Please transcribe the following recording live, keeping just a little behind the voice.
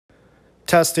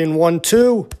Testing 1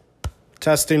 2.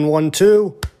 Testing 1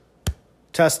 2.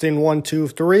 Testing 1 2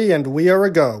 3, and we are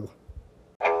a go.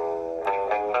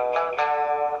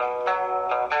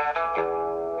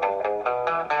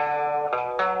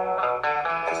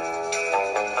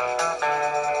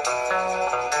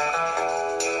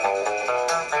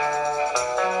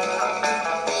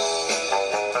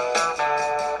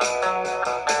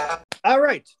 All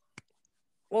right.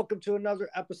 Welcome to another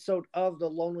episode of the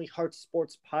Lonely Hearts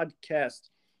Sports Podcast.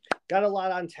 Got a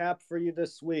lot on tap for you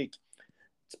this week.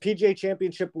 It's PGA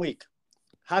Championship week.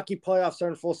 Hockey playoffs are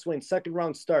in full swing. Second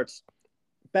round starts.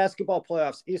 Basketball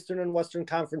playoffs. Eastern and Western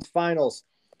Conference finals.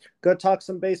 Gonna talk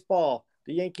some baseball.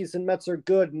 The Yankees and Mets are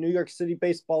good. New York City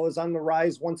baseball is on the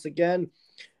rise once again.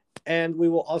 And we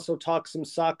will also talk some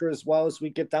soccer as well as we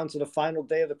get down to the final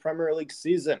day of the Premier League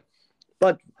season.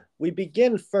 But we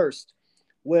begin first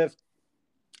with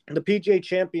the PGA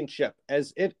Championship,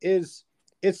 as it's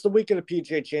the week of the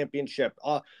PGA Championship.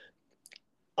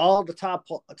 All the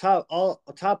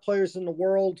top players in the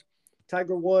world,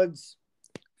 Tiger Woods,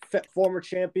 former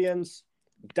champions,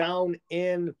 down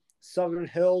in Southern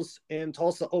Hills in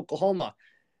Tulsa, Oklahoma.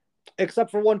 Except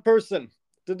for one person,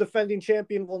 the defending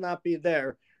champion will not be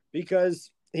there because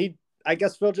I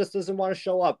guess Phil just doesn't want to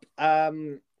show up.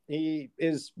 He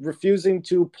is refusing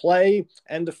to play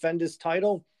and defend his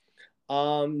title.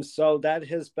 So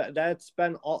that's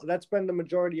been the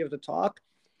majority of the talk.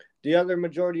 The other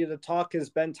majority of the talk has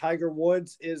been Tiger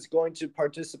Woods is going to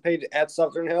participate at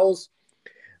Southern Hills.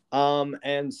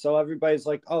 And so everybody's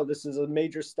like, oh, this is a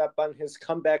major step on his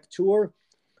comeback tour.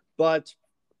 But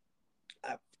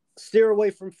steer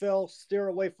away from Phil, steer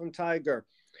away from Tiger.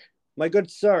 My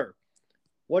good sir,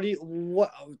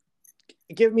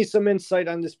 give me some insight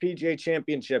on this PGA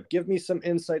Championship. Give me some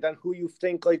insight on who you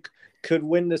think could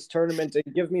win this tournament,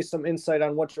 and give me some insight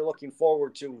on what you're looking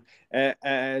forward to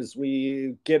as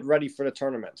we get ready for the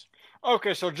tournament.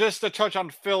 Okay, so just to touch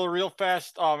on Phil real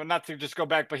fast, and not to just go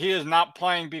back, but he is not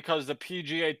playing because the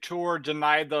PGA Tour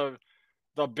denied the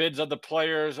bids of the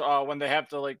players when they have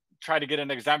to try to get an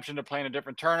exemption to play in a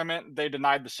different tournament. They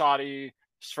denied the Saudi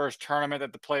first tournament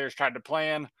that the players tried to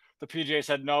play in. The PGA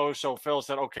said no, so Phil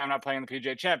said, okay, I'm not playing the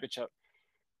PGA Championship.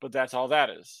 But that's all that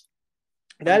is.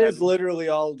 That is literally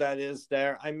all that is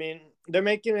there. I mean, they're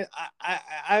making it.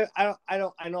 I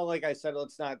know, like I said,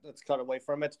 let's cut away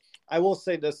from it. I will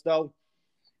say this, though.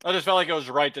 I just felt like it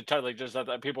was right to tell, just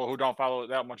that people who don't follow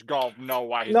that much golf know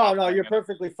why he's No, you're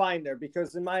perfectly fine there,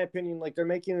 because in my opinion, they're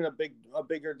making it a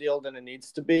bigger deal than it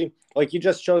needs to be. He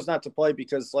just chose not to play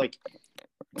because,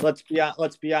 let's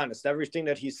be honest. Everything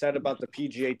that he said about the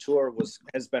PGA Tour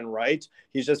has been right.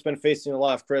 He's just been facing a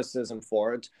lot of criticism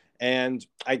for it, and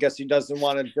I guess he doesn't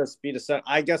want to just be the center.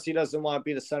 I guess he doesn't want to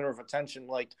be the center of attention,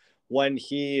 when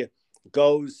he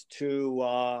goes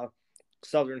to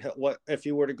Southern Hill. What if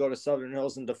he were to go to Southern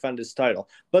Hills and defend his title?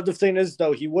 But the thing is,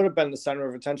 though, he would have been the center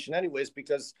of attention anyways,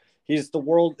 because he's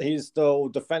the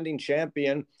defending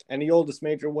champion and the oldest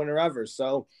major winner ever.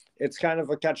 So it's kind of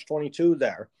a catch-22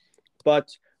 there.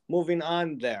 But moving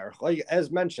on there, as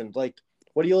mentioned, what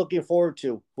are you looking forward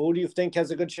to? Who do you think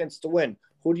has a good chance to win?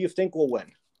 Who do you think will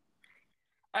win?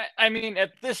 I mean,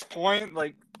 at this point,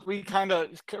 we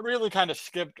really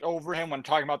skipped over him when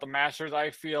talking about the Masters, I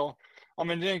feel.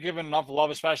 Didn't give him enough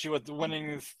love, especially with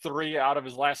winning 3 out of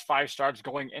his last 5 starts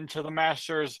going into the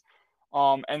Masters.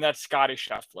 And that's Scottie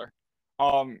Scheffler.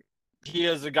 He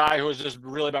is a guy who has just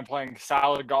really been playing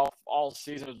solid golf all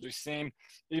season, as we've seen.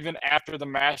 Even after the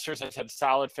Masters, has had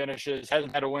solid finishes,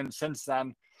 hasn't had a win since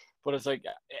then. But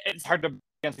it's hard to be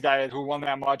against a guy who won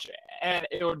that much. And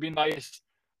it would be nice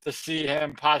to see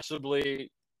him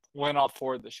possibly win all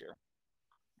 4 this year.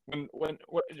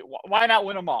 Why not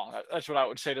win them all? That's what I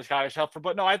would say to Scottie Scheffler.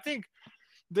 But no, I think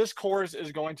this course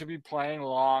is going to be playing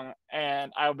long,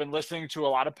 and I've been listening to a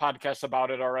lot of podcasts about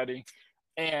it already.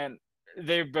 And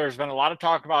there's been a lot of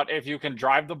talk about if you can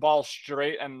drive the ball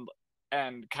straight and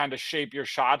kind of shape your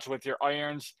shots with your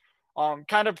irons. They're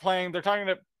talking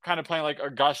to kind of playing like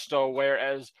Augusta,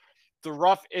 whereas the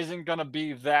rough isn't going to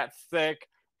be that thick,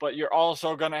 but you're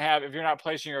also going to have, if you're not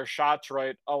placing your shots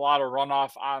right, a lot of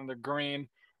runoff on the green.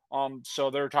 So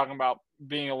they're talking about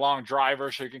being a long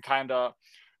driver, so you can kind of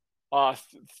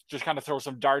just throw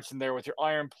some darts in there with your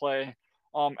iron play.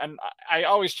 And I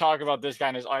always talk about this guy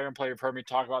and his iron play. You've heard me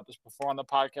talk about this before on the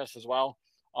podcast as well.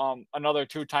 Another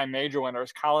 2-time major winner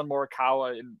is Colin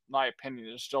Morikawa. In my opinion,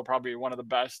 is still probably one of the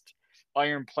best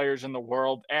iron players in the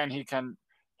world, and he can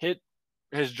hit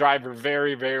his driver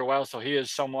very, very well. So he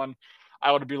is someone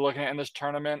I would be looking at in this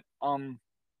tournament.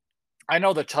 I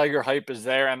know the Tiger hype is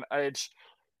there, and it's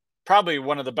probably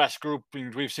one of the best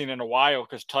groupings we've seen in a while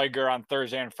because Tiger on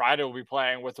Thursday and Friday will be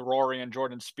playing with Rory and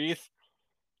Jordan Spieth.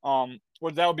 Well,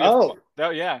 that'll be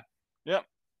yeah, yep.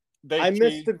 I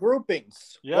missed the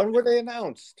groupings. Yep. When were they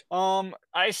announced?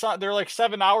 I saw they're like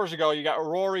 7 hours ago. You got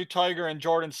Rory, Tiger, and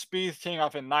Jordan Spieth teaming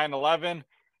up in 9-11.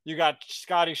 You got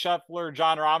Scotty Scheffler,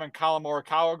 Jon Rahm, and Collin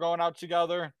Morikawa going out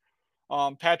together.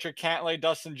 Patrick Cantlay,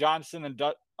 Dustin Johnson, and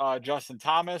Justin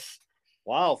Thomas.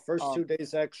 Wow, first 2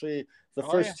 days actually. The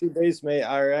first 2 days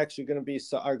are actually going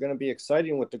to be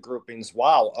exciting with the groupings.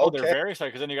 Wow. Okay. Oh, they're very exciting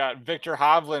because then you got Victor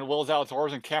Hovland, Will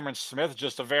Zalatoris, and Cameron Smith,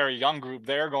 just a very young group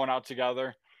there going out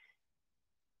together.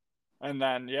 And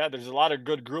then there's a lot of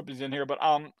good groupings in here, but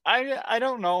I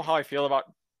don't know how I feel about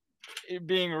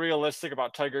being realistic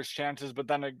about Tiger's chances. But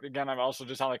then again, I'm also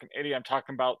just sound like an idiot. I'm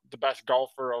talking about the best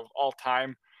golfer of all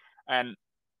time, and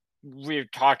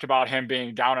we've talked about him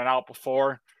being down and out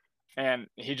before. And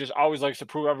he just always likes to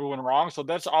prove everyone wrong. So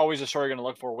that's always a story you're going to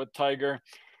look for with Tiger.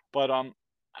 But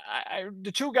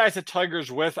the two guys that Tiger's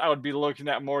with, I would be looking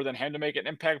at more than him to make an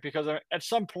impact because at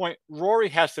some point, Rory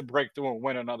has to break through and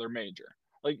win another major.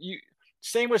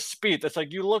 Same with Spieth. It's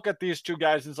like you look at these two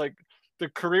guys, it's like the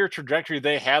career trajectory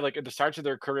they had like at the start of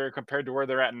their career compared to where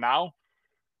they're at now.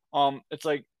 It's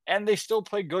like, and they still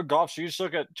play good golf. So you just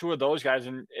look at two of those guys,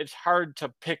 and it's hard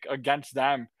to pick against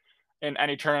them in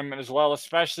any tournament as well,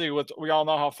 especially we all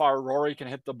know how far Rory can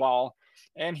hit the ball,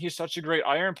 and he's such a great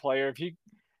iron player.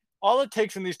 All it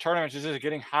takes in these tournaments is just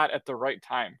getting hot at the right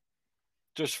time.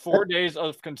 Just 4 days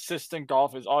of consistent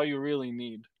golf is all you really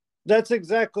need. That's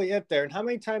exactly it there. And how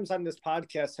many times on this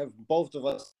podcast have both of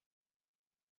us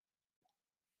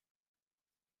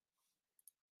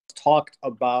talked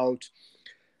about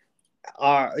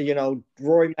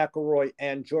Rory McIlroy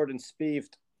and Jordan Spieth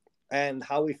and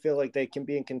how we feel like they can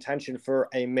be in contention for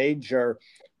a major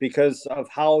because of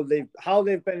how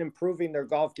they've been improving their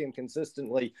golf game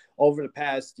consistently over the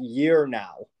past year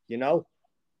now,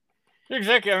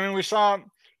 Exactly. I mean, we saw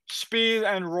Spieth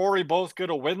and Rory both get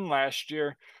a win last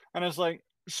year, and it's like,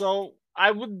 so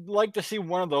I would like to see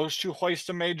one of those two hoist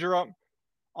a major up.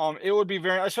 It would be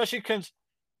especially because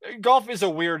golf is a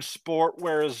weird sport,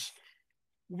 whereas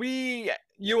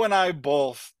you and I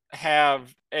both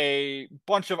have a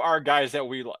bunch of our guys that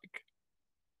we like.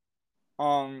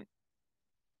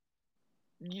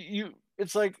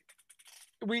 It's like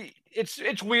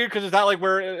it's weird because it's not like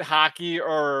we're hockey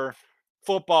or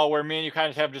football where me and you kind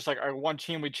of have just like our one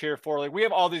team we cheer for. Like we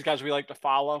have all these guys we like to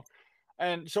follow,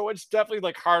 and so it's definitely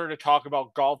like harder to talk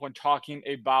about golf when talking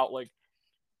about like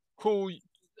who,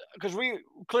 because we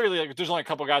clearly like there's only a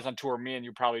couple guys on tour me and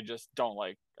you probably just don't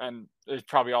like, and it's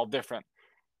probably all different.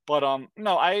 But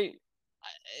no,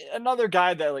 another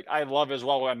guy that like I love as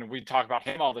well, and we talk about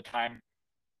him all the time,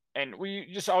 and we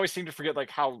just always seem to forget like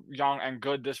how young and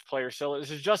good this player still is.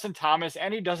 This is Justin Thomas,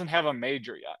 and he doesn't have a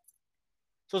major yet.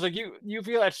 So it's like you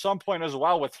feel at some point as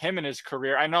well with him in his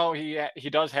career. I know he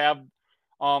does have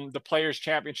the Players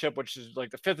Championship, which is like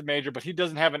the 5th major, but he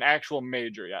doesn't have an actual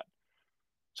major yet.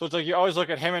 So it's like you always look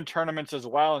at him in tournaments as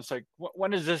well. And it's like,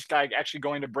 when is this guy actually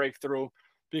going to break through?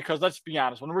 Because let's be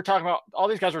honest, when we're talking about all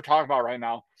these guys we're talking about right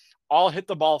now, all hit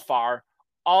the ball far,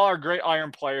 all are great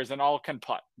iron players, and all can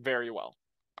putt very well.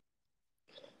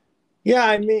 Yeah,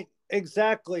 I mean,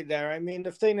 exactly there. I mean,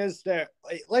 the thing is that,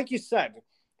 like you said,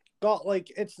 golf,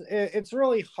 like it's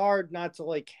really hard not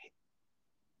to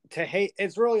to hate.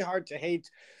 It's really hard to hate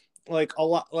like a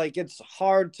lot. Like it's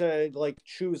hard to like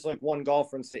choose like one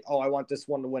golfer and say, oh, I want this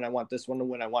one to win. I want this one to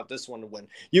win. I want this one to win.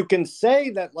 You can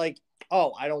say that like,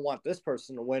 oh, I don't want this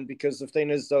person to win because the thing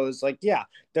is though is like, yeah,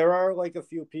 there are like a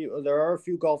few people, there are a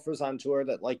few golfers on tour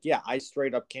that like, yeah, I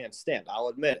straight up can't stand. I'll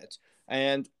admit it.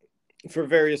 And for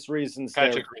various reasons.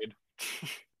 Patrick Reed.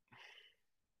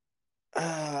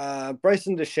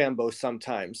 Bryson DeChambeau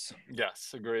sometimes.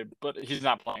 Yes, agreed. But he's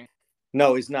not playing.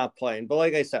 No, he's not playing. But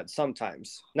like I said,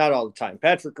 sometimes, not all the time.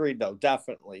 Patrick Reed, though,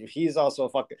 definitely. He's also a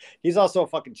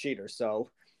fucking cheater. So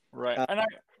right. And I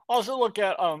also look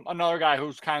at another guy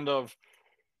who's kind of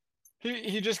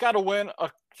he just got a win. I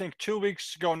think 2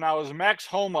 weeks ago now is Max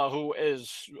Homa, who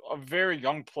is a very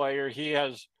young player. He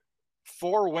has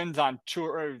 4 wins on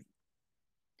tour.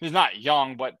 He's not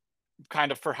young, but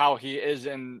kind of for how he is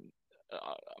in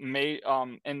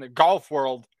the golf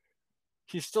world,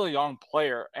 he's still a young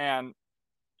player, and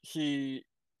he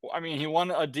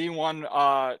won a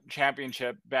D1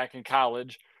 championship back in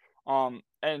college,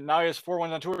 and now he has 4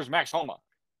 wins on tour. Is Max Homa,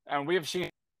 and we have seen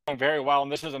him very well.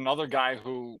 And this is another guy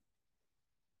who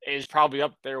is probably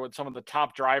up there with some of the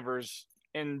top drivers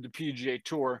in the PGA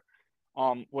Tour,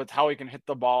 with how he can hit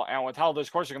the ball and with how this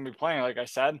course is going to be playing. Like I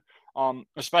said,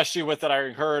 especially with it, I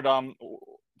heard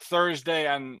Thursday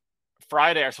and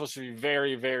Friday are supposed to be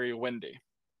very, very windy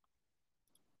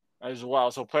as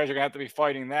well. So players are going to have to be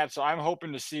fighting that. So I'm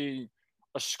hoping to see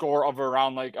a score of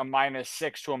around like a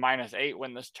 -6 to a -8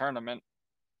 win this tournament.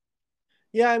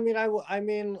 Yeah, I mean, I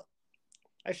mean,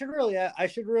 I should really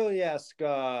ask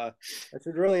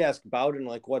Bowden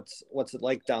like what's it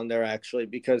like down there actually,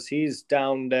 because he's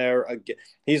down there again.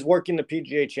 He's working the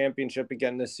PGA Championship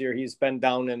again this year. He's been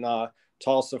down in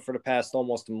Tulsa for the past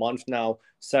almost a month now,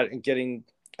 getting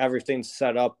everything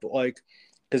set up, like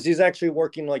because he's actually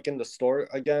working like in the store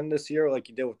again this year, like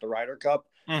he did with the Ryder Cup.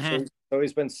 Mm-hmm. So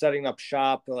he's been setting up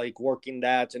shop, like working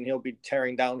that, and he'll be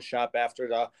tearing down shop after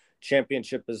the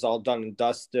championship is all done and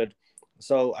dusted.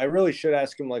 So I really should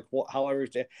ask him like how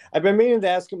everything. I've been meaning to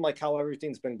ask him like how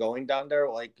everything's been going down there,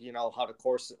 like how the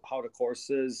course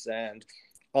is, and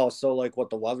also like what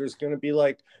the weather's going to be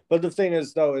like. But the thing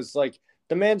is though, is like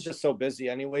the man's just so busy.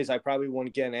 Anyways, I probably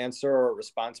wouldn't get an answer or a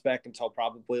response back until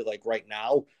probably like right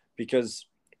now, because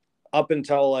up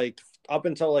until like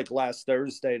last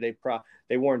Thursday,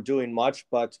 they weren't doing much,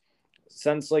 but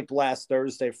since like last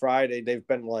Thursday, Friday, they've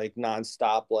been like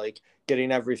nonstop, like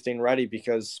getting everything ready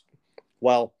because,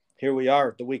 well, here we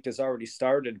are. The week has already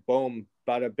started. Boom,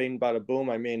 bada bing, bada boom.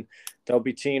 I mean, they'll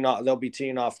be teeing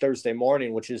off Thursday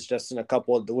morning, which is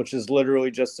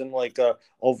literally just in like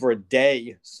over a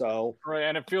day. So Right,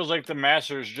 and it feels like the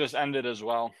Masters just ended as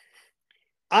well.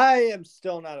 I am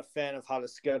still not a fan of how the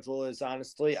schedule is,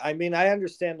 honestly. I mean, I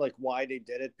understand like why they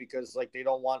did it, because like they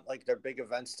don't want like their big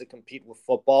events to compete with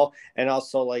football, and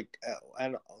also like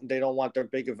and they don't want their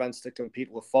big events to compete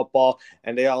with football,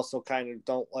 and they also kind of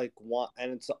don't like want,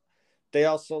 and it's they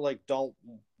also like don't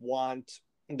want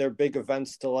their big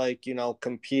events to like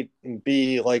compete and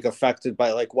be like affected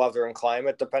by like weather and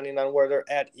climate depending on where they're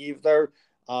at either.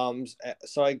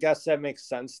 So I guess that makes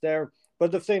sense there.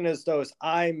 But the thing is though, is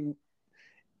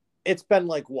it's been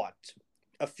like what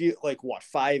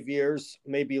 5 years,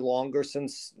 maybe longer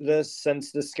since the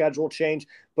schedule change.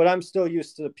 But I'm still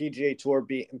used to the PGA Tour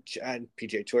the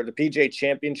PGA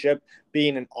Championship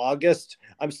being in August.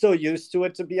 I'm still used to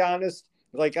it, to be honest.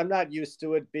 Like I'm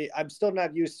still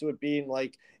not used to it being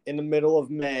like in the middle of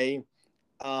May,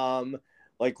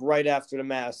 like right after the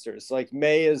Masters. Like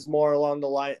May is more along the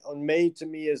line. May to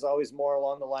me is always more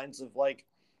along the lines of like,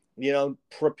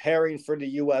 preparing for the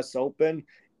U.S. Open,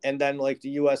 and then like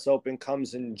the U.S. Open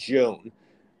comes in June.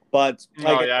 But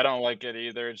No, yeah, I don't like it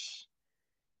either. It's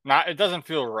not. It doesn't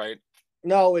feel right.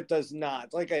 no, it does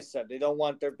not. Like I said, they don't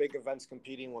want their big events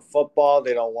competing with football.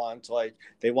 They don't want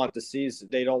they want the season.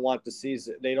 They don't want the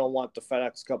season. They don't want the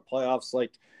FedEx Cup playoffs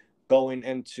like going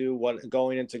into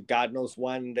God knows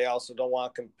when. They also don't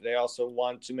want. They also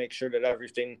want to make sure that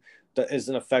everything that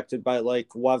isn't affected by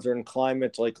like weather and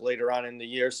climate like later on in the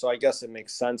year. So I guess it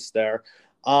makes sense there.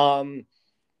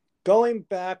 Going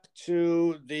back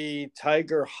to the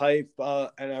Tiger hype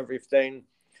and everything,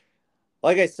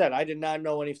 like I said, I did not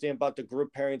know anything about the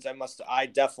group pairings. I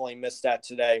definitely missed that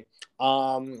today.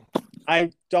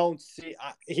 I don't see,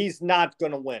 he's not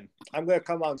going to win. I'm going to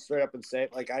come out straight up and say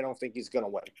it. Like, I don't think he's going to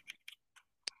win.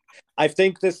 I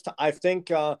think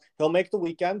he'll make the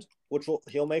weekend,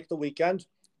 he'll make the weekend,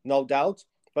 no doubt,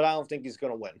 but I don't think he's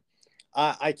going to win.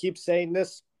 I keep saying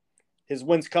this, his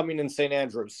win's coming in St.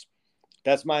 Andrews.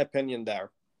 That's my opinion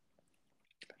there.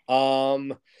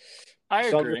 I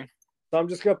agree. So I'm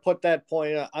just gonna put that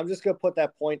point. I'm just gonna put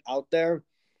that point out there.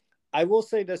 I will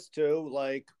say this too.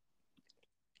 Like,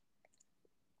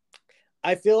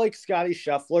 I feel like Scotty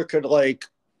Scheffler could like.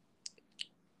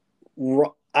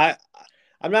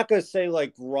 I'm not gonna say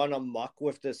like run amok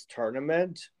with this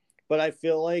tournament, but I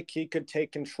feel like he could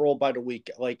take control by the week.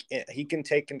 Like he can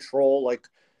take control like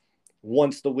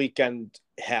once the weekend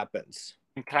happens.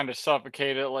 And kind of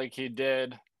suffocate it like he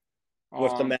did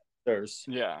with the Masters.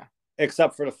 Yeah.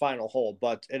 Except for the final hole,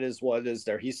 but it is what it is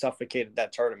there. He suffocated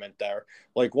that tournament there.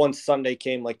 Like once Sunday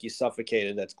came, like he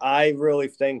suffocated it. I really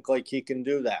think like he can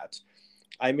do that.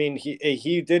 I mean,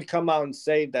 he did come out and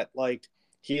say that like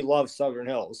he loves Southern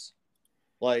Hills.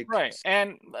 Like right.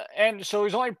 And so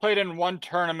he's only played in one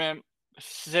tournament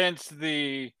since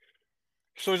the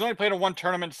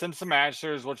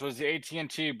Masters, which was the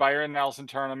AT&T Byron Nelson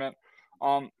tournament.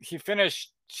 He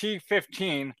finished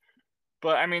T15,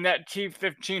 but I mean that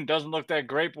T15 doesn't look that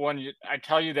great. But when I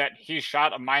tell you that he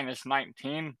shot a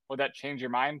 -19, would that change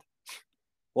your mind?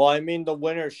 Well, I mean the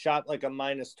winner shot like a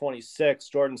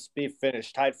 -26. Jordan Spieth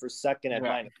finished tied for second at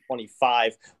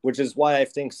 -25, which is why I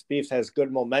think Spieth has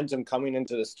good momentum coming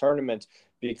into this tournament.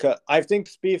 Because I think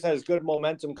Spieth has good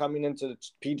momentum coming into the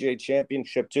PGA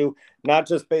Championship too, not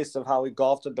just based on how he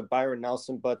golfed at the Byron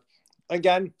Nelson, but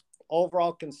again,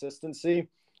 overall consistency.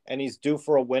 and he's due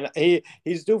for a win.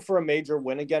 He's due for a major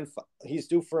win again. He's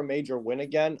due for a major win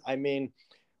again. I mean,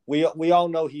 we all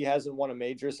know he hasn't won a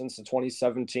major since the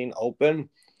 2017 Open.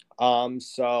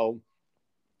 So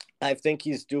I think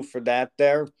he's due for that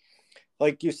there.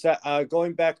 Like you said,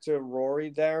 going back to Rory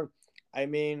there, I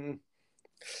mean,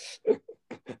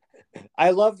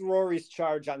 I loved Rory's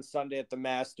charge on Sunday at the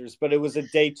Masters, but it was a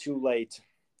day too late.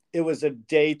 It was a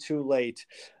day too late.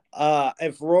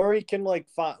 If Rory can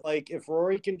if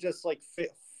Rory can just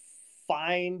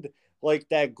find like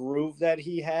that groove that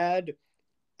he had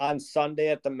on Sunday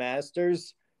at the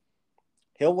Masters,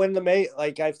 he'll win the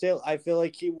like I feel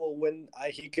like he will win.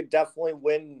 He could definitely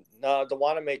win the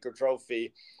Wanamaker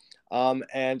Trophy,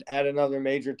 and add another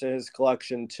major to his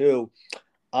collection too.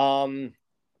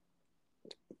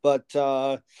 But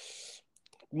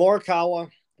Morikawa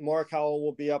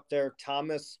will be up there.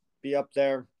 Thomas be up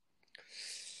there.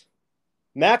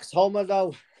 Max Homa,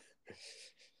 though,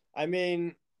 I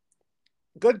mean,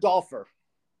 good golfer.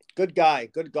 Good guy,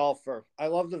 good golfer. I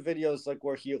love the videos like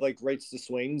where he like rates the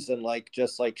swings and like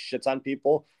just like shits on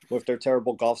people with their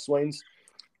terrible golf swings.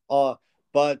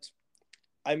 But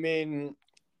I mean,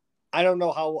 I don't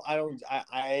know how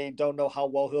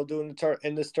well he'll do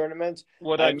in this tournament.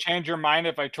 Would I change your mind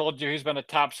if I told you he's been a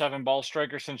top 7 ball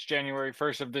striker since January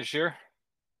 1st of this year?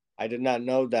 I did not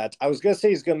know that. I was gonna say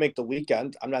he's gonna make the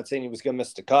weekend. I'm not saying he was gonna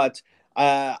miss the cut.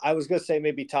 I was gonna say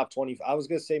maybe top 20. I was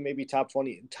gonna say maybe top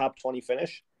 20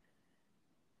 finish.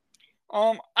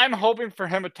 I'm hoping for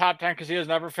him a top 10 because he has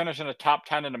never finished in a top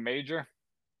 10 in a major.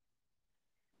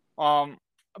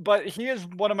 But he is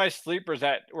one of my sleepers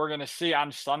that we're going to see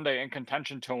on Sunday in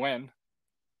contention to win.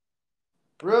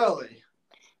 Really?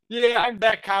 Yeah, I'm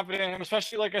that confident in him,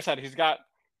 especially like I said, he's got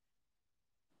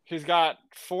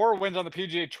 4 wins on the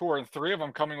PGA Tour and 3 of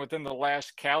them coming within the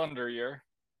last calendar year.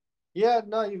 Yeah,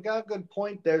 no, you've got a good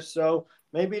point there. So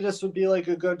maybe this would be like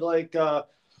a good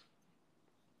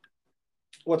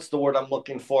what's the word I'm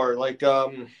looking for? Like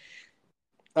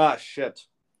shit.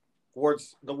 The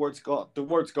word's gone. The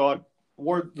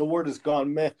word is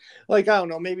gone, man. Like I don't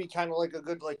know, maybe kind of like a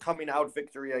good like coming out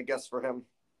victory, I guess, for him.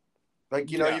 Like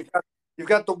you've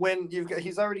got the win.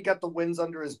 He's already got the wins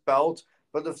under his belt.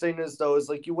 But the thing is, though, is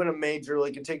like you win a major,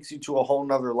 like it takes you to a whole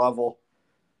nother level.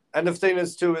 And the thing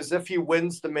is, too, is if he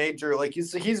wins the major, like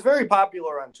he's very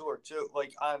popular on tour too.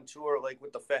 Like on tour, like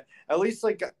with the fan, at least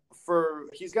like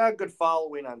he's got a good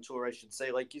following on tour, I should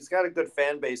say. Like he's got a good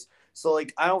fan base. So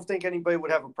like I don't think anybody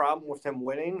would have a problem with him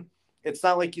winning. It's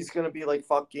not like he's gonna be like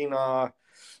fucking.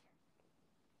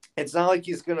 It's not like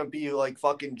he's gonna be like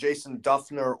fucking Jason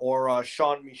Duffner or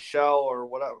Sean Michelle or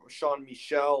whatever,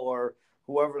 or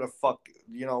whoever the fuck,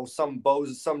 some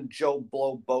Joe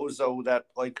Blow bozo that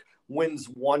like wins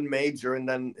one major and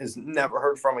then is never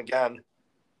heard from again.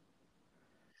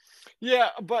 Yeah,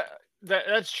 but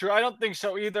that's true. I don't think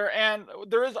so either. And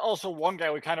there is also one guy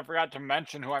we kind of forgot to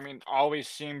mention who, I mean, always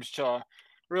seems to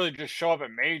really just show up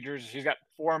at majors. He's got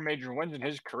 4 major wins in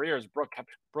his career is Brooks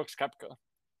Koepka.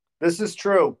 This is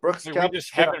true. Brooks Koepka. We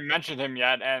just haven't mentioned him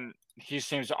yet, and he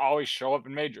seems to always show up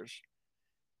in majors.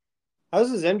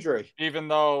 How's his injury? Even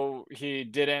though he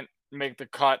didn't make the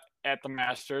cut at the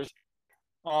Masters.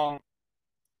 How's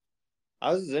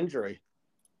his injury?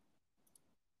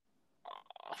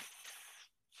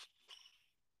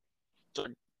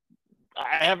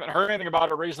 I haven't heard anything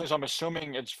about it recently, so I'm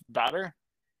assuming it's better.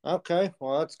 Okay,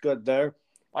 well that's good there.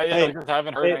 I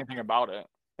haven't heard anything about it.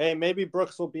 Hey, maybe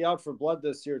Brooks will be out for blood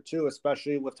this year too,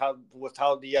 especially with how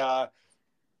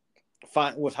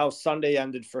Sunday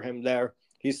ended for him there.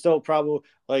 He's still probably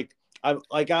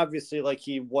obviously like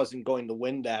he wasn't going to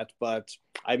win that, but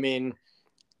I mean,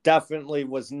 definitely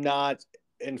was not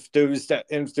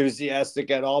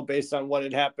enthusiastic at all based on what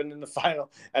had happened in the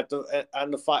final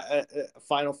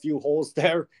final few holes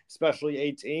there, especially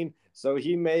 18. So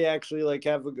he may actually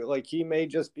he may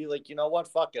just be like, you know what,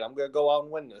 fuck it, I'm gonna go out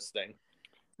and win this thing.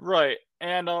 Right.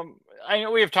 And I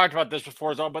know we have talked about this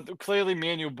before as well, but clearly me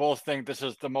and you both think this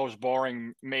is the most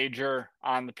boring major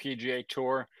on the PGA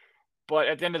Tour. But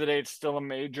at the end of the day, it's still a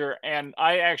major. And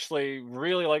I actually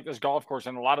really like this golf course,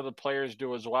 and a lot of the players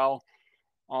do as well.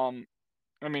 I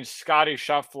mean, Scotty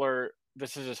Scheffler,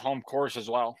 this is his home course as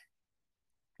well.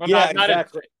 Well, yeah,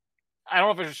 exactly. I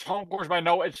don't know if it's his home course, but I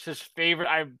know it's his favorite.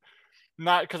 I'm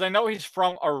not, because I know he's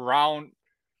from around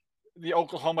the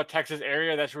Oklahoma, Texas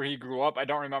area. That's where he grew up. I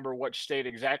don't remember which state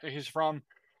exactly he's from,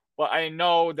 but I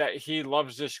know that he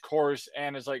loves this course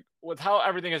and is like, with how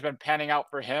everything has been panning out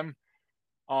for him.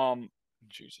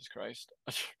 Jesus Christ.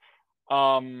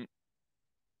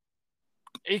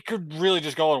 He could really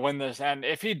just go and win this. And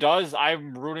if he does,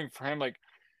 I'm rooting for him. Like,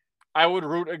 I would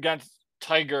root against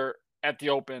Tiger at the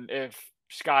Open if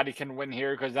Scotty can win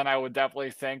here, because then I would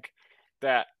definitely think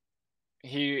that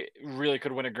he really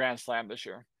could win a Grand Slam this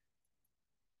year.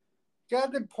 Got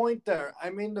a good point there. I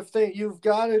mean, you've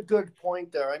got a good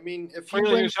point there. I mean, if he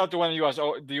Clearly, wins, he's out to win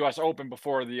the U.S. Open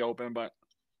before the Open, but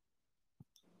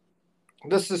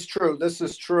this is true. This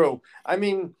is true. I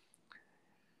mean,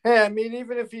 hey, I mean,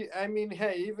 even if he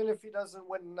doesn't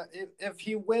win, if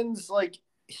he wins like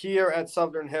here at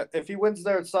Southern Hill, if he wins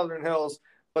there at Southern Hills,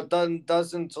 but then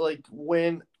doesn't like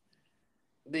win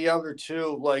the other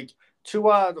two, like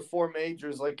 2 out of the 4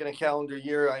 majors, like in a calendar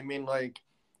year, I mean, like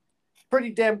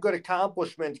pretty damn good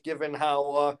accomplishment given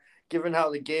how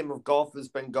the game of golf has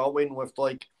been going with,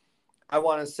 like, I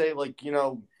want to say, like, you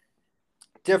know,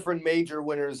 different major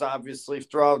winners obviously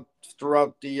throughout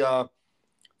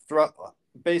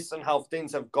based on how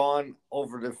things have gone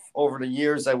over the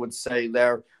years, I would say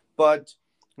there. But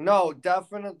no,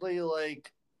 definitely,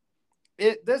 like,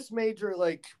 this major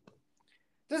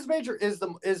is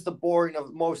the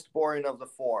most boring of the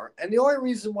four. And the only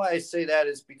reason why I say that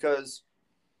is because,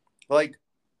 like,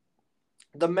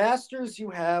 the Masters, you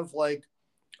have like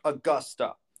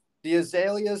Augusta, the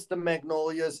Azaleas, the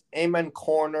Magnolias, Amen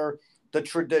Corner, the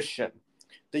Tradition.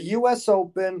 The U.S.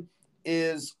 Open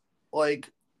is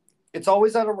like it's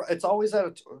always at a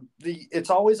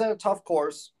tough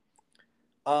course.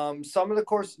 Some of the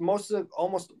course, almost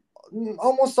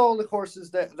all of the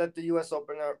courses that the U.S.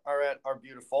 Open are at are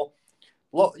beautiful.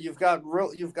 You've got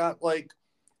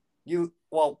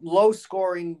low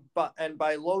scoring, and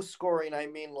by low scoring I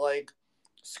mean like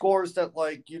scores that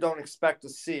like you don't expect to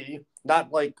see,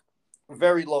 not like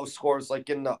very low scores like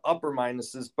in the upper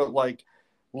minuses, but like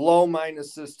low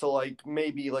minuses to like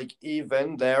maybe like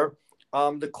even there.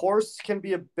 The course can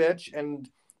be a bitch and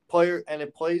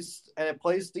it plays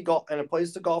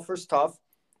the golfers tough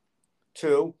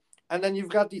too. And then you've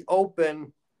got the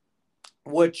Open,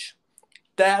 which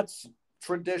that's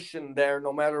tradition there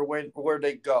no matter where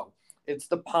they go. It's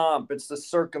the pomp, it's the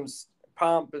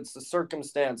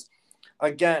circumstance.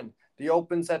 Again, the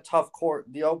Open's at tough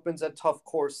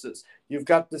courses. You've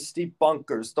got the steep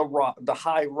bunkers, the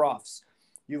high roughs.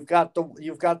 You've got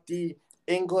the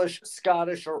English,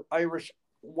 Scottish, or Irish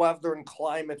weather and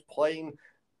climate playing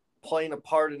a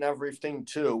part in everything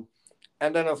too.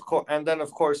 And then of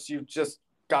course you've just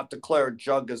got the Claret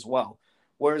Jug as well.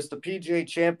 Whereas the PGA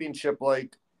Championship,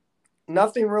 like,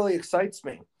 nothing really excites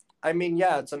me. I mean,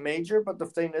 yeah, it's a major, but the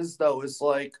thing is though is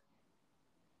like,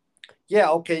 yeah,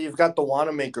 okay, you've got the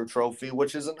Wanamaker Trophy,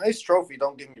 which is a nice trophy,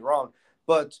 don't get me wrong,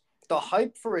 but the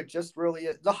hype for it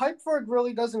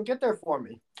really doesn't get there for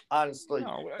me, honestly.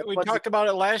 no, we talked about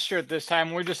it last year at this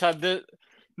time. We just had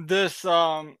this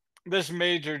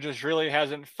major just really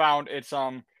hasn't found its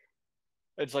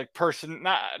like person,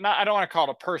 not I don't want to call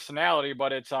it a personality,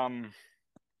 but it's I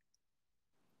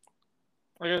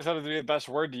guess that would be the best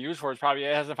word to use for it. Probably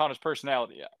it hasn't found its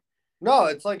personality yet. No,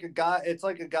 it's like a guy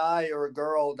or a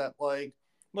girl that like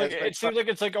Like it seems like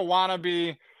it's like a wannabe.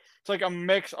 It's like a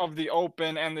mix of the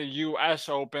Open and the U.S.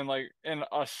 Open, like in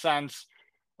a sense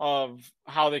of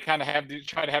how they kind of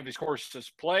try to have these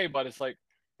courses play, but it's like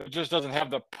it just doesn't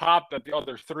have the pop that the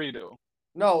other three do.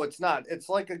 No, it's not. It's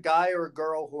like a guy or a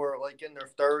girl who are like in their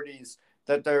 30s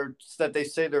that they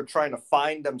say they're trying to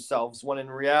find themselves when in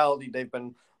reality they've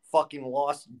been fucking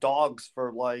lost dogs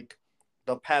for like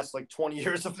the past like 20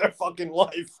 years of their fucking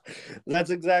life.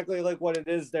 That's exactly like what it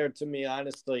is there to me,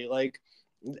 honestly. Like,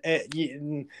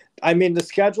 I mean, the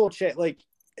schedule change, like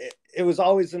it was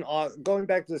always going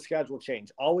back to the schedule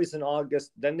change, always in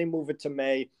August. Then they move it to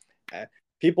May.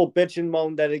 People bitch and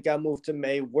moan that it got moved to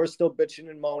May. We're still bitching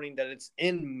and moaning that it's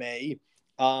in May.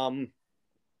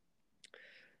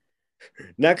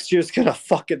 Next year's gonna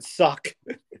fucking suck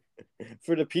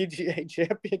for the PGA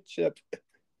Championship.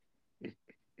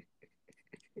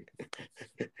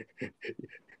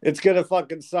 It's gonna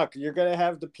fucking suck. You're gonna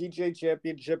have the PGA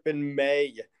Championship in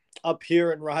May up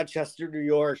here in Rochester, New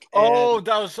York. Oh,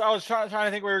 I was trying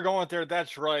to think where you're going there.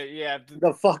 That's right. Yeah.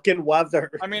 The fucking weather.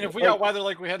 I mean, if we got weather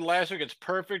like we had last week, it's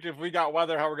perfect. If we got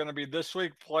weather how we're going to be this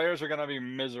week, players are going to be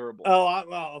miserable.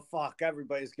 Oh, fuck.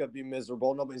 Everybody's going to be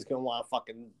miserable. Nobody's going to want to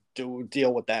fucking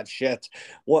deal with that shit.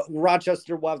 What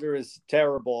Rochester weather is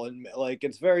terrible, and like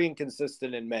it's very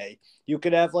inconsistent in May. You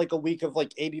could have like a week of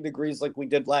like 80 degrees like we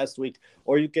did last week,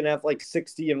 or you can have like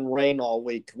 60 and rain all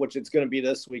week, which it's going to be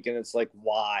this week, and it's like,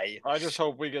 why? I just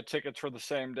hope we get tickets for the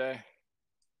same day.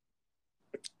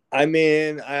 I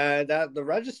mean, that the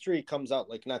registry comes out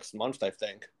like next month, I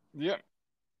think. Yeah.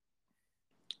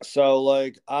 So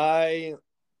like I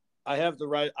have the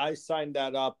right. I signed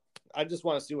that up. I just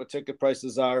want to see what ticket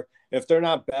prices are. If they're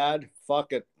not bad,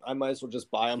 fuck it. I might as well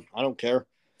just buy them. I don't care.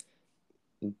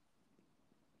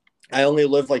 I only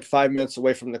live like 5 minutes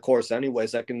away from the course,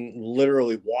 anyways. I can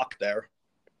literally walk there.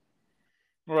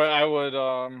 Right, I would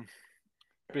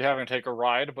be having to take a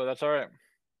ride, but that's all right.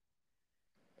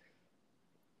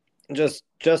 Just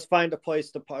find a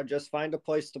place to park. Just find a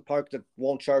place to park that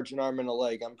won't charge an arm and a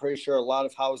leg. I'm pretty sure a lot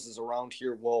of houses around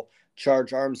here will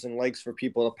charge arms and legs for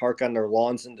people to park on their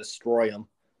lawns and destroy them.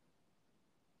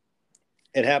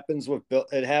 It happens with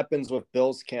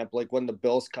Bills camp. Like when the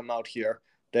Bills come out here,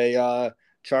 they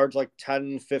charge like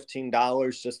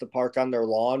 $10-15 just to park on their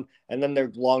lawn, and then their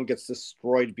lawn gets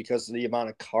destroyed because of the amount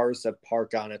of cars that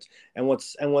park on it. And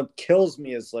what kills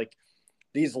me is like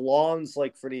these lawns,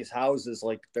 like for these houses,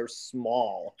 like they're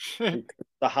small.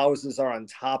 The houses are on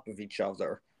top of each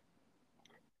other.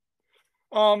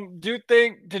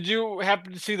 Did you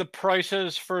happen to see the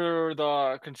prices for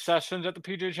the concessions at the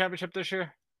PGA Championship this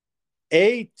year?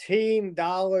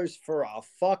 $18 for a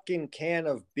fucking can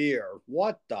of beer.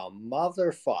 What the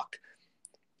motherfuck?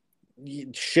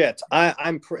 Shit.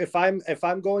 If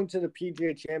I'm going to the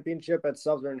PGA Championship at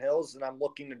Southern Hills and I'm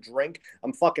looking to drink,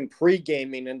 I'm fucking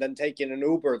pre-gaming and then taking an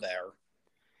Uber there.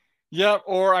 Yep,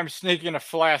 or I'm sneaking a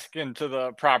flask into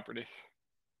the property.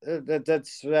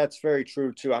 That's very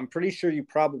true too. I'm pretty sure you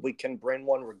probably can bring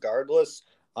one regardless.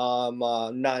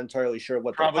 Not entirely sure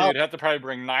what probably you'd have to probably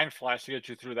bring 9 flasks to get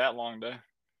you through that long day.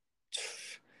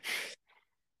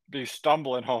 Be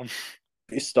stumbling home.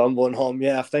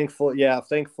 Yeah,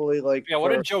 thankfully, like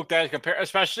what a joke that is compared,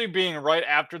 especially being right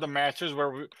after the matches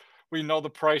where we know the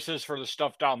prices for the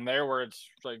stuff down there where it's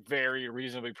like very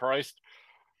reasonably priced.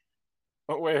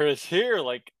 But whereas here,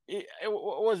 like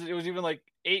what was it? It was even like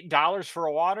 $8 for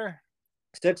a water.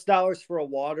 $6 for a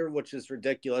water, which is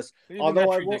ridiculous. Even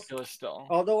although I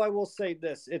will say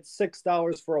this, it's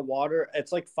 $6 for a water.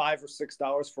 It's like $5 or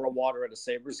 $6 for a water at a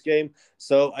Sabres game.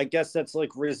 So I guess that's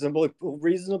like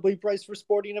reasonably priced for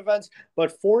sporting events.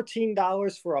 But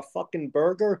 $14 for a fucking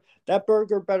burger. That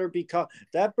burger better be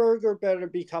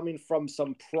coming from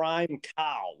some prime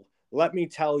cow. Let me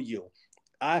tell you.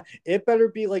 It better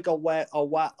be like a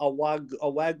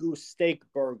Wagyu steak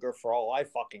burger for all I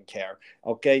fucking care.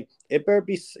 Okay, it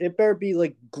better be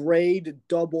like grade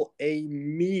double A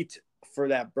meat for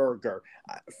that burger.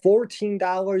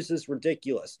 $14 is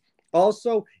ridiculous.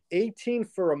 Also, 18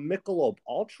 for a Michelob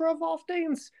Ultra of all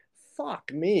things.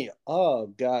 Fuck me. Oh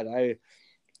god,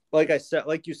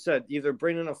 like you said, either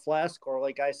bring in a flask or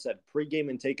like I said, pregame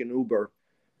and take an Uber.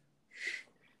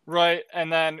 Right,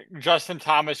 and then Justin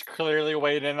Thomas clearly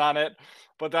weighed in on it,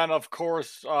 but then of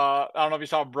course, I don't know if you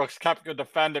saw Brooks Koepka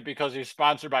defend it because he's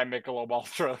sponsored by Michelob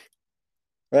Ultra.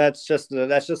 That's just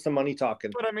the money talking.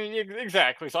 But I mean,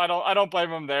 exactly. So I don't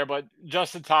blame him there. But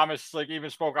Justin Thomas like even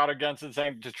spoke out against it,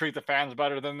 saying to treat the fans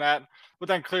better than that. But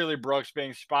then clearly Brooks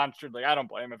being sponsored, like I don't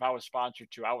blame him. If I was sponsored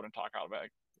too, I wouldn't talk out about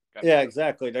it. Yeah,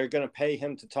 exactly. They're gonna pay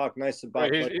him to talk nice about.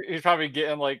 Right, he's probably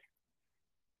getting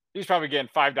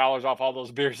 $5 off all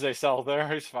those beers they sell there.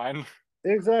 He's fine.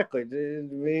 Exactly.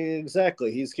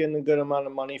 He's getting a good amount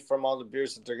of money from all the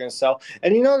beers that they're going to sell,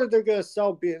 and you know that they're going to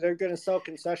sell beer. They're going to sell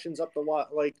concessions up the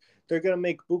what? Like they're going to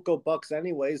make buco bucks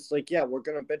anyways. Like yeah, we're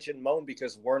going to bitch and moan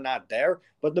because we're not there,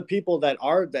 but the people that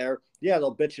are there, yeah,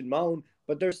 they'll bitch and moan,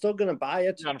 but they're still going to buy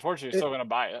it. Yeah, unfortunately, still going to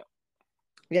buy it.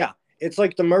 Yeah, it's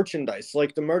like the merchandise.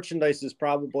 Like the merchandise is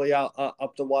probably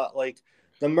up to what? Like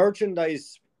the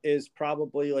merchandise is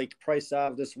probably like priced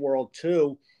out of this world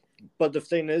too. But the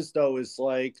thing is, though, is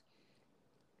like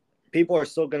people are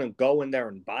still going to go in there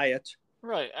and buy it.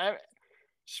 Right.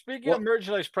 Speaking of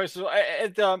merchandise prices, when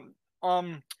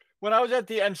I was at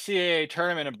the NCAA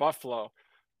tournament in Buffalo,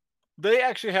 they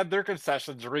actually had their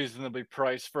concessions reasonably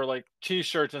priced for like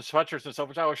T-shirts and sweatshirts and stuff,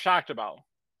 which I was shocked about.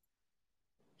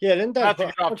 Yeah, didn't that? Not to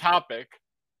get off topic.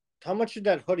 How much did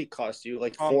that hoodie cost you?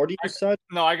 Like 40, you said?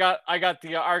 No, I got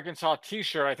the Arkansas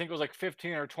T-shirt. I think it was like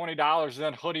 $15 or $20, and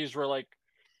then hoodies were like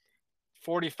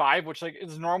 45, which like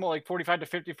is normal. Like 45 to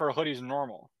 50 for a hoodie is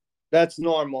normal. That's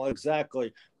normal,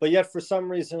 exactly. But yet, for some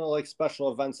reason, like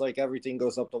special events, like everything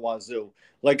goes up the wazoo.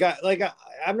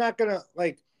 I'm not gonna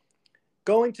like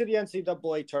going to the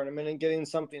NCAA tournament and getting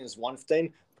something is one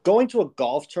thing. Going to a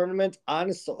golf tournament,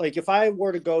 honestly, like if I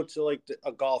were to go to like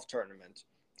a golf tournament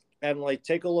and like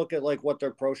take a look at like what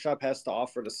their pro shop has to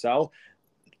offer to sell,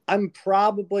 I'm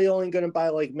probably only going to buy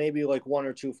like maybe like one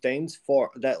or two things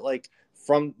for that like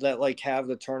from that like have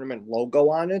the tournament logo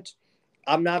on it.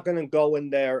 I'm not going to go in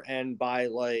there and buy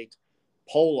like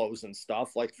polos and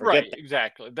stuff. Like forget right,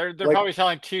 exactly. They're like, probably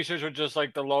selling T-shirts with just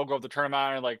like the logo of the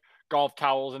tournament and like golf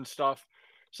towels and stuff.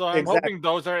 So I'm hoping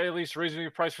those are at least reasonably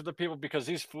priced for the people because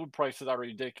these food prices are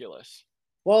ridiculous.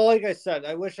 Well, like I said,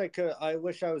 I wish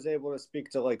I was able to speak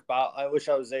to like I wish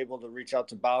I was able to reach out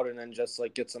to Bowden and just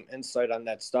like get some insight on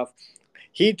that stuff.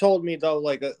 He told me though,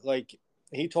 like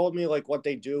he told me like what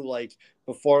they do like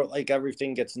before like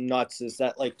everything gets nuts is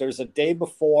that like there's a day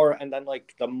before and then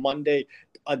like the Monday,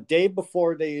 a day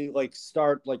before they like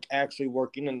start like actually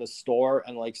working in the store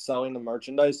and like selling the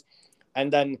merchandise,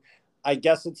 and then I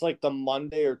guess it's like the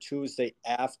Monday or Tuesday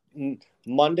after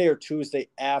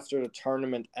the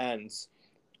tournament ends,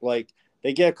 like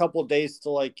they get a couple days to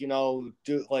like do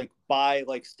like buy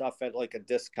like stuff at like a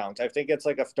discount. I think it's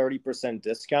like a 30%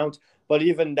 discount, but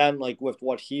even then like with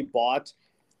what he bought,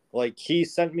 like he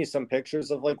sent me some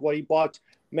pictures of like what he bought.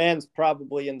 Man's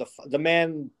probably the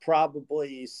man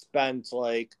probably spent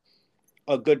like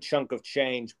a good chunk of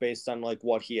change based on like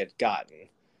what he had gotten,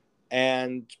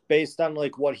 and based on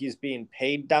like what he's being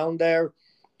paid down there,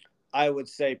 I would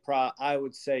say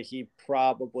he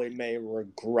probably may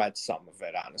regret some of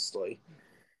it, honestly.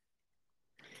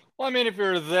 Well, I mean, if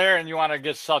you're there and you want to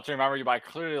get stuff to remember you by,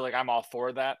 clearly, like I'm all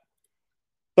for that.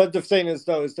 But the thing is,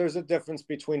 though, is there's a difference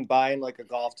between buying like a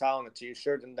golf towel and a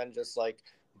T-shirt, and then just like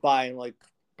buying like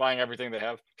Buying everything they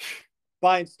have.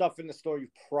 buying stuff in the store you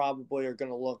probably are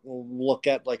gonna look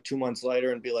at like 2 months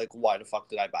later and be like, why the fuck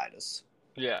did I buy this?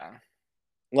 Yeah.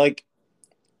 Like,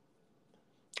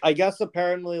 I guess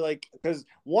apparently like because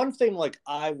one thing like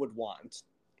I would want,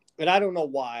 and I don't know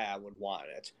why I would want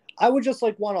it. I would just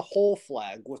like want a whole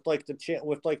flag with like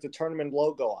the tournament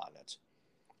logo on it.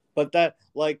 But that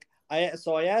like I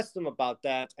asked him about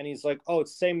that, and he's like, "Oh,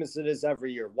 it's same as it is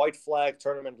every year. White flag,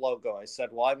 tournament logo." I said,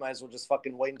 "Well, I might as well just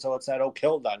fucking wait until it's at Oak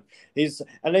Hill then."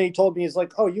 And then he told me he's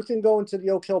like, "Oh, you can go into the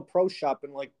Oak Hill Pro Shop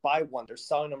and like buy one. They're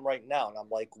selling them right now." And I'm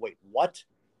like, "Wait, what?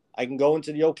 I can go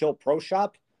into the Oak Hill Pro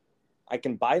Shop? I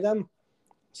can buy them?"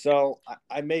 So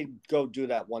I may go do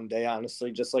that one day,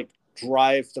 honestly. Just like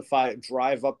drive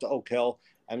up to Oak Hill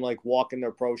and like walk in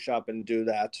their pro shop and do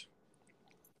that.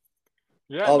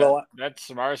 Yeah, Although that's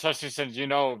smart, especially since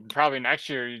probably next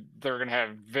year they're gonna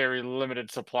have very limited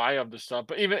supply of the stuff.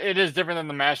 But even it is different than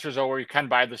the Masters, though, where you can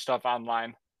buy the stuff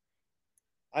online.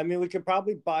 I mean, we could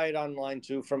probably buy it online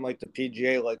too from like the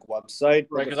PGA like website.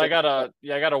 But Right, the because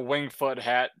thing, I got a Winged Foot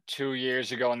hat 2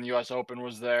 years ago when the U.S. Open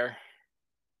was there.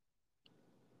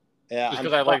 yeah, Just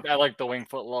because I like the Winged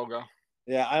Foot logo.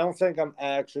 yeah, I don't think I'm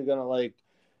actually gonna like,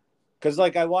 because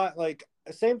like I want like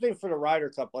same thing for the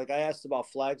Ryder Cup. Like I asked about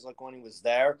flags like when he was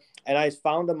there, and I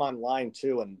found them online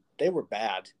too, and they were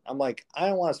bad. I'm like, I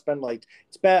don't want to spend like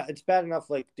it's bad. It's bad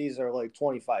enough like these are like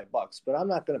 $25, but I'm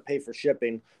not gonna pay for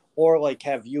shipping or like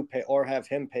have you pay or have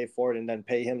him pay for it and then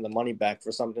pay him the money back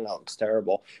for something that looks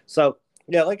terrible. So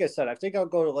yeah, like I said, I think I'll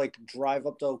go to like drive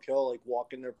up to Oak Hill, like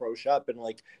walk in their pro shop and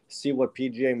like see what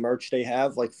PGA merch they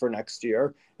have like for next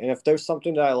year. And if there's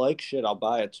something that I like, shit, I'll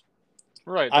buy it.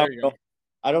 Right, I there don't you know. go.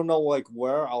 I don't know like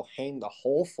where I'll hang the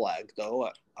whole flag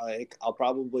though. Like I'll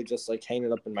probably just like hang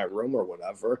it up in my room or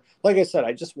whatever. Like I said,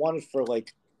 I just wanted for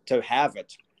like to have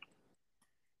it.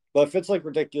 But if it's like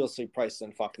ridiculously priced,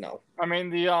 then fuck no. I mean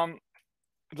the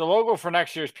logo for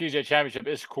next year's PGA Championship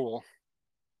is cool.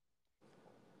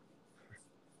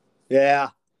 Yeah,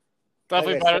 like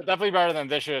I said, Definitely better than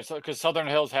this year. Because Southern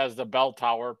Hills has the bell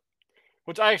tower,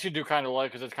 which I actually do kind of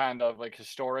like because it's kind of like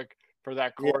historic for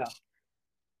that yeah. course.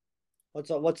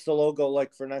 What's the logo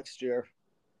like for next year?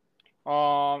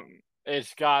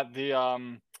 It's got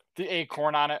the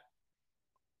acorn on it,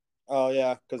 Oh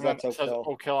yeah, because and then that's it Oak says Hill.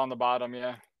 Oak Hill on the bottom.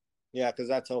 Yeah. Yeah, because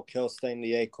that's Oak Hill staying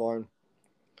the acorn.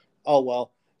 Oh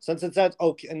well, since it's at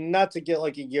Oak, and not to get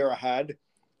like a year ahead,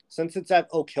 since it's at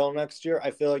Oak Hill next year,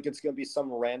 I feel like it's gonna be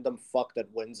some random fuck that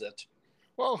wins it.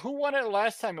 Well, who won it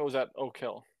last time it was at Oak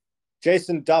Hill?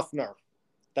 Jason Duffner.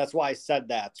 That's why I said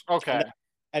that. Okay.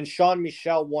 And Sean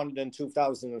Michel won it in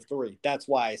 2003. That's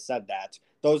why I said that.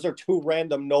 Those are two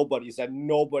random nobodies that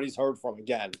nobody's heard from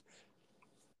again.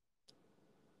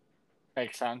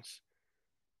 Makes sense.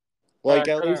 Like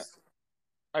at least,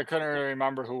 I couldn't really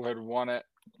remember who had won it.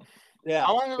 yeah,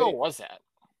 How long ago was that?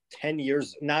 10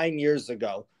 years, 9 years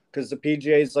ago, because the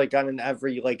PGA is like on an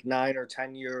every like 9 or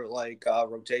 10 year like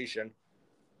rotation.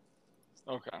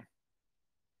 Okay.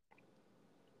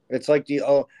 It's like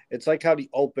how the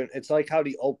open. It's like how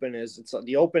the open is.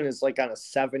 The open is like on a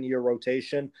 7 year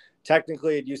rotation.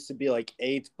 Technically, it used to be like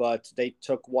 8, but they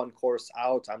took one course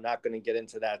out. I'm not going to get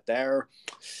into that there.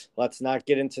 Let's not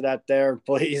get into that there,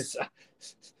 please.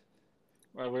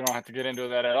 Well, we don't have to get into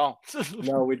that at all.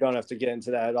 No, we don't have to get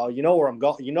into that at all. You know where I'm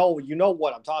going. You know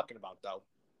what I'm talking about, though.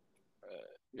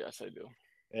 Yes, I do.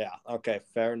 Yeah. Okay.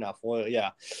 Fair enough. Well, yeah.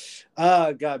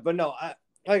 God, but no.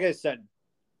 Like I said,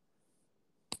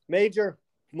 major,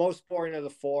 most boring of the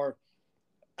four.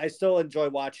 I still enjoy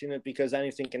watching it because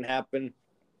anything can happen.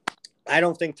 I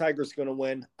don't think Tiger's going to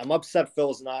win. I'm upset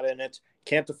Phil's not in it.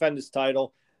 Can't defend his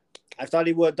title. I thought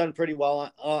he would have done pretty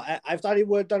well. I thought he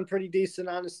would have done pretty decent,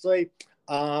 honestly.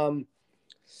 I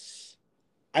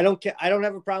don't care. I don't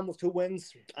have a problem with who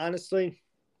wins, honestly,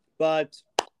 but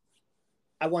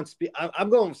I want Spieth. I'm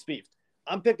going with Spieth.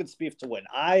 I'm picking Spieth to win.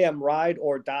 I am ride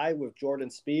or die with Jordan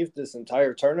Spieth this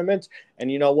entire tournament.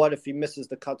 And you know what? If he misses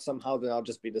the cut somehow, then I'll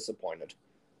just be disappointed.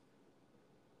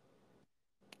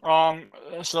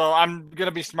 So I'm gonna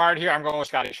be smart here. I'm going with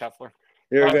Scottie Scheffler.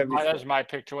 That's my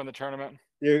pick to win the tournament.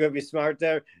 You're gonna be smart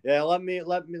there. Yeah, let me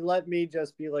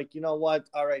just be like, you know what?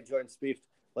 All right, Jordan Spieth,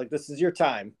 like this is your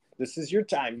time. This is your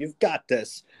time. You've got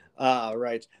this.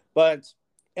 Right. But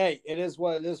hey, it is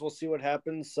what it is. We'll see what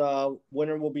happens.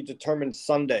 Winner will be determined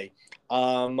Sunday.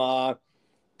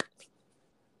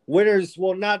 Winners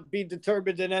will not be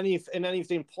determined in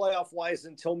anything playoff wise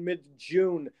until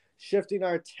mid-June. Shifting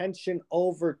our attention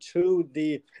over to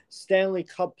the Stanley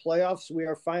Cup playoffs. We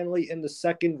are finally in the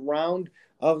second round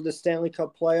of the Stanley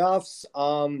Cup playoffs.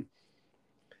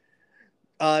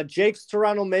 Jake's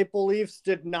Toronto Maple Leafs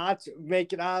did not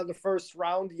make it out of the first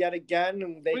round yet again.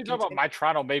 What are you talking about my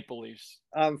Toronto Maple Leafs?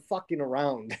 I'm fucking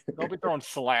around. Don't be throwing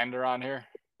slander on here.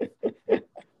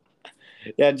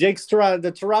 Yeah,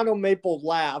 the Toronto Maple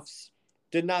Laughs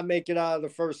did not make it out of the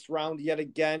first round yet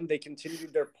again. They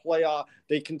continued their playoff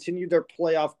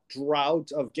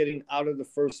drought of getting out of the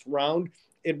first round.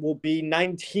 It will be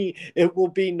 19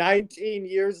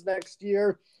 years next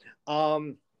year.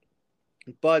 No,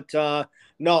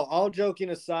 all joking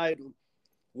aside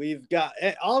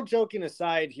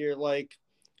here, like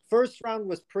first round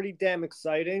was pretty damn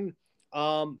exciting.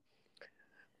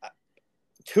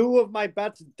 Two of my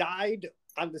bets died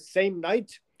on the same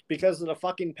night because of the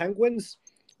fucking Penguins.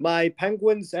 My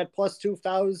Penguins at plus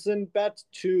 2,000 bet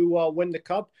to win the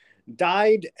cup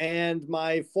died, and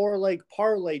my 4-leg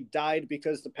parlay died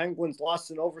because the Penguins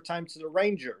lost in overtime to the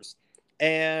Rangers.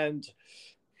 And,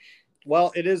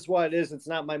 well, it is what it is. It's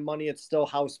not my money. It's still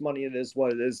house money. It is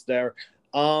what it is there.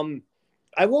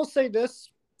 I will say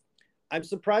this. I'm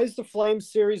surprised the Flames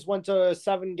series went to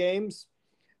 7 games.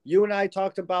 You and I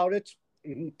talked about it.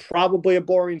 Probably a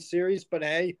boring series, but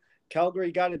hey,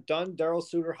 Calgary got it done. Daryl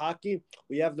Sutter hockey.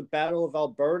 We have the Battle of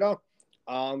Alberta.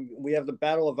 We have the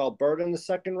Battle of Alberta in the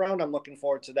second round. I'm looking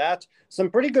forward to that.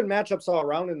 Some pretty good matchups all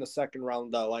around in the second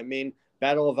round, though. I mean,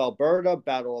 Battle of Alberta,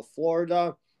 Battle of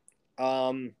Florida,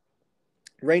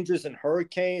 Rangers and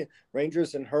Hurricanes,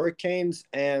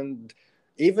 and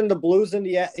even the Blues and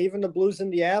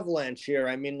the Avalanche here.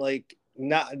 I mean, like,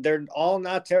 they're all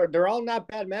not bad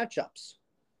matchups.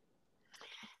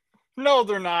 No,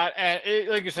 they're not. And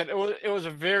like you said, it was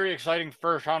a very exciting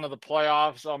first round of the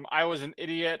playoffs. I was an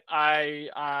idiot.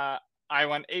 I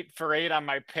went 8 for 8 on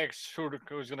my picks who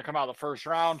was going to come out of the first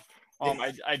round.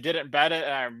 I didn't bet it,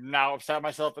 and I'm now upset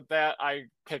myself at that. I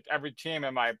picked every team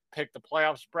in my pick the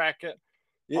playoffs bracket.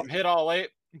 Hit all 8,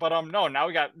 but no. Now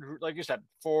we got, like you said,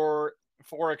 four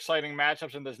exciting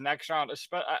matchups in this next round.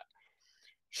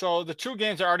 So the 2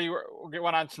 games that already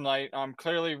went on tonight.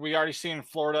 Clearly we already seen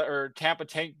Florida or Tampa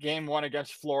take game 1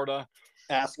 against Florida.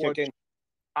 Ass kicking.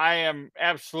 I am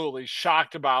absolutely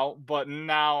shocked about, but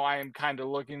now I am kind of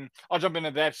looking. I'll jump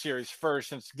into that series first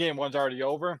since game 1's already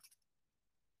over.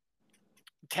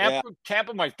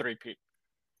 Tampa might three-peat.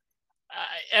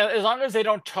 As long as they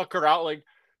don't tucker out, like,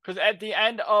 because at the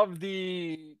end of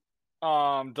their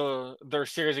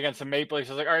series against the Maple Leafs,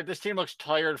 I was like, all right, this team looks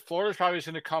tired. Florida's probably just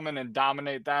going to come in and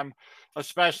dominate them,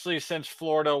 especially since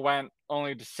Florida went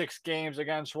only to 6 games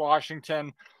against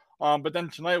Washington. But then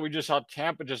tonight we just saw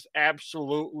Tampa just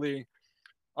absolutely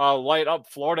light up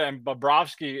Florida, and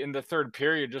Bobrovsky in the third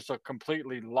period just looked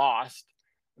completely lost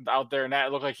out there. And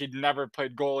that looked like he'd never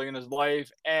played goalie in his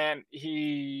life. And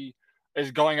he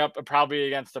is going up probably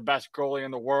against the best goalie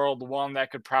in the world, the one that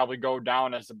could probably go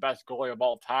down as the best goalie of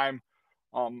all time.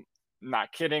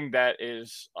 Not kidding. That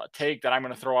is a take that I'm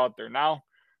going to throw out there now.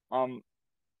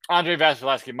 Andrei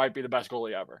Vasilevskiy might be the best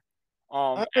goalie ever.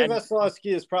 Andrei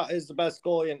Vasilevskiy is the best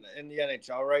goalie in the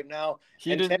NHL right now.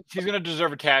 He's going to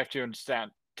deserve a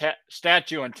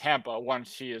statue in Tampa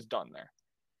once he is done there.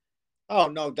 Oh,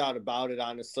 no doubt about it.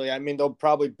 Honestly, I mean, they'll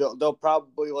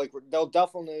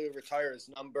definitely retire his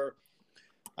number.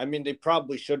 I mean, they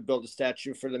probably should build a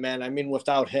statue for the man.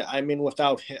 Without him,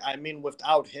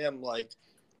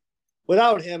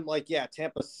 yeah,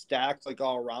 Tampa's stacked, like,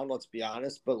 all around, let's be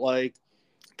honest. But, like,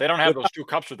 they don't have those 2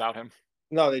 cups without him.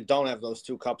 No, they don't have those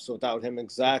 2 cups without him.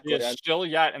 Exactly. He is still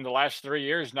yet, in the last 3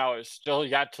 years now, is still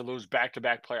yet to lose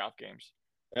back-to-back playoff games.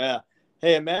 Yeah.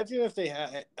 Hey, imagine if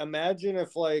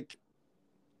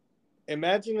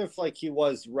imagine if like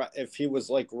if he was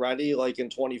like ready like in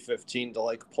 2015 to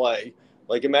like play.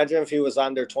 Like imagine if he was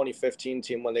on their 2015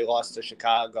 team when they lost to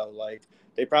Chicago. Like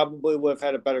they probably would have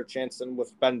had a better chance than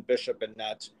with Ben Bishop in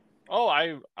net. Oh,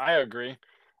 I agree.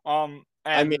 I mean,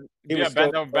 And he yeah, was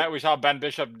still we saw Ben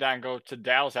Bishop then go to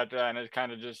Dallas after that, and it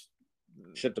kind of just.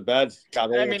 shit the bed.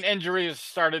 Got I old. mean, injuries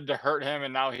started to hurt him,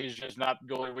 and now he's just not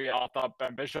the goalie we all thought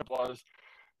Ben Bishop was.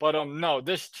 But no,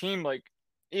 this team, like,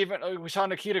 even we saw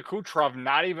Nikita Kucherov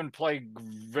not even play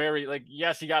very, like,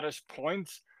 yes, he got his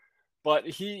points, but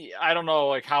I don't know,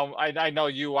 like, how I know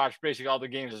you watched basically all the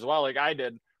games as well, like I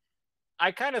did.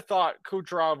 I kind of thought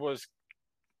Kucherov was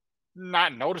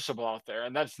not noticeable out there,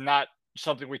 and that's not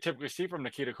something we typically see from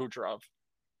Nikita Kucherov.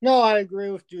 No, I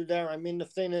agree with you there. I mean, the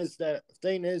thing is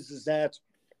that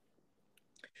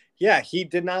yeah, he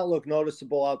did not look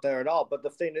noticeable out there at all. But the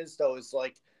thing is, though, is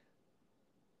like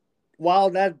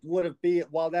while that would be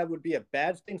a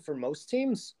bad thing for most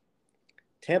teams,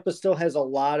 Tampa still has a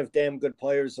lot of damn good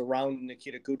players around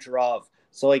Nikita Kucherov.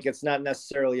 So like it's not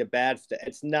necessarily a bad thing.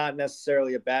 It's not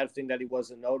necessarily a bad thing that he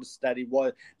wasn't noticed, that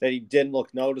he didn't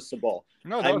look noticeable.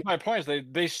 No, that was my point.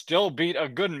 They still beat a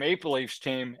good Maple Leafs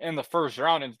team in the first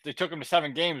round, and they took them to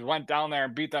 7 games, went down there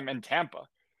and beat them in Tampa,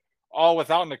 all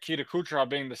without Nikita Kucherov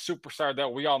being the superstar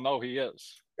that we all know he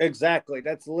is. Exactly.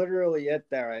 That's literally it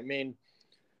there. I mean,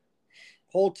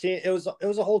 whole team, it was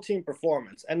a whole team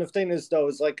performance. And the thing is, though,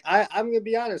 is like I'm gonna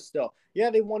be honest though.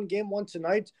 Yeah, they won game 1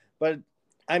 tonight, but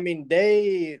I mean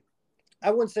I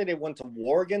wouldn't say they went to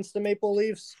war against the Maple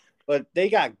Leafs, but they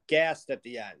got gassed at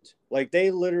the end. Like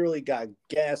they literally got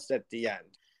gassed at the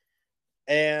end.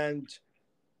 And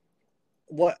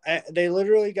they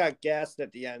literally got gassed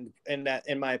at the end in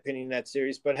my opinion, that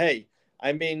series. But hey,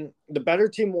 I mean, the better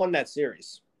team won that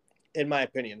series, in my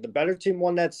opinion. The better team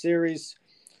won that series.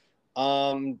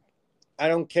 I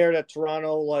don't care that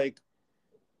Toronto, like,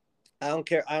 I don't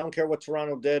care what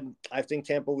Toronto did. I think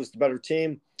Tampa was the better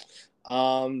team.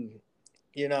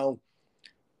 You know,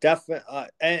 definitely,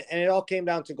 and it all came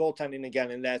down to goaltending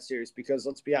again in that series, because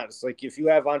let's be honest, like if you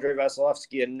have Andrei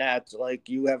Vasilevsky in net, like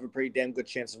you have a pretty damn good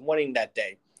chance of winning that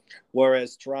day.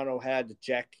 Whereas Toronto had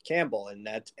Jack Campbell in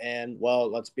net, and well,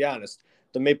 let's be honest,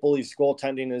 the Maple Leafs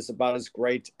goaltending is about as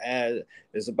great as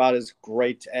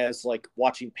like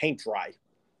watching paint dry.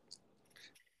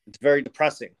 It's very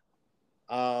depressing.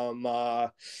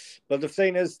 But the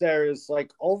thing is, there is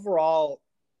like overall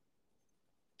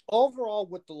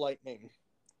with the Lightning,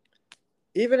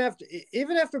 even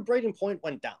after Braden Point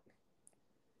went down,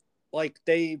 like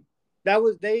they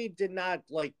did not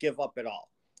like give up at all.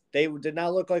 They did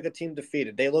not look like a team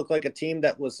defeated. They looked like a team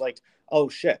that was like, oh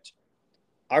shit,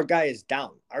 our guy is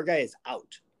down, our guy is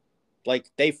out. Like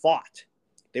they fought,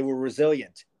 they were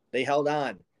resilient, they held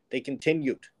on, they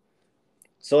continued.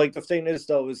 So like the thing is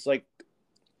though, is like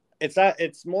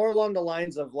it's more along the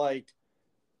lines of like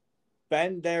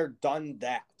been there, done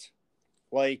that.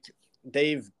 Like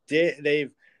they've been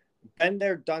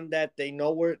there, done that. They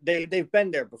know where they've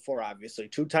been there before. Obviously,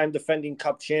 2-time defending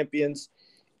Cup champions.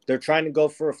 They're trying to go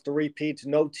for a three-peat.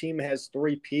 No team has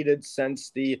three-peated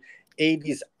since the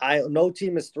 80s. No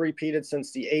team has three-peated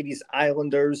since the 80s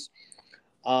Islanders.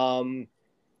 So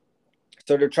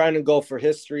they're trying to go for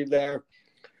history there.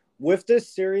 With this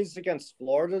series against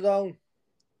Florida, though,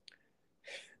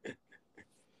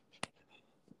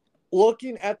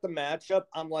 looking at the matchup,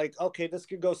 I'm like, okay, this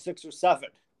could go 6 or 7.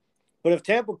 But if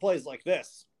Tampa plays like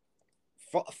this,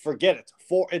 forget it.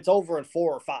 It's over in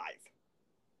 4 or 5.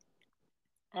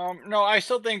 No, I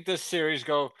still think this series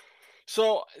go.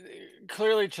 So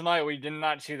clearly tonight we did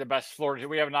not see the best Florida.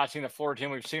 We have not seen the Florida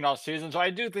team we've seen all season. So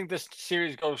I do think this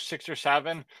series goes 6 or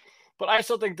 7, but I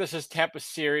still think this is Tampa's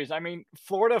series. I mean,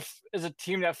 Florida is a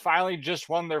team that finally just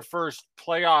won their first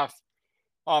playoff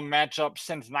matchup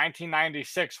since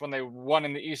 1996 when they won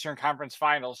in the Eastern Conference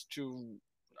Finals to,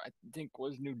 I think,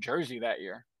 was New Jersey that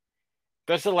year.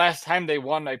 That's the last time they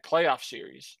won a playoff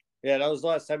series. Yeah, that was the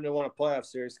last time they won a playoff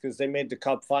series, because they made the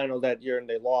Cup final that year and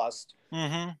they lost.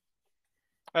 Mm-hmm.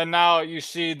 And now you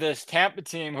see this Tampa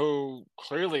team who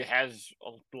clearly has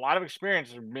a lot of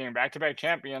experience of being back-to-back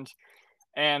champions,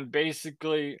 and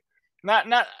basically not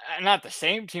the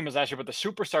same team as last year, but the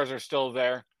superstars are still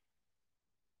there.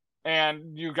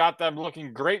 And you got them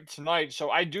looking great tonight. So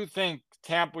I do think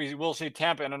we will see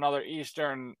Tampa in another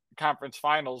Eastern Conference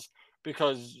Finals,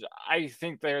 because I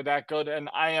think they're that good. And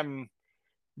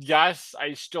yes,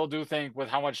 I still do think with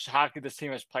how much hockey this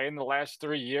team has played in the last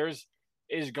 3 years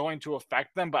is going to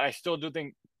affect them, but I still do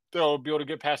think they'll be able to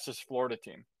get past this Florida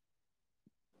team.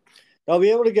 They'll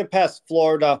be able to get past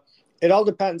Florida. It all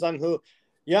depends on who.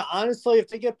 Yeah, honestly, if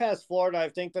they get past Florida, I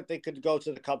think that they could go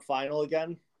to the Cup final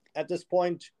again. at this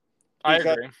point. I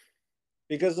agree.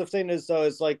 Because the thing is, though,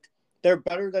 is like they're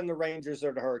better than the Rangers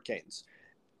or the Hurricanes.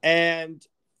 And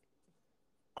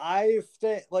I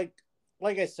think,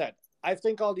 like I said, I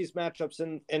think all these matchups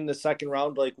in the second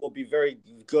round will be very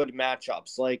good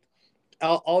matchups. Like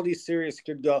all these series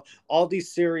could go. All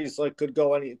these series could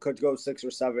go 6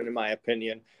 or 7 in my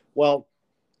opinion. Well,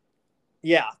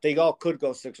 yeah, they all could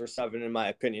go 6 or 7 in my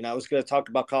opinion. I was going to talk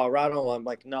about Colorado. I'm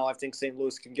like, no, I think St.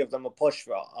 Louis can give them a push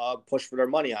for their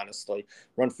money. Honestly,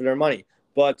 run for their money.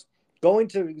 But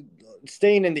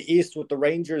staying in the East with the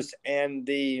Rangers and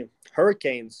the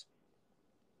Hurricanes.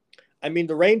 I mean,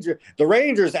 the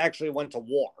Rangers actually went to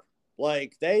war.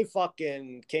 Like they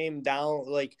fucking came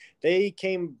down. Like they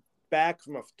came back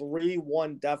from a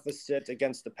 3-1 deficit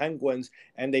against the Penguins,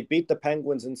 and they beat the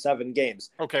Penguins in 7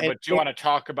 games. Okay, and but do you want to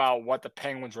talk about what the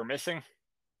Penguins were missing?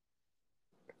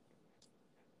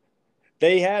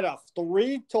 They had a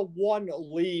 3-1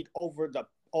 lead over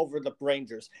the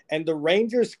Rangers, and the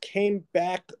Rangers came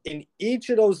back in each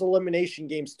of those elimination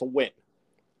games to win.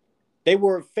 They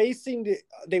were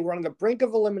on the brink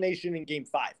of elimination in Game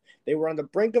 5. They were on the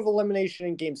brink of elimination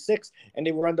in Game 6, and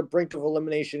they were on the brink of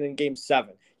elimination in Game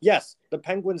 7. Yes, the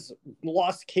Penguins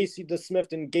lost Casey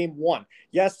DeSmith in Game 1.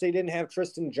 Yes, they didn't have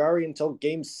Tristan Jarry until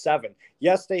Game 7.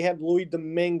 Yes, they had Louis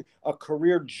Domingue, a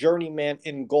career journeyman,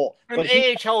 in goal. An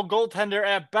AHL goaltender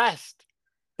at best.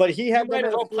 But he had might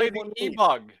as well play the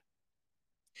E-Bug.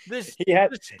 This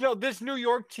New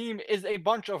York team is a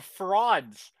bunch of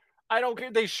frauds. I don't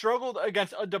care. They struggled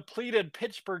against a depleted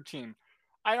Pittsburgh team.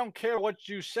 I don't care what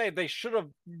you say. They should have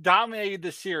dominated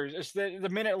the series. It's the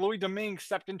minute Louis Domingue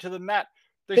stepped into the net,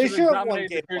 they should have won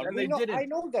Game 1. They didn't. I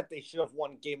know that they should have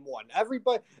won Game 1.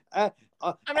 Everybody. I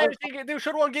think they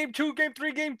should have won Game 2, Game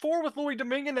 3, Game 4 with Louis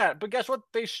Domingue in that. But guess what?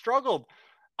 They struggled.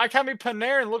 Artemi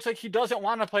Panarin looks like he doesn't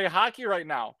want to play hockey right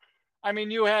now. I mean,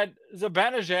 you had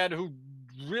Zibanejad, who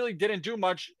really didn't do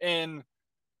much in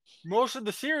most of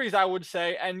the series, I would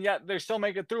say, and yet they still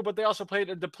make it through, but they also played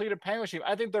a depleted Penguins team.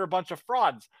 I think they're a bunch of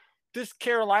frauds. This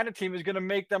Carolina team is going to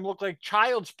make them look like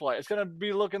child's play. It's going to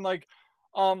be looking like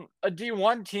a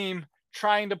D1 team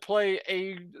trying to play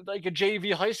a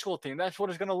JV high school team. That's what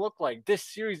it's going to look like. This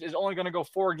series is only going to go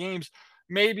 4 games,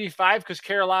 maybe 5, because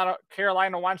Carolina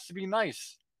wants to be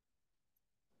nice.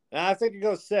 I think it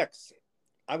goes 6.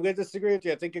 I'm going to disagree with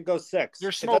you. I think it goes 6.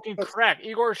 You're smoking crack.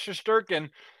 Igor Shesterkin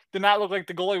did not look like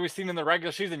the goalie we've seen in the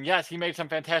regular season. Yes, he made some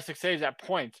fantastic saves at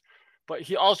points, but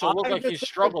he also looked like he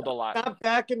struggled a lot. Not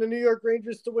backing the New York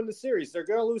Rangers to win the series. They're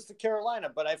going to lose to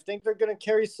Carolina, but I think they're going to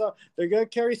carry some. They're going to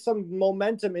carry some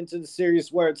momentum into the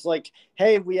series where it's like,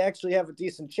 hey, we actually have a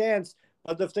decent chance.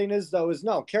 But the thing is, though, is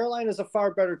no, Carolina's a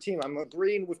far better team. I'm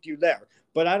agreeing with you there,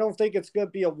 but I don't think it's going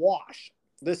to be a wash.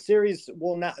 This series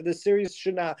won't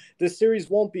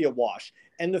be a wash.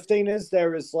 And the thing is,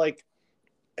 there is like.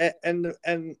 And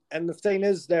the thing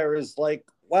is, there is like,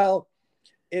 well,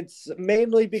 it's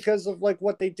mainly because of like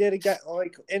what they did again,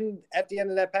 like at the end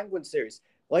of that Penguin series.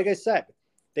 Like I said,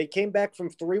 they came back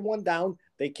from 3-1 down.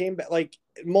 They came back, like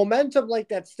momentum like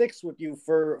that sticks with you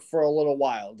for a little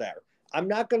while there. I'm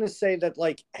not going to say that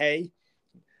like, hey,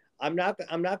 I'm not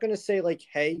going to say like,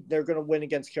 hey, they're going to win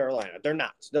against Carolina. They're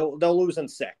not. They'll lose in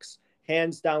 6.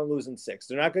 Hands down, losing 6.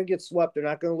 They're not going to get swept. They're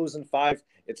not going to lose in 5.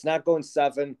 It's not going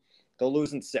 7. They'll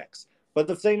lose in 6. But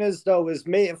the thing is, though, is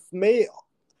Igor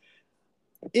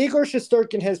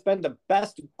Shesterkin has been the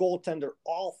best goaltender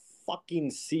all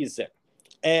fucking season.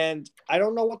 And I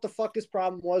don't know what the fuck his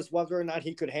problem was, whether or not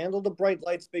he could handle the bright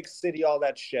lights, big city, all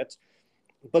that shit.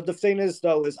 But the thing is,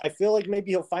 though, is I feel like maybe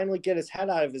he'll finally get his head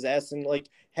out of his ass and, like,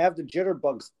 have the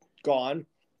jitterbugs gone.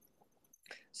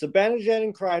 Zibanejad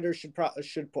and Kreider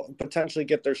should potentially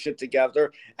get their shit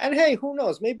together. And hey, who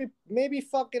knows? Maybe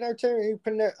fucking Artemi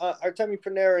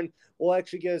Panarin will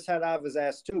actually get his head out of his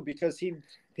ass too, because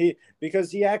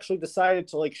he actually decided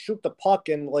to like shoot the puck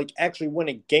and like actually win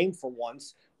a game for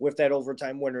once with that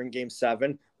overtime winner in Game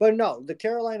 7. But no, the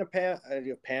Carolina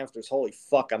Panthers, holy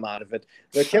fuck, I'm out of it.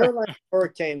 The Carolina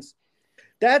Hurricanes,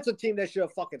 that's a team that should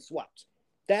have fucking swept.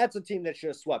 That's a team that should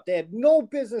have swept. They had no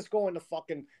business going to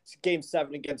fucking Game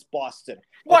 7 against Boston.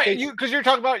 Why? Because you're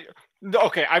talking about.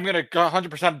 Okay, I'm gonna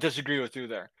 100% disagree with you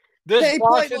there. They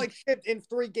played like shit in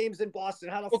 3 games in Boston.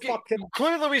 How the fuck?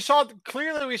 Clearly, we saw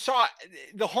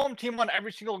the home team won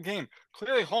every single game.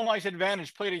 Clearly, home ice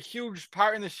advantage played a huge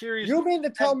part in the series. You mean to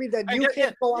tell me that you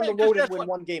can't go on the road and win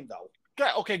one game though?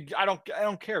 Yeah, okay, I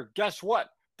don't care. Guess what?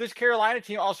 This Carolina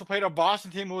team also played a Boston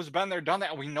team who has been there, done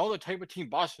that. And we know the type of team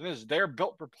Boston is. They're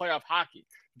built for playoff hockey.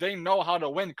 They know how to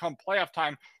win come playoff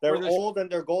time. They're old and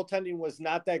their goaltending was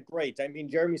not that great. I mean,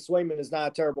 Jeremy Swayman is not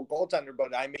a terrible goaltender,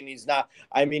 but I mean, he's not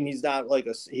like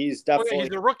he's definitely he's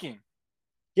a rookie.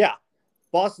 Yeah.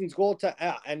 Boston's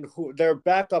goaltender and their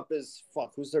backup is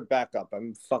Who's their backup?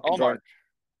 I'm fucking drawing.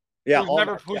 Yeah,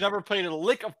 who's never played a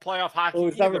lick of playoff hockey.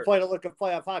 Who's never played a lick of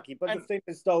playoff hockey. But the thing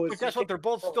is, though, guess what? They're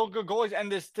both still good goalies,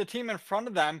 and the team in front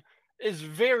of them is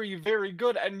very, very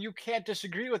good, and you can't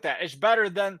disagree with that. It's better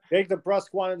than Jake DeBrusk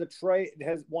wanted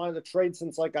to trade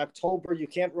since like October. You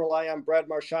can't rely on Brad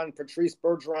Marchand. Patrice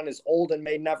Bergeron is old and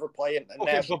may never play in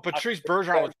national. But Patrice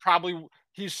Bergeron was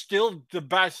he's still the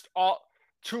best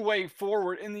two-way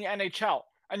forward in the NHL.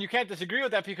 And you can't disagree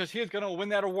with that because he is going to win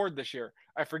that award this year.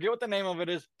 I forget what the name of it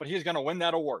is, but he's going to win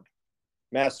that award.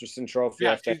 Masterson Trophy.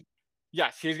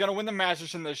 Yes, he's going to win the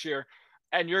Masterson this year.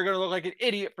 And you're going to look like an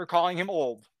idiot for calling him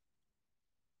old.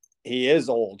 He is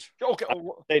old. Okay. I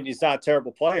said he's not a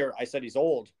terrible player. I said he's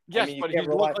old. Yes, but he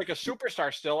looks like a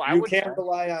superstar still. You can't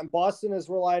rely on – Boston has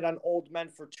relied on old men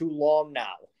for too long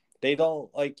now. They don't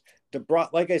 – like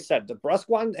I said, DeBrusk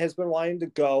one has been wanting to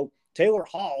go. Taylor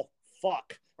Hall,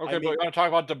 fuck. Okay, but you want to talk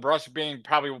about DeBrusk being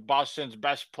probably Boston's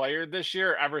best player this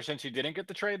year ever since he didn't get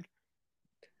the trade?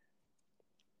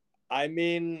 I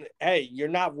mean, hey, you're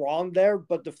not wrong there,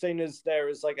 but the thing is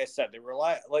like I said, they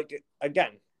rely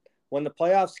again, when the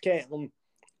playoffs came,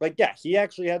 he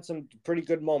actually had some pretty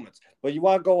good moments. But you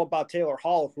want to go about Taylor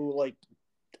Hall, who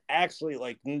actually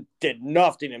did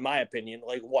nothing in my opinion.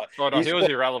 Like what? Oh no, he was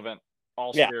irrelevant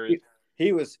all series.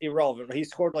 He was irrelevant. He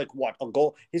scored a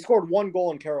goal. He scored one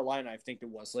goal in Carolina, I think it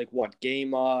was.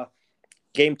 Game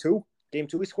 2? Game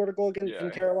 2 he scored a goal in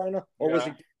Carolina? Or was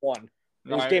it game 1?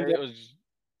 It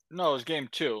was game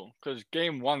 2. Because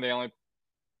game 1 they only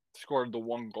scored the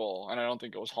one goal. And I don't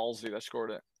think it was Halsey that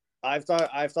scored it. I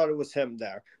thought it was him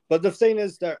there. But the thing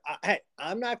is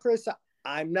I'm not criticizing.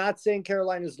 I'm not saying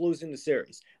Carolina's losing the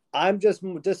series. I'm just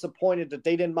disappointed that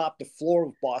they didn't mop the floor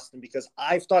with Boston because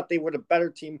I thought they were the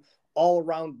better team all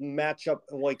around matchup,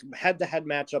 head-to-head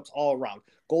matchups all around.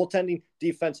 Goaltending,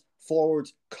 defense,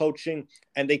 forwards, coaching,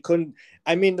 and they couldn't.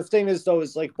 I mean, the thing is, though,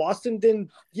 is Boston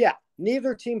didn't. Yeah,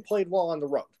 neither team played well on the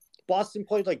road. Boston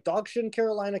played like dog shit in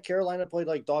Carolina. Carolina played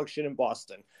like dog shit in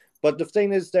Boston. But the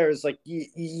thing is,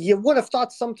 you would have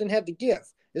thought something had to give,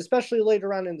 especially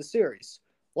later on in the series.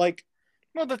 Well,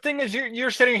 the thing is, you're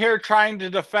sitting here trying to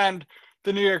defend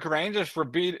the New York Rangers for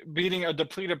beating a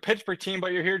depleted Pittsburgh team,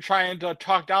 but you're here trying to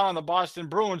talk down on the Boston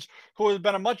Bruins, who has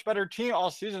been a much better team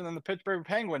all season than the Pittsburgh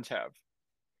Penguins have.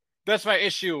 That's my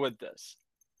issue with this.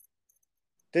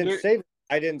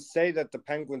 I didn't say that the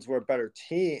Penguins were a better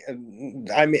team.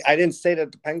 I mean, I didn't say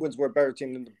that the Penguins were a better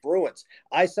team than the Bruins.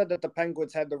 I said that the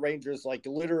Penguins had the Rangers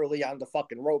literally on the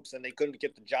fucking ropes, and they couldn't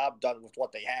get the job done with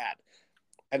what they had.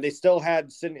 And they still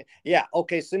had Sidney. Yeah,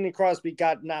 okay. Sidney Crosby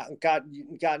got knocked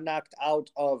out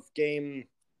of Game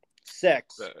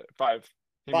 6. 5.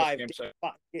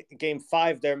 Game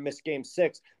 5 there, missed Game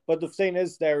 6. But the thing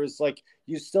is,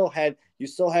 you still have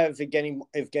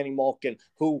Evgeny Malkin,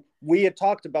 who we had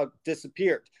talked about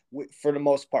disappeared for the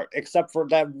most part, except for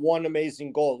that one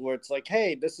amazing goal where it's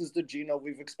hey, this is the Gino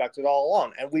we've expected all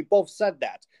along, and we both said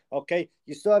that. Okay,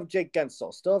 you still have Jake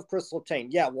Guentzel, still have Chris Letang.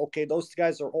 Yeah, okay, those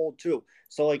guys are old too.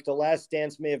 So the last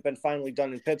dance may have been finally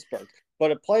done in Pittsburgh.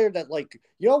 But a player that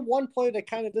one player that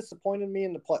kind of disappointed me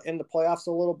in the playoffs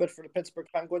a little bit for the Pittsburgh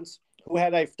Penguins, who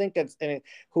I think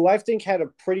had a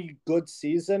pretty good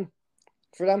season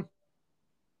for them.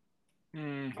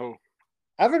 Who?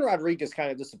 Evan Rodriguez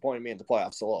kind of disappointed me in the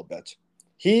playoffs a little bit.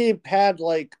 He had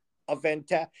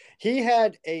he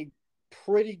had a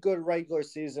pretty good regular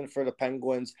season for the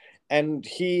Penguins, and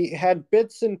he had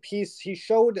bits and pieces. He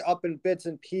showed up in bits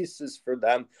and pieces for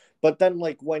them, but then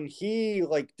when he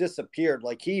disappeared,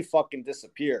 he fucking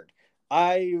disappeared.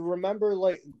 I remember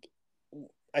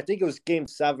I think it was Game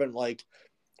 7.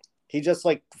 He just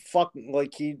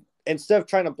he instead of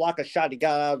trying to block a shot, he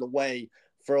got out of the way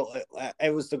for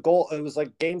it was the goal. It was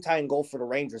game tying goal for the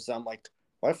Rangers. And I'm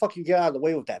why the fuck you get out of the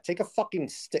way with that? Take a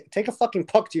fucking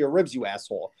puck to your ribs, you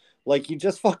asshole. He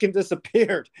just fucking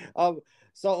disappeared.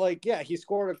 So he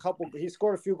scored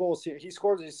a few goals here. He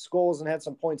scored his goals and had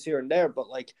some points here and there, but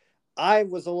I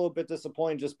was a little bit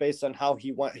disappointed just based on how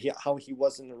he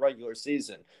was in the regular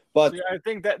season. But I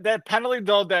think that penalty,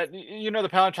 though, that the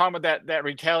penalty I'm talking about, that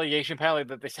retaliation penalty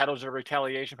that they said was a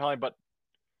retaliation penalty, but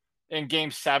in Game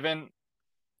 7,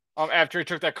 after he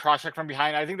took that cross check from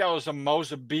behind, I think that was the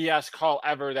most BS call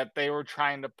ever that they were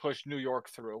trying to push New York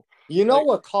through. You know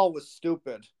what call was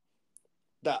stupid?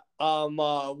 That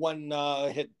when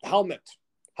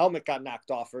helmet got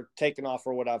knocked off or taken off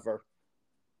or whatever.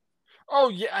 Oh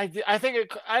yeah, I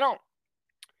think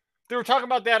They were talking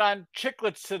about that on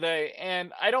Chicklets today,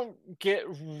 and I don't get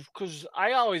because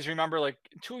I always remember like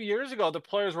 2 years ago the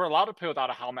players were allowed to play without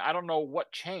a helmet. I don't know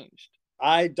what changed.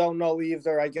 I don't know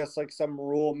either. I guess like some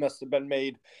rule must have been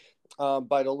made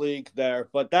by the league there,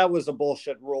 but that was a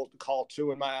bullshit rule to call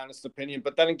too, in my honest opinion.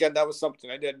 But then again, that was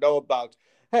something I didn't know about.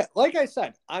 Hey, like I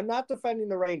said, I'm not defending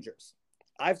the Rangers.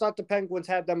 I thought the Penguins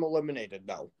had them eliminated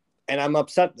though. And I'm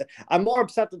upset. I'm more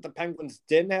upset that the Penguins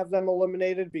didn't have them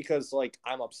eliminated because, like,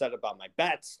 I'm upset about my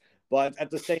bets. But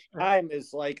at the same time,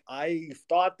 is like I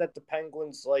thought that the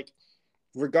Penguins, like,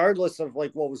 regardless of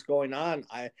like what was going on,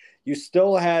 you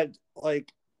still had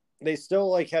like they still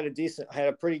like had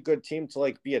a pretty good team to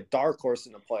like be a dark horse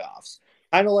in the playoffs.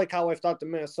 Kind of like how I thought the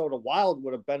Minnesota Wild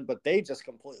would have been, but they just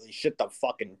completely shit the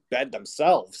fucking bed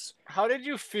themselves. How did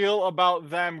you feel about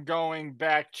them going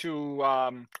back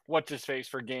to what's his face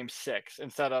for Game 6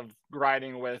 instead of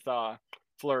riding with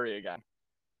Fleury again?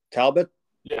 Talbot?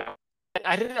 Yeah,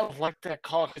 I didn't like that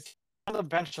call because on the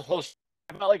bench the whole.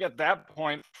 I felt like at that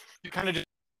point you kind of just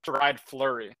ride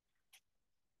Fleury.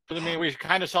 But I mean, we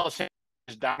kind of saw the same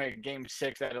dominate Game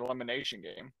 6 that elimination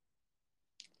game.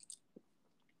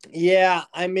 Yeah,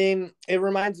 I mean, it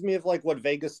reminds me of like what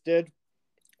Vegas did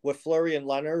with Fleury and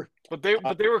Leonard. But they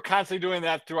were constantly doing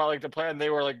that throughout like the play, and they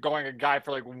were like going a guy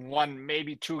for like 1,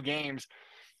 maybe 2 games.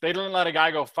 They didn't let a guy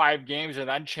go 5 games and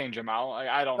then change him out. Like,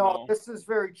 I don't know. This is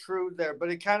very true there, but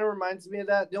it kind of reminds me of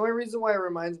that. The only reason why it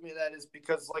reminds me of that is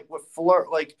because like with Fleury,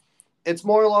 like it's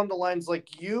more along the lines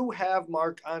like you have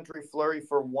Marc-Andre Fleury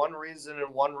for one reason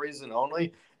and one reason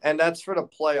only, and that's for the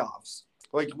playoffs.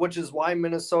 Like, which is why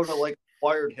Minnesota like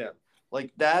acquired him.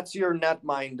 Like that's your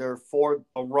netminder for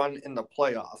a run in the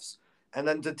playoffs. And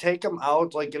then to take him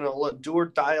out like in a do or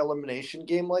die elimination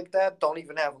game like that, don't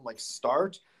even have him like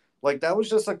start. Like that was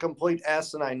just a complete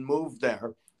asinine move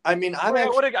there. I mean, I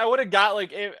would have got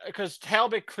like because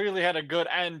Talbot clearly had a good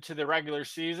end to the regular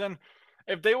season.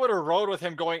 If they would have rode with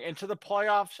him going into the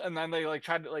playoffs and then they like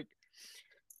tried to like,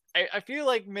 I feel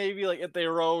like maybe like if they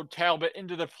rode Talbot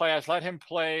into the playoffs, let him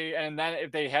play, and then if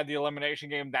they had the elimination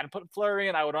game, then put Fleury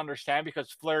in, I would understand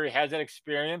because Fleury has that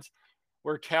experience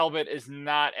where Talbot is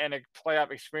not an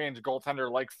playoff experienced goaltender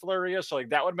like Fleury is. So like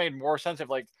that would make more sense if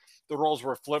like the roles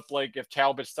were flipped. Like if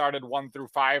Talbot started 1 through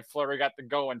 5, Fleury got to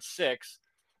go in 6.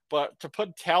 But to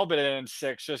put Talbot in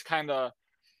 6 just kind of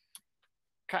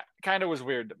was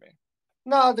weird to me.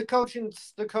 No, the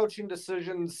coaching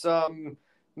decisions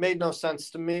made no sense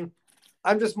to me.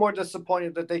 I'm just more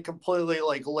disappointed that they completely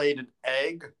like laid an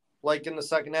egg like in the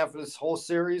second half of this whole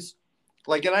series.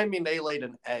 Like, and I mean, they laid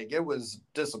an egg. It was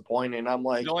disappointing. I'm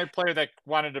like, the only player that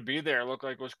wanted to be there looked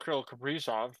like was Kirill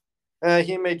Kaprizov.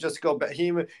 He may just go back.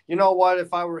 You know what?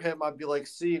 If I were him, I'd be like,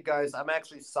 "See you guys. I'm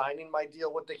actually signing my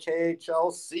deal with the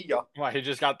KHL. See ya." Why he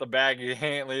just got the bag? He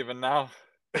ain't leaving now.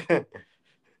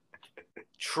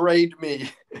 Trade me,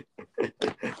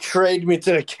 trade me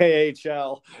to the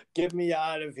KHL. Get me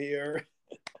out of here.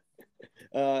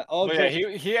 Okay. Yeah,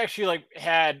 he actually like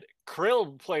had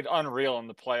Krill played unreal in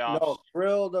the playoffs. No,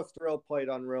 Thrill played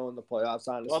unreal in the playoffs,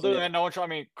 honestly. Other than no, I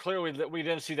mean, clearly we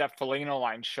didn't see that Foligno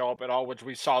line show up at all, which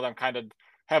we saw them kind of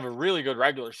have a really good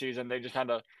regular season. They just kind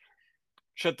of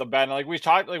shit the bed. And like we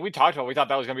talked about, we thought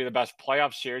that was going to be the best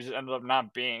playoff series. It ended up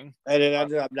not being. And it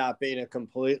ended up not being it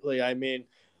completely. I mean,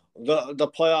 the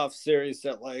playoff series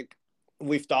that like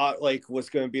we thought like was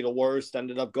going to be the worst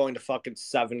ended up going to fucking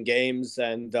 7 games,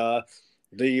 and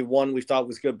the one we thought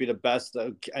was going to be the best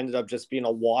ended up just being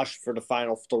a wash for the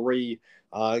final 3,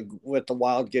 with the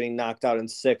Wild getting knocked out in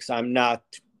 6. I'm not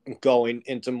going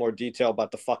into more detail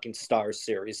about the fucking Stars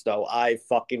series, though. I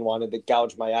fucking wanted to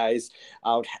gouge my eyes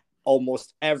out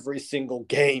almost every single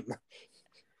game.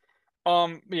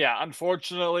 Yeah,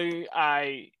 unfortunately,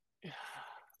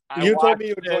 you told me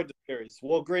you enjoyed the series.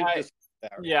 Well, great.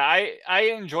 Yeah, I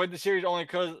enjoyed the series only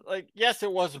because, like, yes,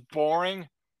 it was boring,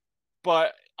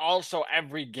 but also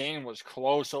every game was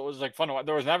close, so it was like fun to watch.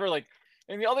 There was never like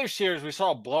in the other series we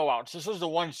saw blowouts. This was the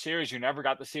one series you never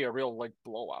got to see a real like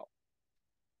blowout.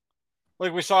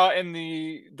 Like we saw in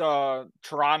the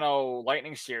Toronto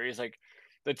Lightning series, like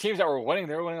the teams that were winning,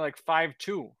 they were winning like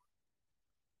 5-2.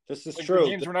 This is like, true. The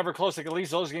games were never close. Like at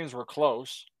least those games were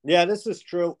close. Yeah, this is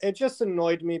true. It just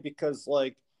annoyed me because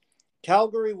like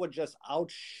Calgary would just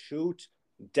outshoot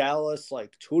Dallas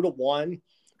like 2-1.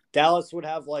 Dallas would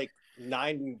have like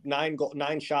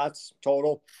nine shots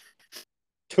total,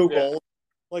 2 goals.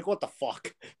 Like what the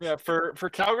fuck? Yeah, for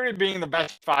Calgary being the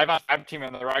best 5-on-5 team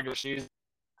in the regular season,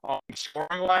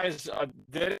 scoring wise,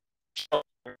 did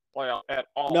playoff at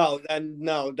all?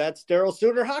 No, that's Daryl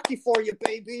Sutter hockey for you,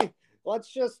 baby.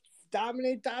 Let's just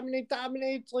dominate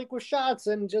like with shots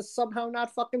and just somehow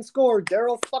not fucking score.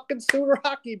 Daryl fucking Stewart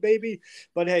hockey, baby.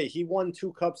 But hey, he won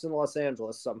 2 cups in Los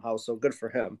Angeles somehow, so good for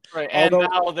him. Right, and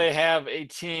now they have a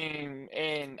team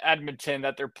in Edmonton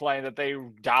that they're playing that they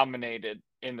dominated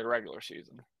in the regular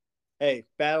season. Hey,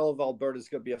 Battle of Alberta is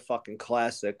going to be a fucking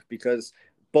classic because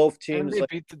both teams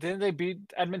didn't they beat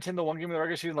Edmonton the one game of the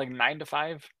regular season like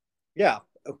 9-5? Yeah,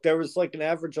 there was like an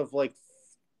average of like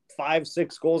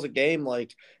 5-6 goals a game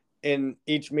like in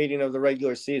each meeting of the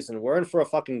regular season. We're in for a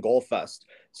fucking goal fest.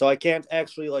 So I can't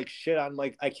actually like shit on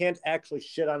Mike. I can't actually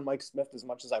shit on Mike Smith as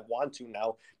much as I want to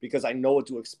now because I know what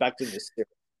to expect in this series.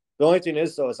 The only thing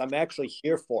is though is I'm actually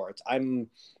here for it.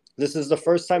 This is the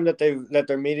first time that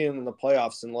they're meeting in the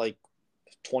playoffs in like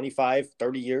 25,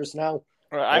 30 years now.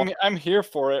 Right, I'm here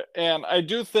for it, and I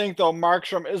do think though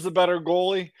Markstrom is the better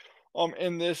goalie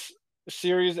in this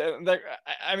series. And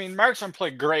I mean, Markstrom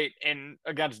played great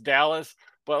against Dallas,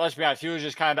 but let's be honest, he was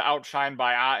just kind of outshined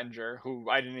by Ottinger, who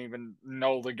I didn't even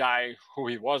know the guy who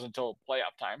he was until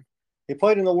playoff time. He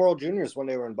played in the World Juniors when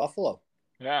they were in Buffalo.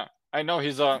 Yeah, I know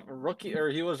he's a rookie, or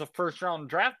he was a first-round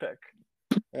draft pick.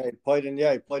 Yeah, he played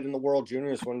in the World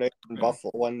Juniors when they were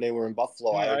in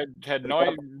Buffalo. Yeah, I had no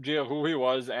idea who he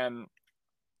was, and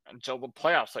until the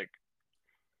playoffs,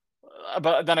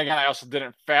 but then again, I also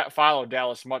didn't follow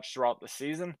Dallas much throughout the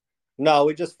season. No,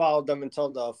 we just followed them until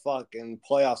the fucking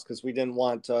playoffs because we didn't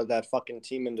want that fucking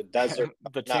team in the desert.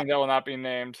 The team that will not be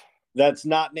named. That's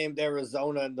not named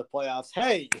Arizona in the playoffs.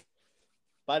 Hey,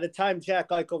 by the time Jack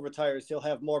Eichel retires, he'll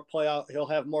have more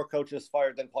coaches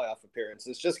fired than playoff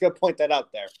appearances. Just gonna point that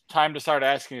out there. Time to start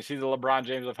asking, is he the LeBron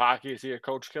James of hockey? Is he a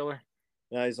coach killer?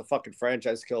 Yeah, he's a fucking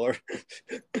franchise killer.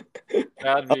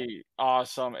 That'd be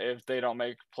awesome if they don't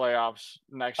make playoffs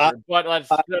next year. But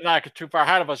they're not too far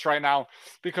ahead of us right now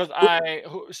because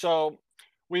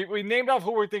we named off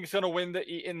who we think is going to win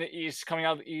in the East. Coming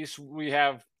out of the East,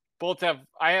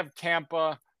 I have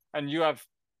Tampa, and you have.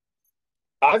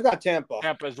 I've got Tampa.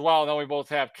 Tampa as well. Then we both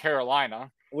have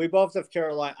Carolina. We both have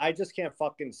Carolina. I just can't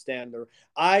fucking stand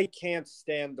I can't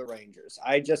stand the Rangers.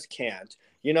 I just can't.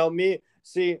 You know me.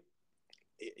 See.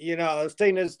 You know, the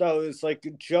thing is though, is like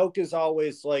the joke is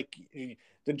always like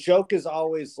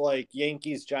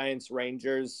Yankees, Giants,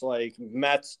 Rangers, like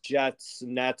Mets, Jets,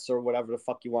 Nets, or whatever the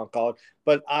fuck you want to call it.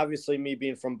 But obviously, me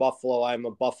being from Buffalo, I'm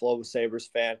a Buffalo Sabres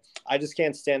fan. I just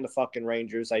can't stand the fucking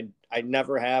Rangers. I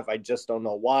never have. I just don't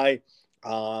know why.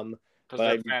 Because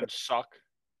their fans suck.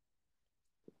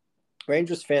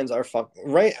 Rangers fans are fucking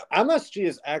right. MSG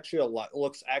is actually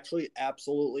looks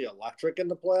absolutely electric in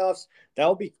the playoffs. That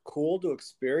would be cool to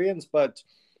experience, but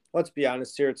let's be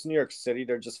honest here. It's New York City.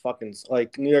 They're just fucking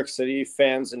like New York City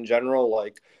fans in general.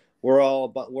 Like we're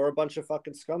a bunch of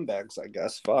fucking scumbags, I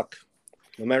guess. Fuck.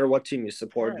 No matter what team you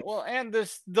support. Right, well, and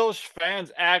those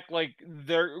fans act like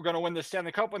they're going to win the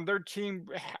Stanley Cup when their team.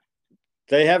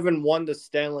 They haven't won the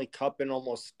Stanley Cup in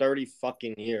almost 30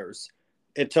 fucking years.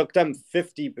 It took them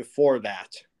 50 before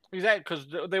that. Exactly,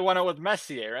 because they won it with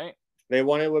Messier, right? They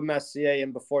won it with Messier,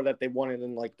 and before that, they won it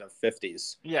in like the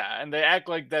 50s. Yeah, and they act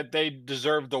like that they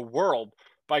deserve the world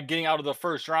by getting out of the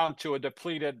first round to a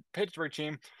depleted Pittsburgh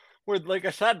team, where, like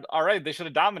I said, all right, they should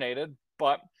have dominated.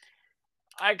 But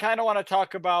I kind of want to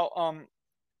talk about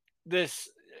this.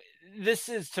 This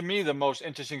is to me the most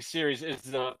interesting series is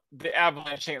the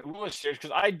Avalanche St. Louis series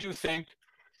because I do think.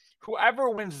 Whoever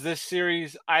wins this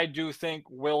series, I do think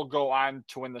will go on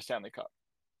to win the Stanley Cup.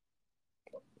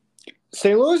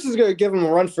 St. Louis is going to give them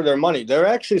a run for their money. They're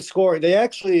actually scoring. They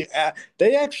actually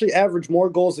average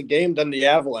more goals a game than the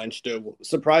Avalanche do,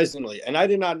 surprisingly. And I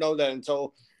did not know that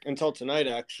until tonight,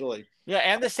 actually. Yeah,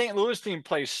 and the St. Louis team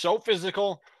plays so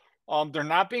physical. They're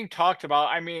not being talked about.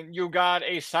 I mean, you got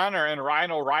a center in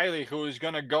Ryan O'Reilly who is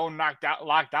going to go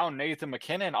lock down Nathan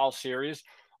McKinnon all series.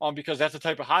 Because that's the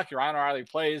type of hockey Ryan O'Reilly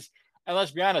plays. And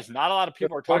let's be honest, not a lot of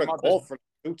people are talking about this. For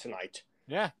two tonight.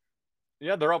 Yeah,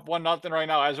 they're up 1-0 right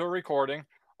now as we're recording.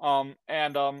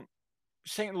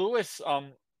 St. Louis,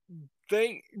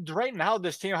 they right now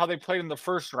this team how they played in the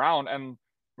first round, and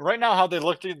right now how they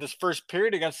looked at this first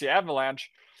period against the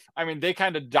Avalanche. I mean, they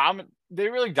kind of They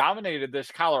really dominated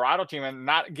this Colorado team and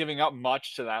not giving up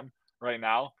much to them right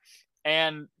now.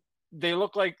 And they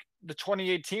look like the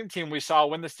 2018 team we saw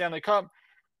win the Stanley Cup.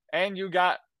 And you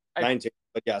got 19,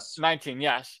 but yes. 19,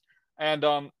 yes. And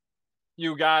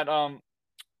you got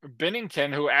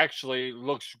Binnington, who actually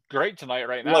looks great tonight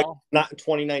right now. Like not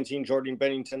 2019 Jordan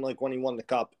Binnington, like when he won the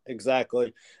cup.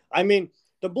 Exactly. I mean,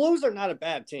 the Blues are not a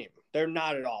bad team. They're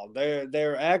not at all.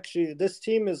 They're actually, this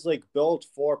team is like built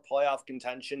for playoff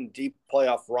contention, deep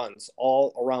playoff runs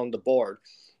all around the board.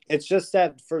 It's just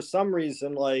that for some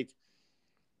reason, like,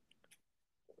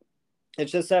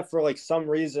 It's just that for like some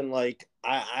reason, like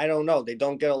I don't know, they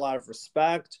don't get a lot of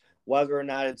respect. Whether or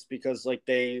not it's because like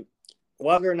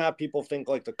whether or not people think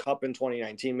like the Cup in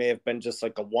 2019 may have been just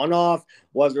like a one-off,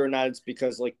 whether or not it's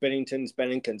because like Binnington's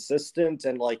been inconsistent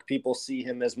and like people see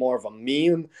him as more of a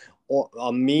meme or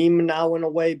a meme now in a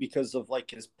way because of like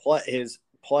his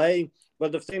play.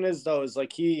 But the thing is though, is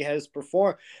like he has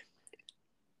performed.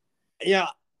 Yeah,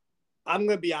 I'm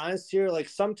gonna be honest here. Like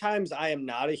sometimes I am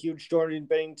not a huge Jordan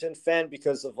Binnington fan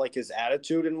because of like his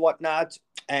attitude and whatnot,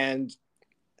 and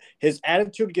his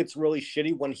attitude gets really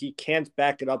shitty when he can't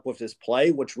back it up with his play,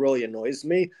 which really annoys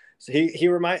me. So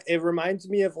it reminds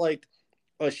me of like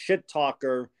a shit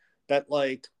talker that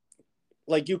like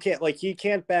you can't like he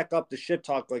can't back up the shit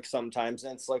talk like sometimes,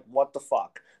 and it's like what the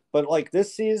fuck. But like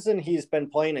this season, he's been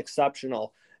playing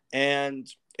exceptional, and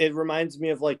it reminds me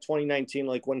of like 2019,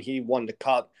 like when he won the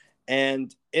cup,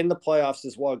 and in the playoffs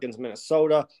as well against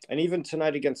Minnesota, and even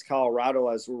tonight against Colorado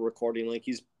as we're recording, like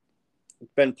he's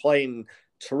been playing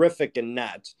terrific in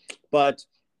net. But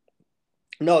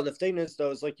no, the thing is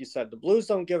though, is like you said, the Blues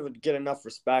don't get enough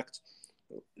respect.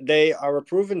 They are a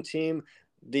proven team.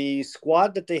 The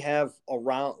squad that they have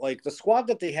around, like the squad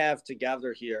that they have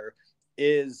together here,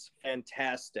 is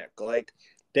fantastic. Like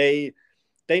they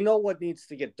they know what needs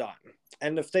to get done.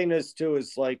 And the thing is too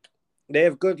is like they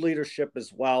have good leadership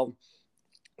as well.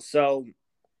 So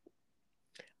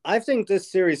I think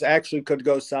this series actually could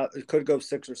go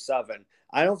 6 or 7.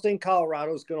 I don't think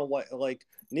Colorado's going to like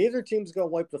neither team's going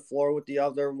to wipe the floor with the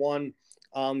other one.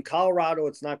 Colorado,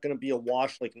 it's not going to be a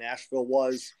wash like Nashville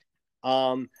was.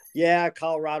 Yeah,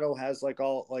 Colorado has like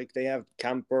all like they have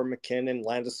Kemper, McKinnon,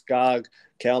 Landeskog,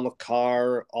 Kale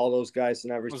McCarr, all those guys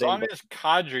and As everything. long But as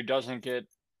Kadri doesn't get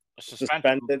a suspension.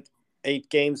 suspended 8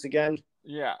 games again.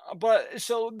 Yeah, but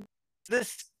so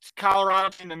this Colorado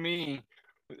team to me,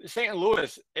 St.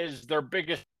 Louis is their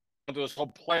biggest into this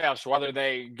whole playoffs. Whether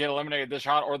they get eliminated this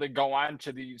round or they go on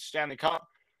to the Stanley Cup,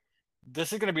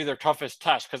 this is going to be their toughest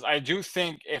test because I do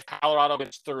think if Colorado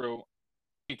gets through,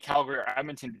 Calgary or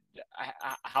Edmonton,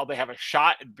 how they have a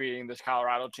shot at beating this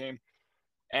Colorado team,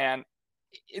 and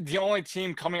the only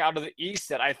team coming out of the East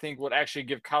that I think would actually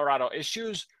give Colorado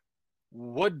issues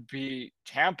would be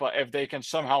Tampa if they can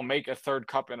somehow make a third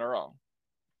cup in a row.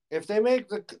 If they make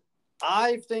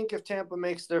I think if Tampa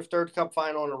makes their third cup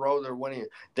final in a row, they're winning.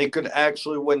 They could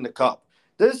actually win the cup.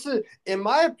 This is, in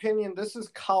my opinion, this is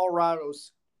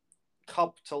Colorado's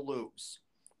cup to lose.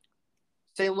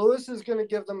 St. Louis is going to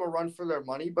give them a run for their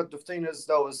money, but the thing is,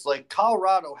 though, is like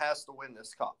Colorado has to win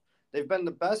this cup. They've been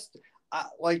the best,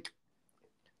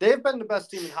 they've been the best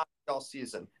team in hockey all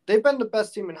season. They've been the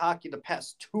best team in hockey the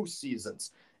past 2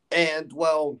 seasons. And,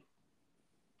 well,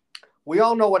 we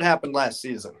all know what happened last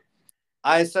season.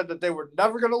 I said that they were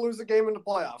never going to lose a game in the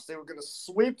playoffs. They were going to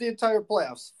sweep the entire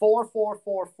playoffs,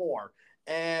 4-4-4-4.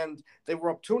 And they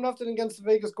were up 2-0 against the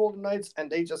Vegas Golden Knights,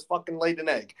 and they just fucking laid an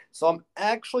egg. So I'm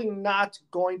actually not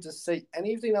going to say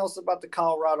anything else about the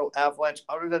Colorado Avalanche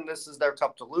other than this is their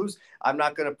cup to lose. I'm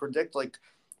not going to predict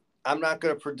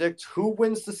who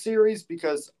wins the series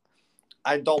because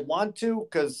I don't want to,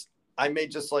 because I may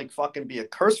just like fucking be a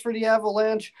curse for the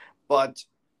Avalanche. But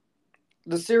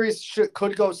the series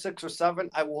could go 6 or 7.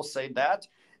 I will say that.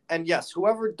 And yes,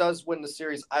 whoever does win the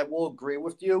series, I will agree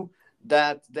with you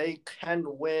that they can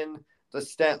win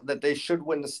that they should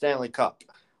win the Stanley Cup.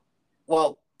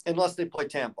 Well, unless they play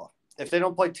Tampa. If they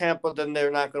don't play Tampa, then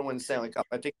they're not going to win the Stanley Cup.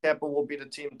 I think Tampa will be the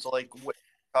team to like win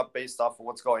the Cup based off of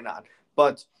what's going on.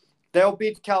 But they'll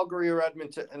beat Calgary or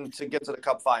Edmonton and to get to the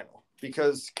Cup final.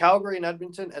 Because Calgary and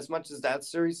Edmonton, as much as that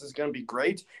series is going to be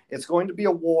great, it's going to be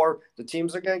a war. The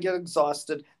teams are going to get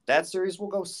exhausted. That series will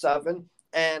go 7.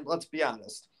 And let's be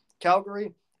honest,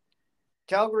 Calgary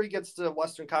gets to the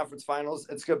Western Conference Finals.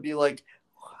 It's going to be like,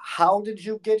 how did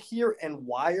you get here and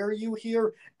why are you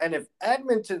here? And if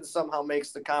Edmonton somehow makes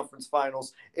the conference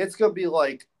finals, it's going to be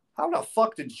like, how the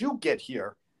fuck did you get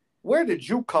here? Where did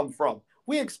you come from?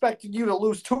 We expected you to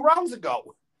lose 2 rounds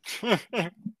ago.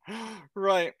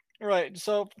 Right.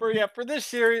 So for this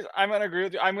series, I'm gonna agree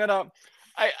with you.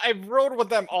 I've rode with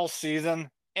them all season,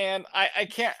 and I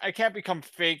can't become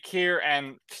fake here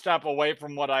and step away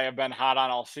from what I have been hot on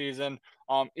all season.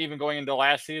 Even going into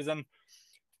last season,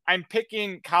 I'm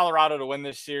picking Colorado to win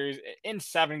this series in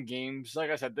 7 games.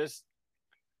 Like I said, this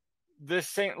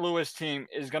St. Louis team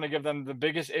is going to give them the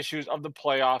biggest issues of the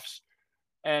playoffs,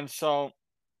 and so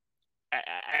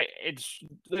it's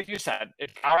like you said,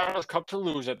 it's Colorado's cup to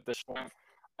lose at this point.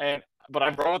 But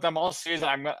I've rode with them all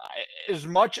season. As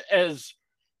much as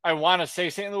I want to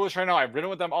say St. Louis right now, I've ridden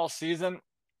with them all season.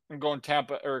 I'm going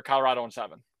Tampa or Colorado in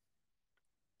 7.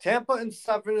 Tampa and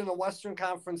 7 in the Western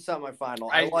Conference semifinal.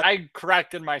 I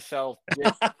corrected myself.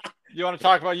 You want to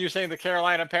talk about you saying the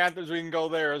Carolina Panthers? We can go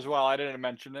there as well. I didn't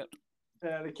mention it.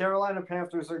 Yeah, the Carolina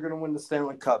Panthers are going to win the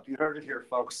Stanley Cup. You heard it here,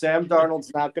 folks. Sam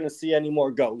Darnold's not going to see any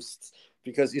more ghosts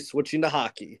because he's switching to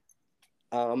hockey.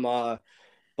 No,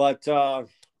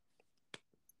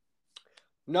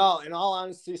 in all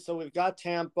honesty, so we've got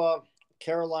Tampa,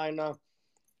 Carolina.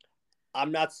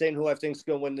 I'm not saying who I think is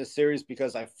going to win this series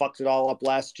because I fucked it all up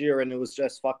last year and it was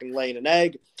just fucking laying an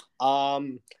egg.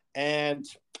 And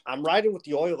I'm riding with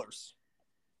the Oilers.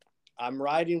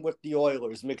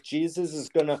 McJesus is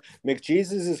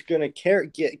gonna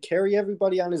carry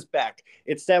everybody on his back.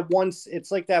 It's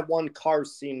like that one car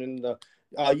scene in the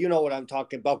you know what I'm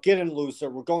talking about. Get in, loser.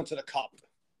 We're going to the cup.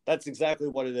 That's exactly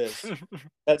what it is.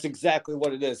 That's exactly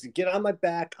what it is. Get on my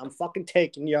back. I'm fucking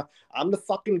taking you. I'm the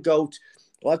fucking GOAT.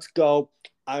 Let's go.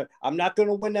 I'm not going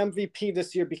to win MVP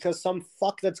this year because some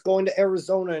fuck that's going to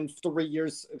Arizona in 3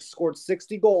 years scored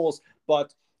 60 goals,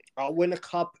 but I'll win a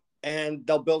cup and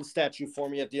they'll build a statue for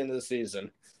me at the end of the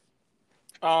season.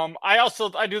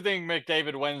 I do think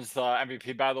McDavid wins the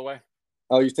MVP, by the way.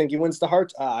 Oh, you think he wins the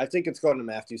Hart? I think it's going to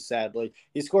Matthews, sadly.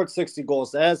 He scored 60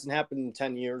 goals. That hasn't happened in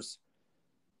 10 years.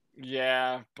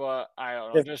 Yeah, but I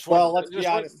don't let's know. be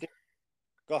honest.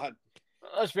 Go ahead.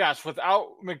 Let's be honest. Without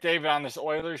McDavid on this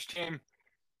Oilers team,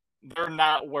 they're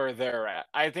not where they're at.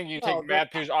 I think you take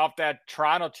Matthews off that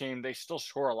Toronto team, they still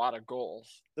score a lot of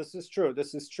goals. This is true.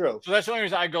 So that's the only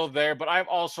reason I go there, but I'm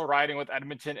also riding with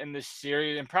Edmonton in this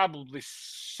series in probably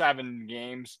 7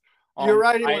 games. You're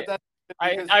riding with that.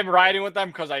 I'm riding with them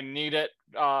because I need it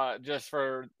just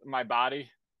for my body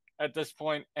at this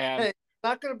point. And hey, it's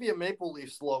not going to be a Maple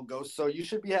Leafs logo, so you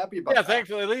should be happy about that. Yeah,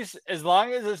 thankfully, at least as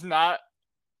long as it's not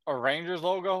a Rangers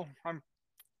logo, I'm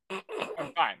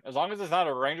fine. As long as it's not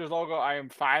a Rangers logo, I am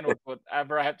fine with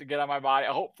whatever I have to get on my body.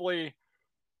 Hopefully,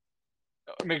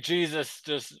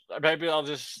 McJesus maybe I'll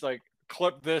just like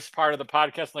clip this part of the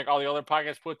podcast like all the other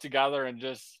podcasts put together and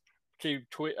just keep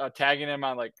tagging him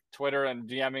on like Twitter and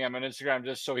DMing him on Instagram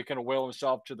just so he can will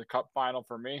himself to the cup final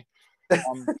for me.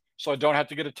 So I don't have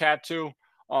to get a tattoo.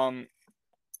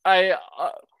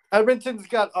 Edmonton's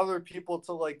got other people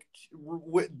to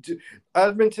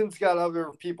Edmonton's got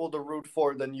other people to root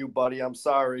for than you, buddy. I'm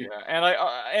sorry. Yeah,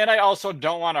 and I also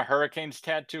don't want a Hurricanes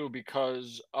tattoo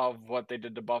because of what they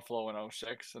did to Buffalo in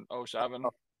 06 and 07.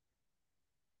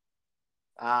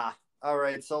 All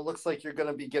right. So it looks like you're going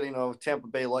to be getting a Tampa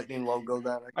Bay Lightning logo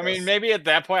then. I mean, maybe at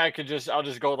that point I'll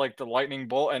just go like the lightning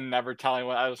bolt and never tell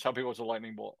anyone. I'll just tell people it's a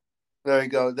lightning bolt. There you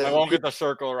go. I won't get the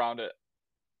circle around it.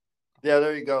 Yeah,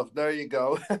 there you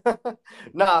go.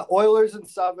 Oilers and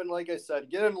 7, like I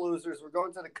said, get in, losers. We're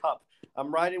going to the cup.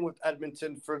 I'm riding with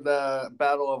Edmonton for the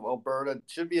Battle of Alberta. It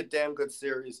should be a damn good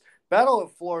series. Battle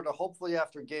of Florida, hopefully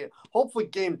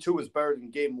game 2 is better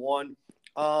than game 1.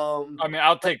 I mean,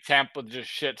 I'll take Tampa just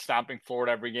shit stomping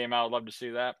Florida every game. I would love to see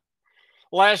that.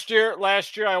 Last year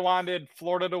I wanted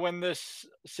Florida to win this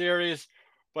series,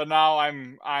 but now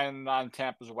I'm on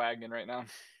Tampa's wagon right now.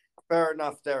 Fair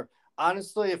enough there.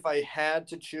 Honestly, if I had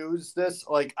to choose this,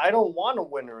 I don't want a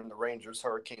winner in the Rangers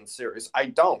Hurricane series. I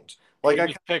don't. I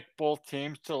just pick both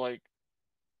teams to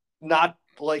not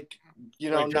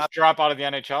drop out of the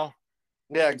NHL.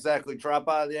 Yeah, exactly. Drop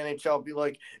out of the NHL. Be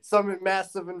like some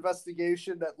massive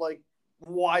investigation that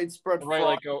widespread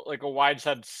fraud. like a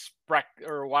widespread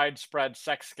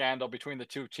sex scandal between the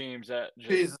two teams.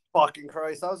 Jesus fucking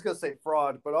Christ! I was gonna say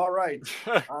fraud, but all right.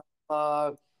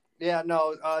 Yeah,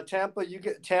 no. Tampa,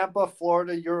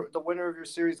 Florida. You're the winner of your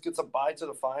series gets a bye to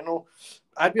the final.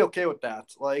 I'd be okay with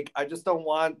that. I just don't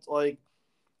want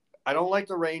I don't like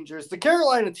the Rangers. The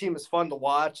Carolina team is fun to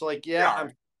watch.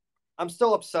 I'm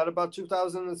still upset about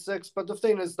 2006, but the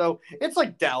thing is though, it's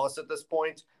like Dallas at this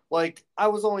point. I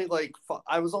was only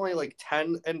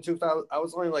 10 in 2000. I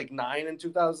was only 9 in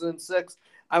 2006.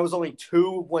 I was only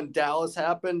 2 when Dallas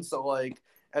happened. So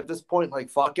at this point,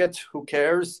 fuck it. Who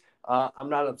cares?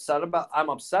 I'm upset about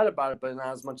it, but not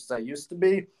as much as I used to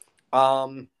be.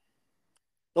 The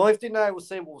only thing I will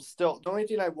say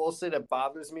that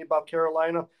bothers me about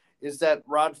Carolina is that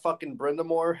Rod fucking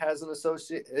Brindamore has an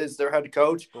associate is their head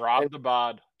coach. Rob the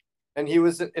Bod. And he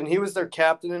was their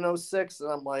captain in 06,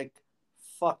 and I'm like,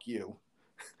 fuck you.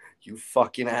 You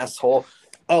fucking asshole.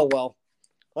 Oh well.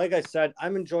 Like I said,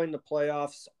 I'm enjoying the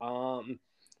playoffs.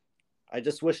 I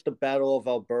just wish the Battle of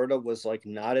Alberta was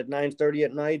not at 9:30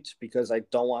 at night because I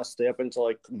don't want to stay up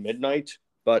until midnight,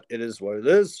 but it is what it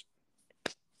is.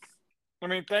 I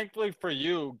mean, thankfully for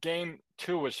you, game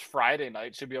 2 was Friday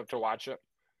night, so you'll be able to watch it.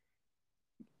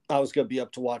 I was going to be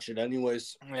up to watch it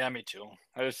anyways. Yeah, me too.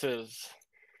 I'm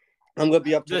going to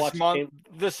be up to watch it.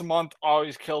 this month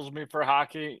always kills me for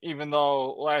hockey. Even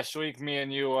though last week me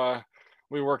and you,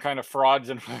 we were kind of frauds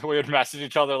and we would message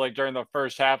each other like during the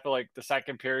first half of like the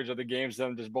second periods of the games,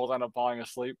 then just both end up falling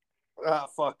asleep. Ah,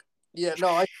 fuck. Yeah, no,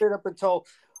 I stayed up until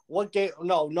what game?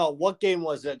 No, what game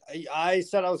was it? I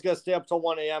said I was gonna stay up till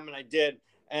 1 a.m. and I did.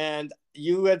 And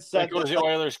you had Like said it was that, the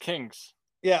Oilers Kings.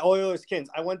 yeah, Oilers Kings.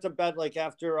 I went to bed like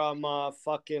after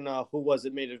fucking who was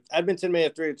it made it? Edmonton made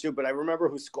it 3-2, but I remember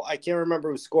who scored. I can't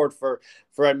remember who scored for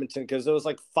Edmonton because it was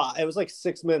like 5. It was like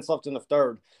 6 minutes left in the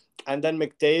third, and then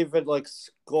McDavid like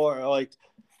scored like.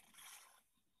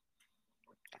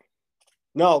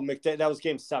 No, McDavid. That was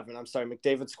Game 7. I'm sorry,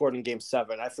 McDavid scored in Game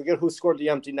 7. I forget who scored the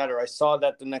empty netter. I saw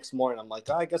that the next morning. I'm like,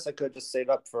 oh, I guess I could have just stayed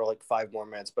up for like 5 more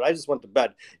minutes, but I just went to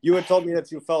bed. You had told me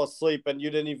that you fell asleep and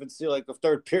you didn't even see like the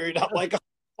third period. I'm like,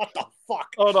 what the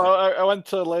fuck? Oh no, I went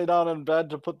to lay down in bed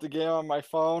to put the game on my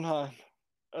phone,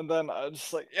 and then I was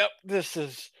just like, "Yep, this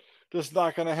is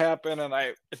not gonna happen." And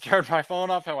I turned my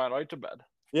phone off and went right to bed.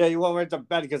 Yeah, you went right to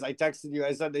bed because I texted you.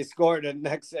 I said they scored, and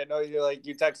next I know you like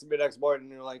you texted me next morning.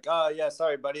 And you're like, oh yeah,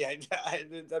 sorry, buddy. I'm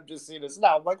just seeing this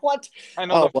now. I'm like, what? I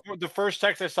know Oh, the first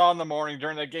text I saw in the morning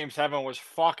during that game 7 was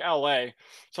 "fuck LA."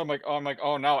 So I'm like,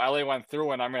 oh no, LA went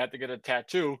through, and I'm gonna have to get a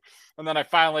tattoo. And then I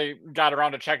finally got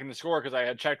around to checking the score because I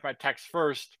had checked my text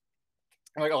first.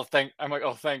 I'm like, oh thank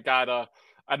God,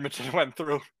 Edmonton went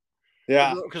through.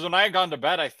 yeah, Because when I had gone to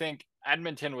bed, I think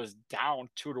Edmonton was down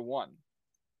 2-1.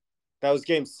 that was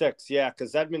Game 6. Yeah,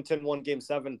 because Edmonton won Game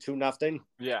 7 2-0.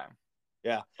 Yeah.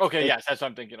 Yeah. Okay. Yes, that's what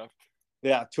I'm thinking of.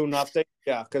 Yeah, 2-0.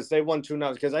 Yeah, because they won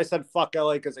 2-0. Because I said fuck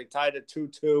LA because they tied it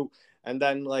 2-2, and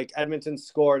then like Edmonton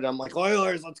scored. I'm like,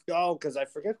 Oilers, let's go. Because I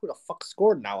forget who the fuck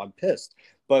scored now. I'm pissed.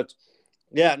 But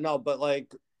yeah, no, but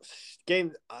like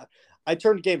game, I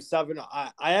turned Game 7.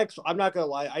 I actually, I'm not gonna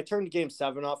lie, I turned Game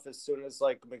 7 off as soon as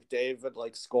like McDavid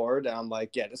like scored, and I'm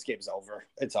like, yeah, this game's over.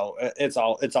 It's all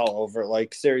over.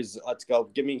 Like series, let's go.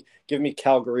 Give me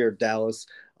Calgary or Dallas.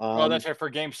 Oh, that's right. For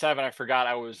Game 7, I forgot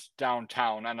I was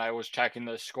downtown and I was checking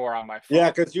the score on my phone.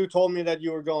 Yeah, because you told me that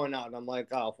you were going out, and I'm like,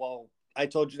 oh well, I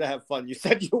told you to have fun. You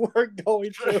said you weren't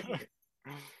going to.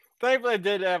 Thankfully, I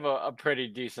did have a pretty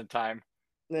decent time.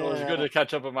 It was good Yeah, to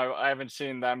catch up with my. I haven't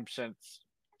seen them since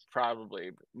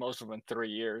probably most of them in 3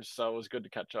 years, so it was good to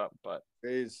catch up. But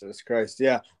Jesus Christ.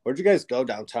 Yeah, where'd you guys go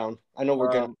downtown? I know we're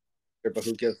getting um, here, but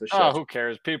who gives a oh, shit? who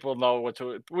cares? People know what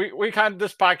to. We kind of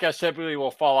this podcast typically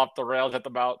will fall off the rails at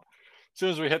about as soon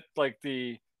as we hit like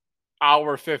the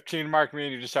hour 15 mark. Me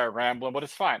and you just start rambling, but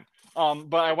it's fine.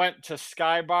 But I went to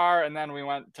Sky Bar and then we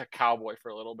went to Cowboy for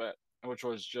a little bit, which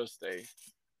was just a.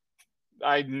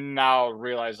 I now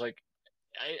realize like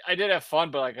I did have fun,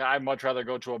 but like I'd much rather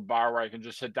go to a bar where I can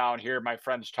just sit down, hear my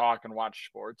friends talk, and watch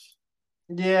sports.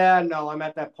 Yeah, no, I'm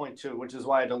at that point too, which is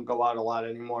why I don't go out a lot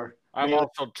anymore. I'm Mainly,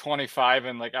 also 25,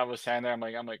 and like I was saying there, I'm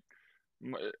like,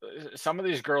 some of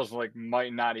these girls like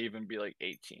might not even be like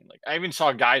 18. Like I even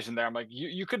saw guys in there. I'm like,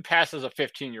 you could pass as a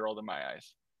 15-year-old in my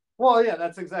eyes. well, yeah,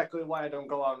 that's exactly why I don't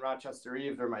go out in Rochester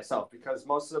either myself, because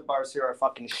most of the bars here are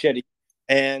fucking shitty.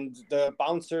 And the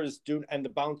bouncers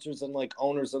and like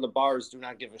owners of the bars do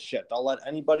not give a shit. They'll let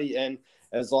anybody in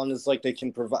as long as like they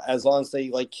can provide, as long as they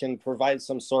like can provide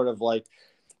some sort of like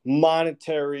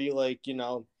monetary, like,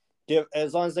 give,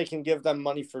 as long as they can give them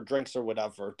money for drinks or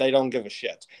whatever. They don't give a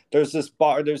shit. There's this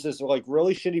like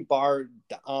really shitty bar,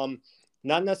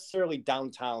 not necessarily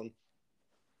downtown,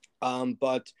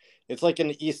 but it's like in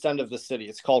the east end of the city.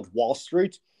 It's called Wall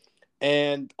Street,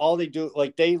 and all they do,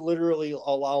 like, they literally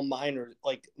allow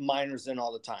minors in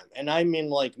all the time, and I mean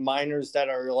like minors that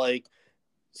are like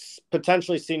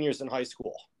potentially seniors in high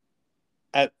school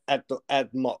at the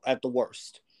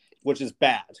worst, which is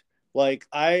bad. Like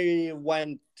I'm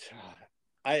gonna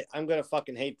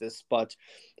fucking hate this, but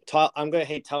I'm gonna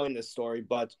hate telling this story,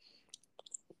 but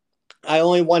I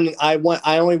only went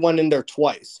in there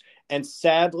twice, and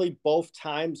sadly, both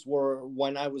times were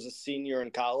when I was a senior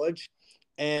in college.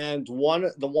 And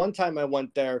the one time I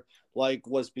went there, like,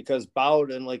 was because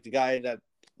Bowden, like the guy that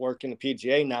worked in the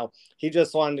PGA now, he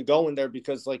just wanted to go in there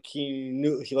because like he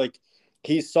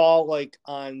saw like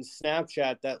on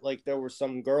Snapchat that like there were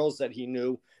some girls that he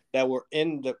knew that were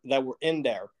in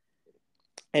there,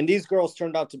 and these girls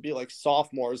turned out to be like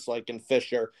sophomores, like in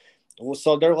Fisher.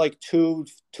 So they're like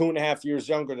 2.5 years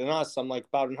younger than us. I'm like,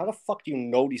 Bowden, how the fuck do you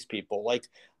know these people? Like,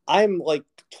 I'm like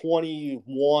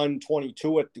 21,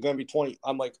 22 at gonna be 20.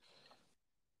 I'm like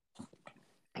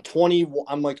 20.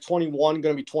 I'm like 21,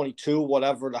 gonna be 22,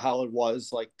 whatever the hell it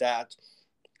was, like that.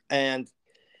 And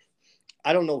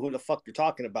I don't know who the fuck you're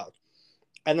talking about.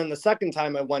 And then the second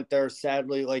time I went there,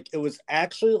 sadly, like it was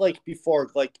actually like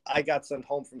before like I got sent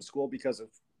home from school because of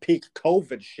peak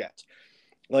COVID shit.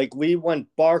 Like we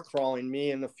went bar crawling,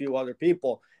 me and a few other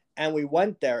people, and we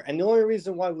went there. And the only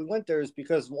reason why we went there is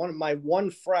because my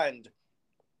one friend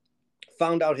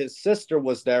found out his sister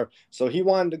was there, so he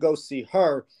wanted to go see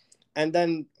her. And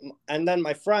then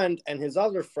my friend and his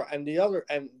other friend and the other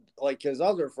and like his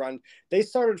other friend, they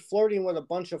started flirting with a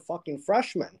bunch of fucking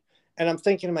freshmen. And I'm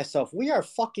thinking to myself, we are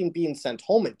fucking being sent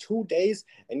home in 2 days,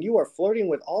 and you are flirting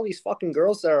with all these fucking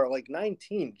girls that are like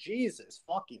 19. Jesus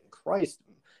fucking Christ.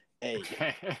 Hey,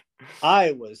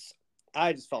 I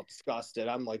just felt disgusted.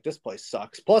 I'm like, this place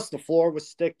sucks. Plus the floor was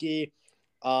sticky.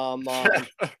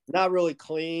 Not really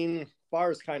clean.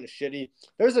 Bar is kind of shitty.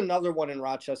 There's another one in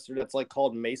Rochester that's like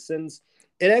called Masons.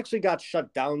 It actually got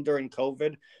shut down during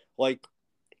COVID, like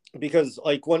because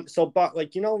like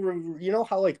like you know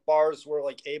how like bars were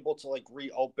like able to like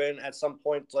reopen at some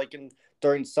point like in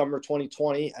during summer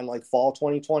 2020 and like fall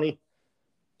 2020. Do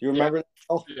you remember that?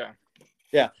 Oh, yeah.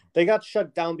 Yeah, they got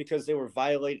shut down because they were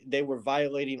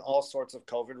violating all sorts of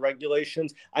COVID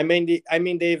regulations. I mean, they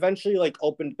eventually like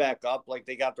opened back up, like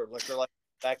they got their liquor license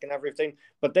back and everything,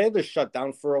 but they had to shut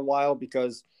down for a while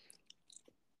because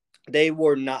they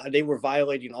were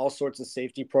violating all sorts of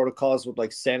safety protocols with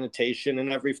like sanitation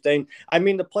and everything. I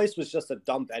mean, the place was just a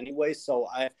dump anyway, so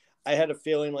I had a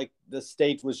feeling like the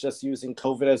state was just using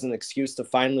COVID as an excuse to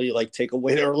finally like take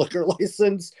away their liquor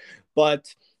license,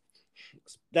 but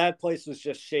that place was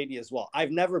just shady as well.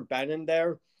 I've never been in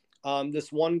there.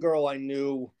 This one girl I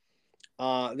knew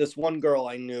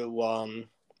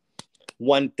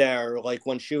went there like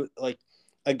when she like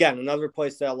again another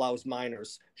place that allows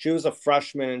minors. She was a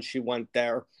freshman and she went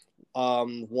there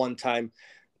one time.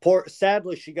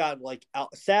 Sadly she had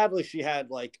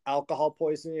like alcohol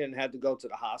poisoning and had to go to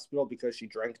the hospital because she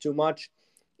drank too much.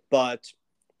 But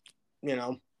you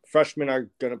know, freshmen are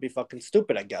gonna be fucking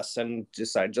stupid, I guess, and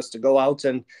decide just to go out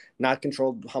and not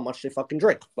control how much they fucking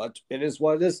drink. But it is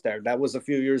what it is there. That was a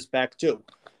few years back too.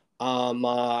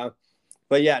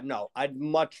 But yeah, no, I'd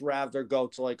much rather go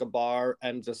to like a bar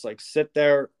and just like sit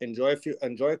there, enjoy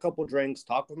a couple drinks,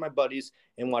 talk with my buddies,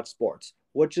 and watch sports,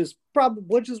 which is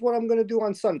what I'm gonna do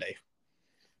on Sunday.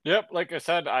 Yep, like I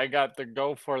said, I got the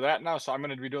go for that now, so I'm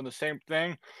going to be doing the same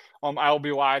thing. I'll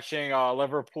be watching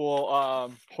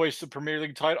Liverpool hoist the Premier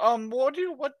League title. What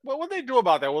would they do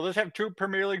about that? Will this have two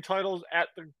Premier League titles at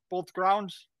both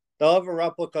grounds? They'll have a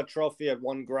replica trophy at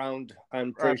one ground.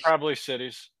 I'm pretty sure. Probably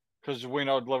cities, because we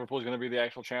know Liverpool is going to be the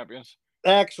actual champions.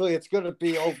 Actually, it's going to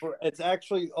be over. It's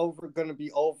actually going to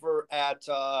be over at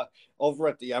the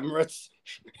Emirates.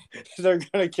 They're going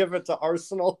to give it to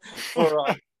Arsenal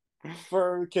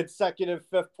for consecutive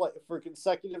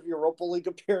Europa League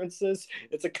appearances.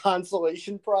 It's a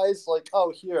consolation prize. Like,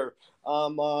 oh, here,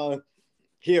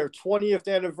 20th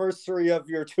anniversary of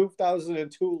your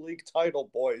 2002 league title,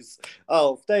 boys.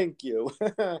 Oh, thank you.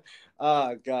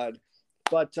 Oh, God.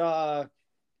 But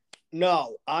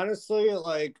no, honestly,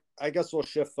 like, I guess we'll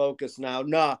shift focus now.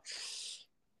 Nah,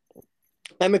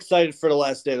 I'm excited for the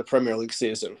last day of the Premier League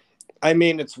season. I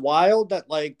mean, it's wild that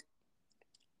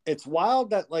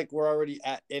we're already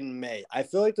in May. I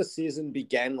feel like the season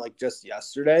began like just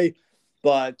yesterday,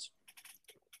 and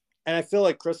I feel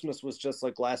like Christmas was just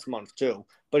like last month too.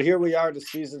 But here we are, the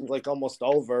season's like almost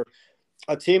over.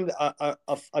 A team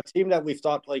that we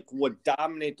thought like would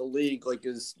dominate the league like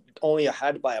is only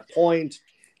ahead by a point.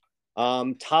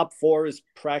 Top four is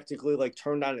practically like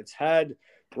turned on its head.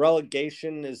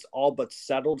 Relegation is all but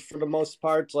settled for the most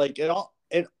part. Like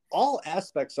all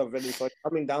aspects of it is like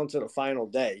coming down to the final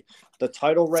day. The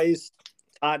title race,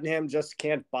 Tottenham just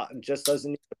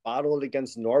doesn't need to bottle it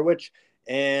against Norwich,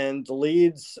 and the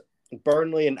Leeds,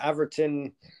 Burnley, and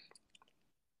Everton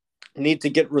need to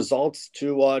get results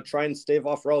to try and stave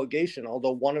off relegation.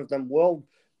 Although one of them will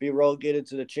be relegated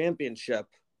to the Championship.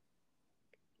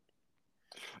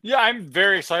 Yeah, I'm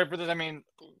very excited for this. I mean,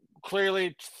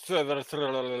 clearly,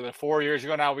 4 years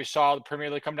ago now, we saw the Premier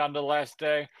League come down to the last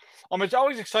day. It's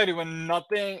always exciting when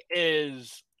nothing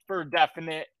is for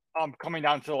definite. Coming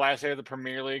down to the last day of the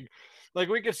Premier League, like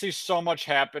we could see so much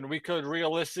happen. We could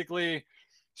realistically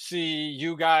see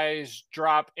you guys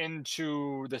drop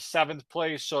into the 7th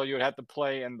place, so you would have to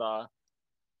play in the.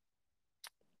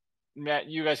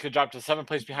 You guys could drop to 7th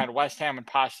place behind West Ham and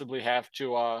possibly have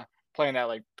to play in that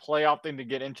like playoff thing to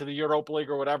get into the Europa League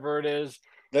or whatever it is.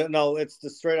 No, it's the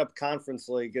straight up Conference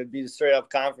League. It'd be the straight up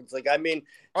Conference League. I mean,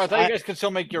 I thought you guys could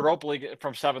still make Europa League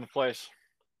from 7th place.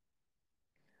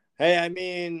 Hey, I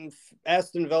mean,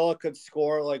 Aston Villa could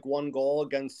score like one goal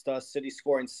against City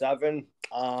scoring 7.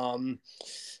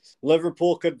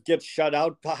 Liverpool could get shut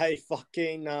out by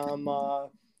fucking who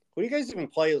do you guys even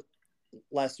play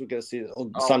last week of the season?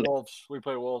 Sunday. Wolves. We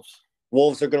play Wolves.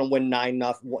 Wolves are going to win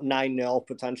 9-0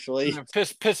 potentially.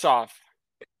 Piss off.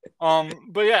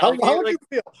 But yeah, how would you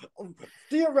feel?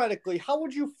 Theoretically, how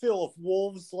would you feel if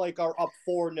Wolves are up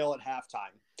 4-0 at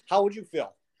halftime? How would you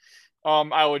feel?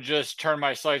 I would just turn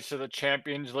my sights to the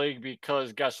Champions League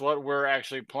because guess what? We're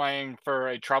actually playing for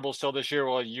a treble still this year.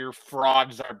 Well, your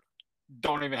frauds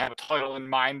don't even have a title in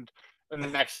mind in the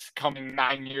next coming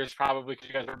 9 years, probably because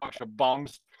you guys are a bunch of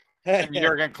bums. And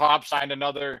Jurgen Klopp signed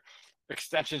another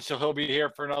extension, so he'll be here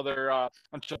for another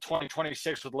until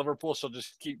 2026 with Liverpool. So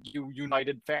just keep you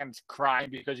United fans crying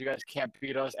because you guys can't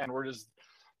beat us, and we're just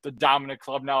the dominant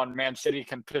club now. And Man City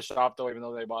can piss off though, even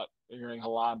though they bought Erling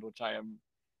Haaland, which I am.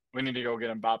 We need to go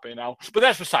get Mbappe now, but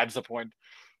that's besides the point.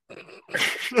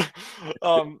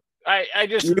 I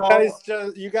just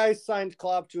you guys signed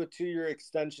Klopp to a 2-year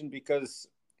extension because.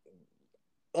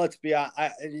 Let's be honest.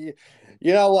 I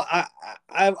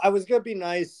was gonna be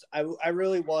nice. I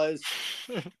really was.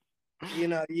 You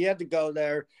had to go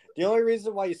there. The only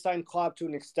reason why you signed Klopp to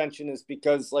an extension is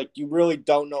because you really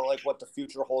don't know what the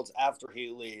future holds after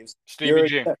he leaves. Stevie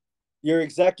G. Your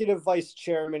executive vice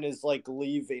chairman is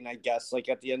leaving, I guess,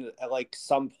 at the end at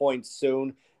some point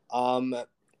soon. So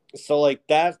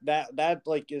that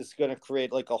is gonna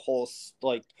create a whole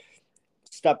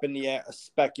step in the air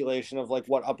speculation of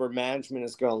what upper management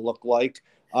is going to look like,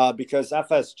 because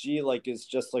FSG is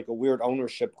just a weird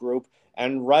ownership group,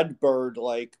 and Redbird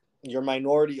your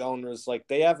minority owners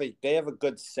they have a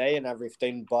good say in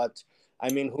everything, but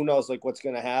I mean who knows what's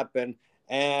going to happen.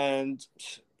 And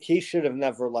he should have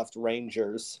never left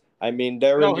Rangers. I mean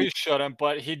he shouldn't,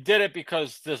 but he did it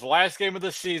because this last game of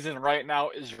the season right now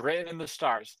is written in the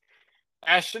stars.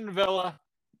 Aston Villa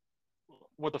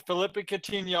with the Felipe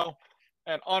Coutinho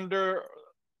and under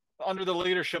the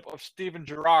leadership of Steven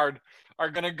Gerrard are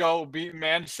going to go beat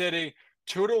Man City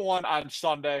 2-1 on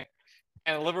Sunday,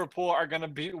 and Liverpool are going to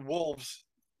beat Wolves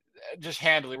just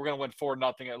handily. We're going to win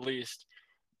 4-0 at least,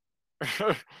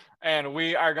 and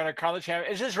we are going to crown the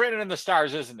champion. It's just written in the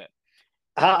stars, isn't it?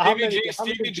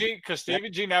 Stevie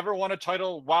G never won a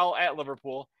title while at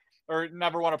Liverpool, or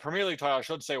never won a Premier League title, I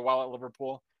should say, while at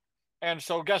Liverpool. And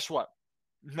so guess what?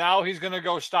 Now he's going to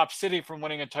go stop City from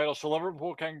winning a title so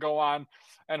Liverpool can go on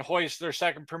and hoist their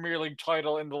second Premier League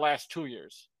title in the last 2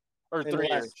 years. Or 3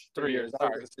 years. 3 years.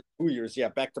 Sorry. 2 years, yeah.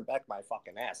 Back to back my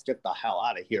fucking ass. Get the hell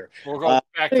out of here. We'll go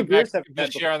back to back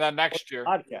this year and then next year.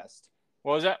 Podcast.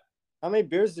 What was that? How many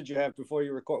beers did you have before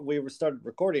we started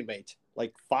recording, mate?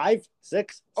 5,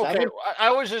 6, 7? Okay,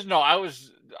 I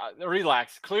was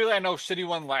relaxed. Clearly I know City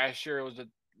won last year. It was a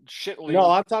shit league.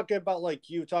 No, I'm talking about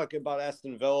you talking about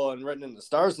Aston Villa and written in the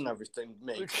stars and everything,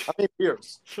 mate. How many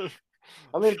beers?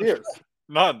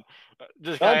 None.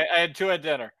 None? I had 2 at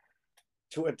dinner.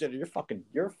 2 at dinner. You're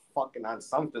fucking on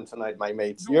something tonight, my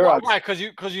mates. Why?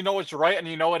 Because you know it's right and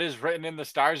you know it is written in the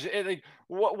stars.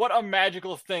 What a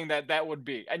magical thing that would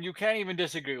be, and you can't even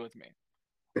disagree with me.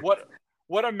 What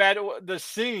a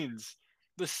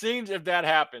the scenes if that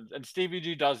happens, and Stevie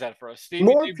G does that for us.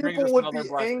 More people would be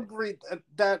angry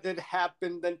that it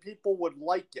happened than people would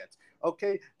like it.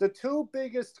 Okay, the 2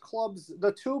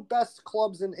 best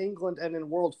clubs in England and in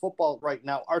world football right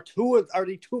now are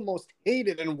the 2 most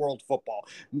hated in world football.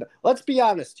 Let's be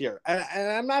honest here,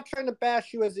 and I'm not trying to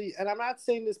bash you and I'm not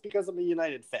saying this because I'm a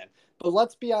United fan, but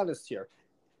let's be honest here.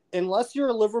 Unless you're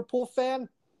a Liverpool fan,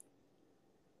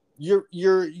 you're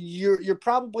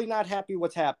probably not happy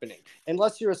what's happening.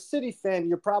 Unless you're a City fan,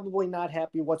 you're probably not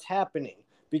happy what's happening.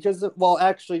 Because, well,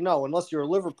 actually, no. Unless you're a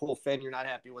Liverpool fan, you're not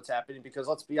happy what's happening. Because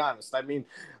let's be honest. I mean,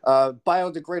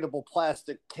 biodegradable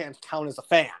plastic can't count as a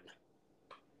fan.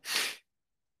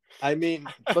 I mean,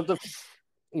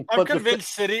 I'm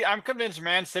convinced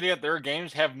Man City at their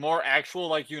games have more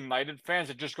actual United fans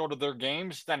that just go to their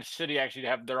games than City actually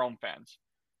have their own fans.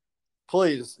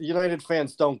 Please, United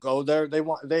fans don't go there. They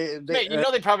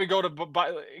probably go to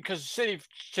because City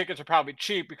tickets are probably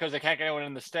cheap because they can't get anyone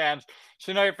in the stands.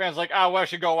 So United fans we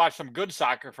should go watch some good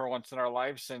soccer for once in our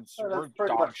lives since we're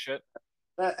dog shit.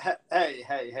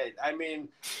 Hey! I mean,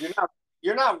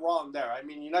 you're not wrong there. I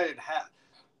mean, United have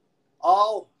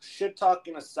all shit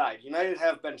talking aside. United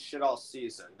have been shit all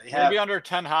season. Maybe under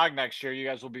Ten Hag next year, you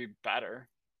guys will be better.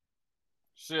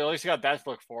 So at least you got that to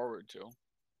look forward to.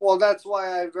 Well, that's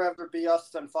why I'd rather be us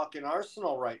than fucking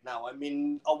Arsenal right now. I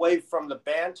mean, away from the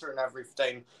banter and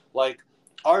everything,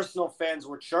 Arsenal fans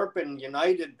were chirping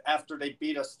United after they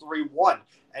beat us 3-1,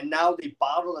 and now they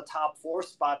bottle the top 4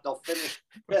 spot. They'll finish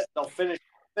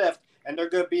fifth. And they're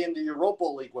going to be in the Europa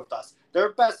League with us.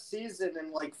 Their best season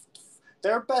in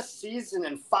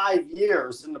 5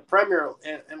 years in the Premier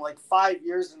in 5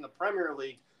 years in the Premier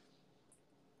League,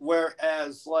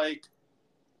 whereas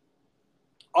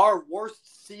our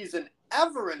worst season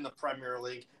ever in the Premier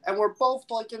League, and we're both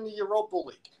like in the Europa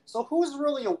League. So who's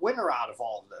really a winner out of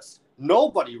all of this?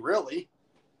 Nobody really.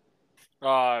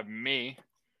 Me.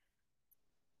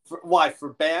 Why?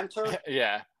 For banter?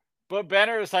 Yeah. But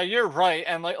banner is like, you're right.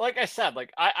 And like I said,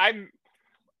 like I'm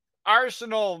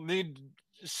Arsenal need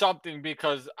something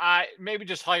because I maybe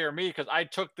just hire me because I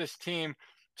took this team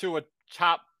to a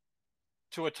top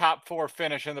top four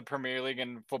finish in the Premier League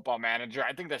and Football Manager.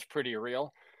 I think that's pretty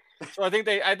real. So I think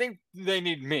they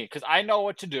need me because I know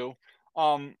what to do.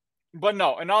 But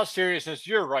no, in all seriousness,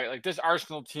 you're right. Like this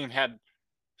Arsenal team had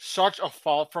such a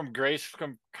fall from grace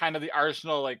from kind of the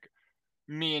Arsenal like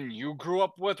me and you grew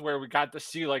up with, where we got to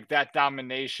see like that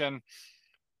domination,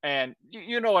 and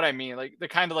you know what I mean, like the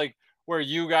kind of like where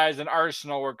you guys and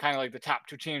Arsenal were kind of like the top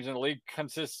two teams in the league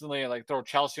consistently, and like throw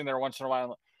Chelsea in there once in a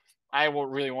while. I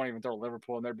won't even throw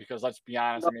Liverpool in there because let's be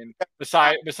honest. I mean,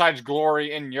 besides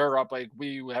glory in Europe, like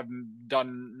we have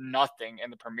done nothing in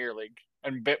the Premier League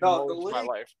and bit No, the most of my league,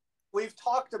 life. we've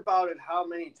talked about it how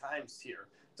many times here.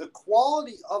 The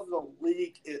quality of the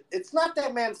league, it's not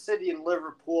that Man City and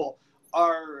Liverpool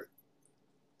are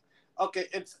okay.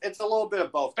 It's a little bit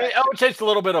of both. I would say it's a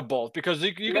little bit of both because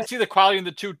you can see the quality in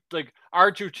the two, like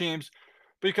our two teams,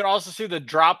 but you can also see the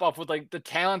drop off with like the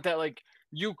talent that like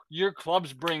your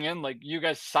clubs bring in. Like you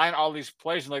guys sign all these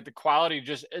players and like the quality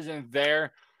just isn't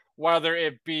there, whether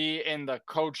it be in the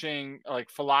coaching like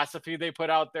philosophy they put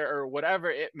out there or whatever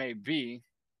it may be.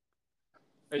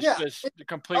 It's just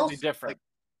completely Chelsea, different.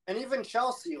 and even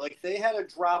Chelsea, like they had a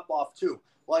drop off too.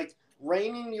 Like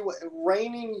reigning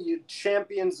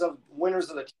champions of winners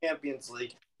of the Champions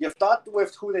League. You thought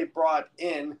with who they brought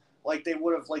in, like they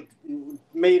would have like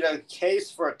made a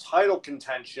case for a title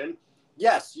contention.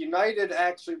 Yes, United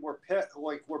actually were picked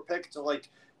to like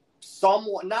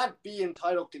somewhat not be in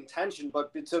title contention,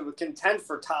 but to contend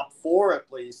for top four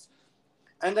at least.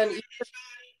 And then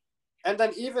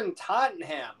even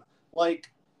Tottenham,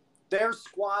 like their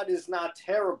squad is not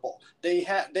terrible. They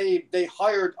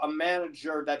hired a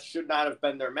manager that should not have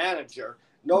been their manager.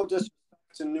 No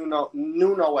disrespect to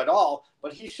Nuno at all,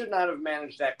 but he should not have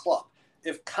managed that club.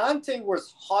 If Conte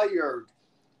was hired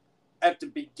at the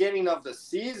beginning of the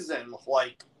season,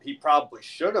 like he probably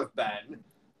should have been,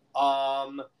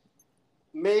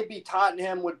 maybe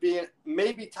Tottenham would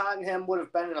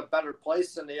have been in a better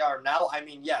place than they are now. I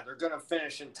mean, yeah, they're going to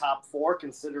finish in top four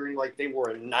considering like they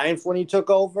were in ninth when he took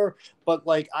over. But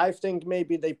like, I think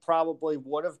maybe they probably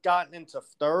would have gotten into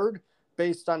third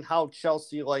based on how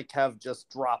Chelsea like have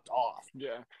just dropped off.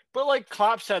 Yeah. But like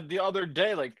Klopp said the other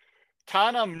day, like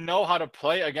Tottenham know how to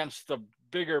play against the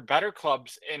bigger, better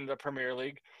clubs in the Premier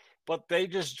League, but they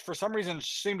just for some reason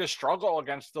seem to struggle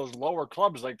against those lower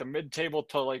clubs, like the mid-table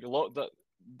to like the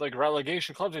like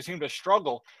relegation clubs. They seem to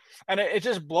struggle, and it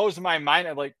just blows my mind.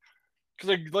 And like,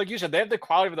 because like you said, they have the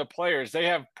quality of the players. They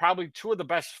have probably two of the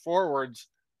best forwards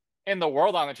in the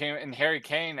world on the team, in Harry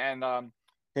Kane and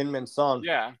Heung-min Son.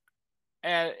 Yeah,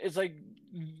 and it's like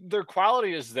their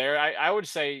quality is there. I would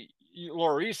say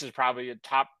Lloris is probably a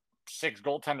top 6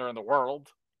 goaltender in the world.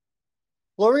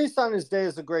 Lloris on his day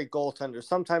is a great goaltender.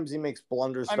 Sometimes he makes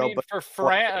blunders, but for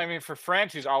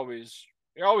France, he always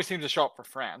seems to show up for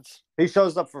France. He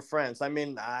shows up for France. I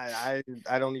mean, I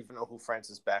don't even know who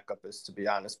France's backup is, to be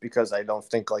honest, because I don't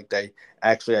think like they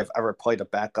actually have ever played a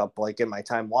backup like in my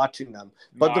time watching them.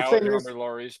 But the thing is,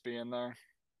 Lloris being there.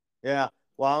 Yeah.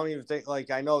 Well, I don't even think like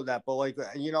I know that, but like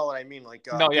you know what I mean, like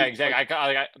no, yeah, exactly.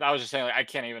 I was just saying, like I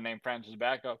can't even name France's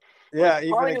backup. Yeah, like,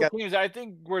 even against teams, I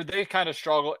think where they kind of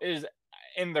struggle is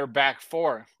in their back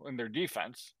four, in their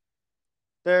defense.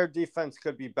 Their defense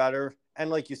could be better, and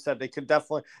like you said, they could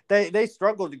definitely. They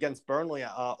struggled against Burnley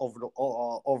over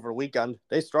the weekend.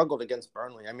 They struggled against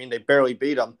Burnley. I mean, they barely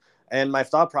beat them, and my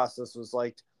thought process was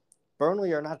like,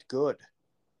 Burnley are not good.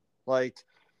 Like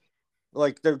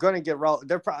they're going to get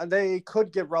they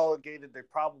could get relegated. They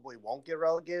probably won't get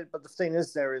relegated. But the thing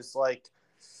is, there is like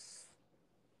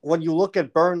when you look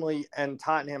at Burnley and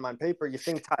Tottenham on paper, you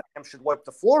think Tottenham should wipe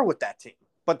the floor with that team,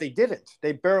 but they didn't.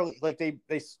 They barely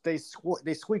they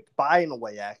squeaked by in a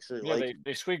way. Actually, yeah,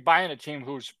 they squeaked by in a team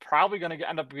who's probably going to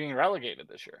end up being relegated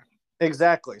this year.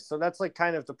 Exactly. So that's like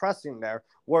kind of depressing there.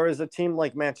 Whereas a team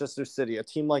like Manchester City, a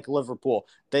team like Liverpool,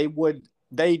 they would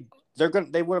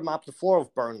have mopped the floor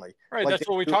with Burnley. Right, like that's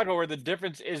what we talked about, where the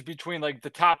difference is between like the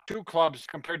top 2 clubs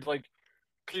compared to like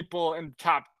people in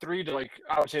top 3 to like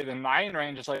I would say the 9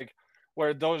 range. It's like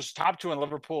where those top 2 in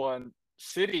Liverpool and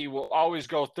City will always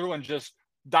go through and just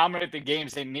dominate the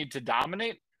games they need to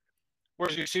dominate.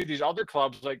 Whereas you see these other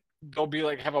clubs, like they'll be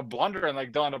like have a blunder and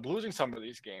like they'll end up losing some of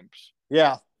these games.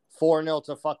 Yeah. 4-0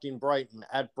 to fucking Brighton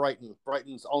at Brighton.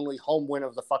 Brighton's only home win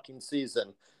of the fucking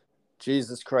season.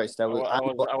 Jesus Christ. I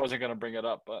wasn't going to bring it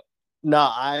up, but. No,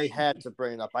 I had to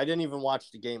bring it up. I didn't even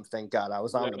watch the game, thank God. I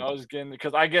was on I was getting,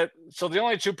 because the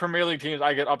only two Premier League teams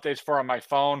I get updates for on my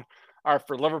phone are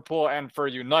for Liverpool and for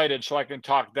United, so I can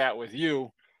talk that with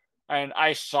you. And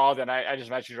I saw that. I just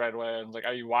messaged right away. I was like,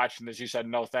 "Are you watching this?" You said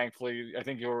no. Thankfully, I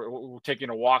think you were taking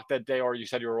a walk that day, or you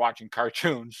said you were watching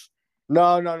cartoons.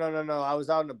 No. I was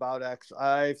out and about, actually.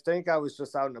 I think I was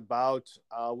just out and about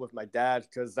with my dad,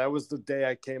 because that was the day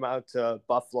I came out to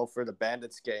Buffalo for the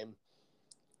Bandits game.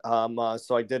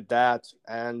 So I did that,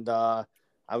 and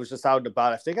I was just out and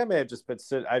about. I think I may have just been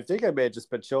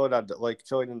chilling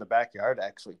in the backyard,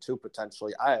 actually, too,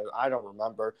 potentially. I don't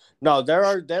remember. No,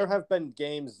 there have been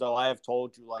games, though, I have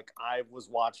told you, like, I was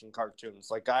watching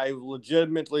cartoons. Like, I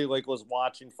legitimately was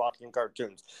watching fucking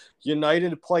cartoons.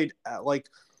 United played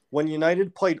when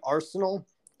United played Arsenal,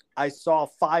 I saw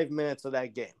 5 minutes of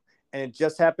that game. And it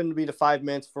just happened to be the 5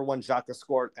 minutes for when Xhaka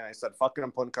scored, and I said, "Fuck it,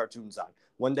 I'm putting cartoons on."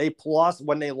 When they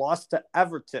lost to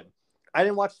Everton, I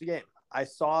didn't watch the game. I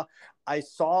saw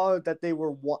that they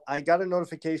were. I got a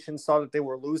notification, saw that they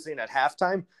were losing at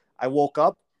halftime. I woke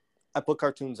up, I put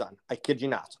cartoons on. I kid you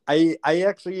not. I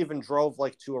actually even drove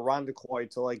to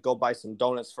Irondequoit to go buy some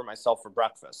donuts for myself for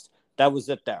breakfast. That was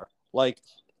it there.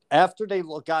 After they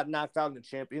got knocked out in the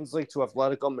Champions League to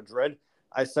Atletico Madrid,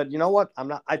 I said, you know what?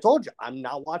 I told you, I'm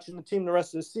not watching the team the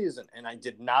rest of the season. And I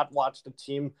did not watch the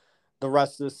team the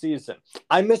rest of the season.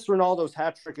 I missed Ronaldo's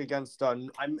hat trick against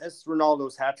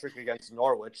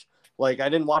Norwich. I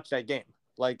didn't watch that game.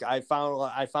 I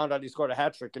found out he scored a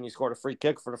hat trick, and he scored a free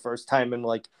kick for the first time in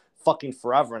fucking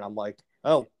forever. And I'm like,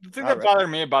 oh. The thing that bothered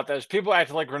me about that is people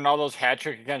acted like Ronaldo's hat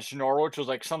trick against Norwich was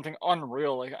something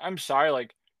unreal. I'm sorry,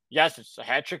 yes, it's a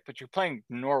hat trick, but you're playing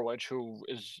Norwich, who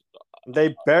is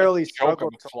they barely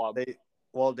struggled they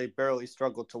barely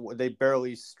struggled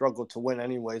to win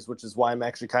anyways, which is why I'm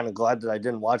actually kind of glad that I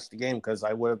didn't watch the game, because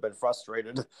I would have been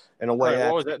frustrated in a way. Right,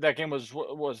 what was that? That game was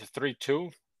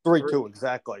 3-2? 3-2,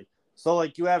 exactly. So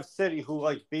you have City, who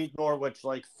beat Norwich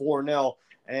 4-0,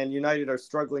 and United are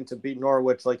struggling to beat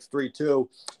Norwich 3-2,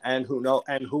 and who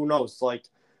knows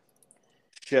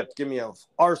shit, give me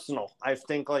Arsenal. I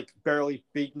think barely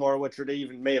beat Norwich, or they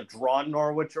even may have drawn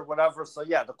Norwich or whatever. So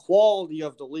yeah, the quality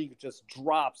of the league just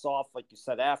drops off, like you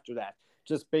said, after that,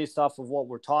 just based off of what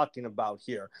we're talking about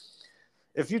here.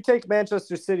 If you take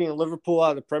Manchester City and Liverpool out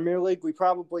of the Premier League, we would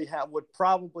probably have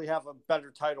a better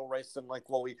title race than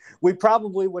we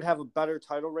probably would have a better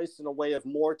title race in a way of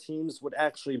more teams would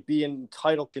actually be in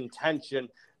title contention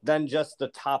than just the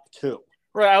top two.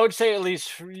 Right, I would say at least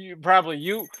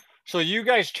So you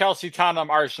guys, Chelsea,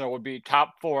 Tottenham, Arsenal, would be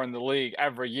top 4 in the league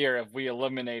every year if we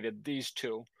eliminated these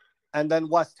two. And then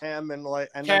West Ham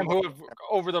who have,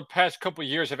 over the past couple of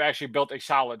years, have actually built a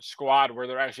solid squad where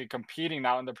they're actually competing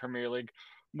now in the Premier League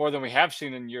more than we have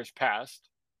seen in years past.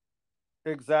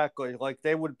 Exactly.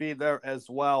 They would be there as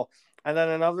well. And then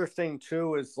another thing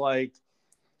too is I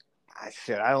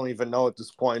don't even know at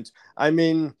this point.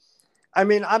 Nonetheless,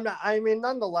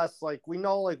 we know we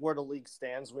know where the league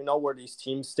stands. We know where these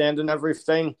teams stand and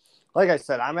everything. Like I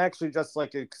said, I'm actually just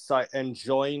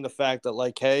enjoying the fact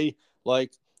that hey,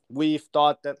 we've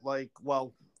thought that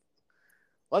well,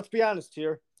 let's be honest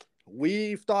here.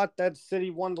 We've thought that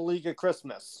City won the league at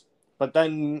Christmas, but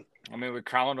then we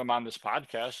crowned them on this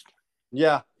podcast.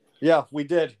 Yeah, we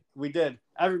did.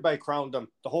 Everybody crowned them.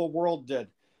 The whole world did.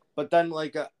 But then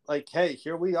hey,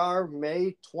 here we are,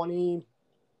 May 21st,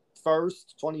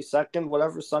 22nd,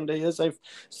 whatever Sunday is.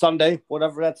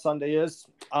 Whatever that Sunday is.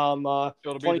 It'll be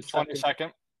the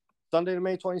 22nd. Sunday to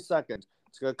May 22nd.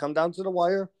 It's gonna come down to the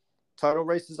wire. Title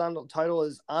is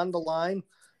on the line.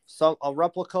 So a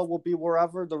replica will be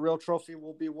wherever. The real trophy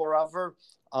will be wherever.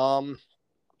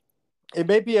 It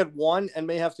may be at one and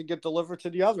may have to get delivered to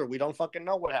the other. We don't fucking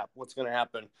know what's going to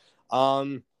happen.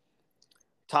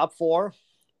 Top 4,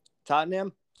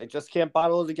 Tottenham. They just can't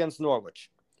bottle it against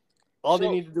Norwich. They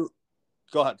need to do.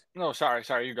 Go ahead. No, sorry.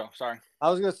 You go. Sorry.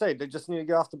 I was going to say, they just need to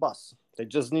get off the bus.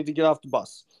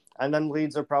 And then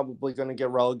Leeds are probably going to get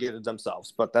relegated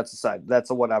themselves. But that's aside. That's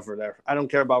a whatever there. I don't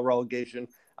care about relegation.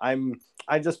 I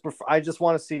just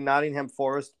want to see Nottingham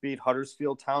Forest beat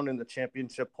Huddersfield Town in the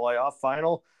Championship playoff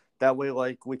final. That way,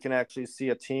 we can actually see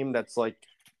a team that's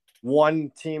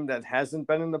one team that hasn't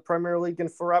been in the Premier League in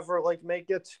forever, make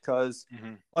it. Because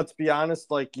let's be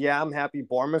honest, I'm happy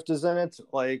Bournemouth is in it,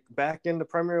 back in the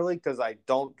Premier League, because I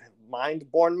don't mind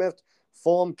Bournemouth.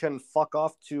 Fulham can fuck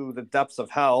off to the depths of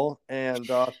hell, and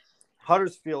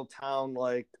Huddersfield Town,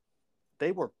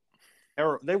 they were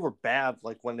bad,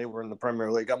 when they were in the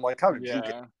Premier League. I'm how did you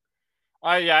get?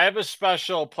 I have a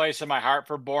special place in my heart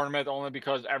for Bournemouth only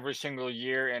because every single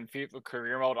year in FIFA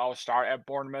career mode I'll start at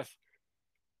Bournemouth.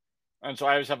 And so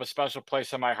I always have a special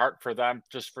place in my heart for them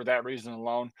just for that reason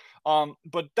alone.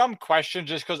 But dumb question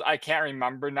just because I can't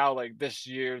remember now, like this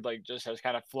year, like just has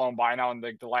kind of flown by now and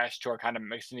like the last two are kind of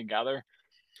mixing together.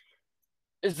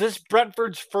 Is this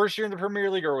Brentford's first year in the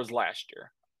Premier League or was last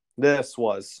year? This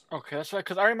was. Okay, that's right.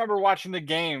 Because I remember watching the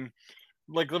game,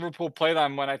 like Liverpool play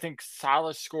them when I think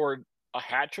Salah scored a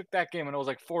hat trick that game and it was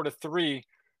like 4-3,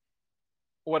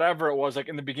 whatever it was, like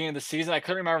in the beginning of the season. I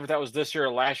couldn't remember if that was this year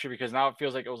or last year because now it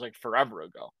feels like it was like forever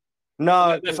ago.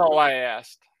 No, That's all I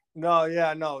asked. No,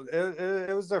 yeah, no.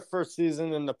 It was their first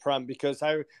season in the Prem because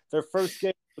their first game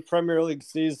of the Premier League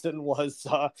season was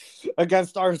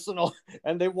against Arsenal,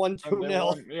 and they won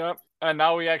 2-0. Yep. And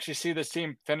now we actually see this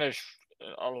team finish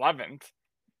 11th.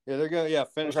 Yeah, they're gonna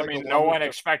finish. I mean, no one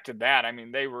expected that. I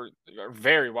mean, they were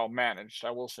very well managed.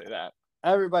 I will say that.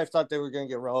 Everybody thought they were gonna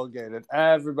get relegated.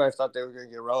 Everybody thought they were gonna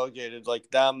get relegated. Like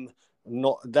them,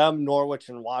 Norwich,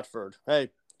 and Watford. Hey,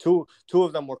 two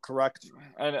of them were correct.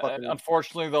 And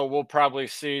unfortunately, though, we'll probably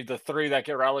see the three that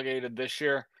get relegated this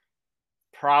year.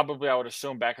 Probably, I would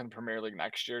assume back in the Premier League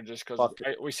next year, just because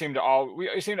we seem to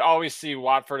always see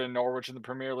Watford and Norwich in the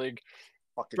Premier League.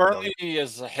 Burnley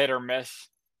is a hit or miss,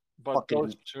 but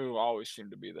those two always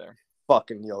seem to be there.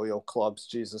 Fucking yo-yo clubs,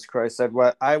 Jesus Christ!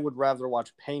 I would rather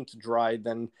watch paint dry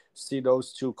than see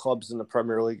those two clubs in the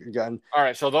Premier League again. All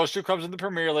right, so those two clubs in the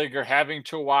Premier League are having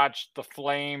to watch the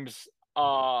Flames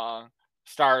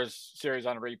Stars series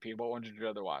on repeat. What would you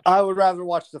rather watch? I would rather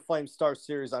watch the Flame Stars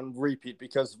series on repeat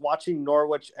because watching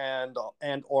Norwich and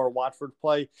or Watford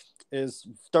play is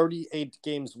 37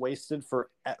 games wasted for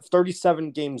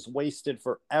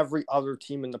every other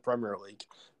team in the Premier League.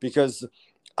 Because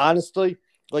honestly,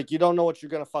 like you don't know what you're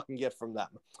gonna fucking get from them.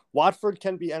 Watford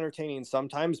can be entertaining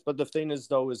sometimes, but the thing is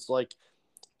though is like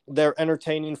they're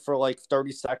entertaining for like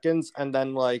 30 seconds and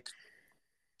then like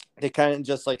they kind of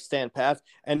just like stand pat.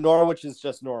 And Norwich is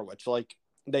just Norwich. Like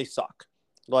they suck.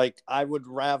 Like I would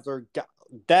rather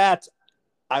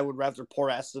pour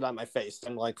acid on my face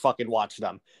than like fucking watch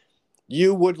them.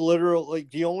 You would literally,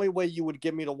 the only way you would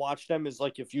get me to watch them is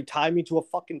like if you tie me to a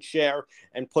fucking chair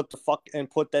and put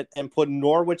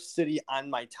Norwich City on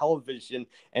my television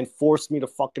and force me to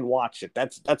fucking watch it.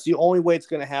 That's the only way it's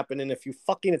going to happen. And if you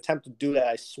fucking attempt to do that,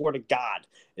 I swear to God,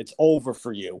 it's over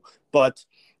for you. But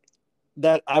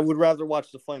that I would rather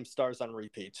watch the Flame Stars on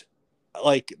repeat.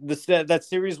 Like that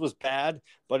series was bad,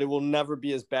 but it will never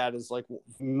be as bad as like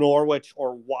Norwich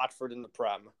or Watford in the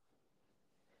Prem.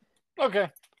 Okay.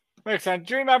 Makes sense.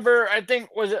 Do you remember, I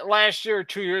think, was it last year or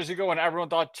 2 years ago when everyone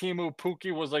thought Teemu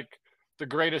Pukki was like the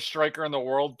greatest striker in the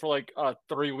world for like a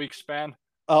 3-week span?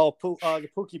 Oh, the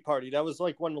Pukki party. That was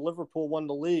like when Liverpool won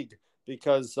the league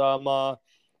because that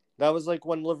was like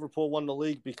when Liverpool won the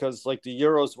league because like the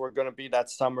Euros were going to be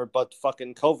that summer, but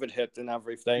fucking COVID hit and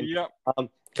everything. Yep.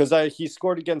 Because he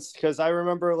scored because I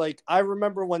remember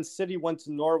when City went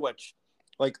to Norwich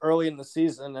like early in the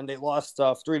season and they lost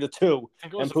 3-2. I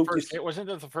think it was wasn't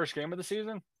that the first game of the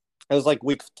season? It was like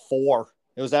week 4.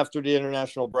 It was after the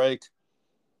international break.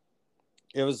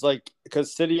 It was like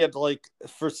because City had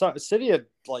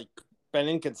been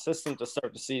inconsistent to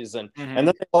start the season, and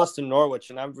then they lost to Norwich,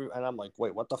 and I'm like,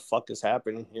 wait, what the fuck is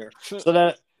happening here?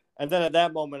 And then at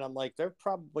that moment, I'm like, they're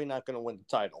probably not going to win the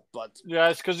title. But yeah,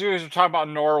 it's because you guys were talking about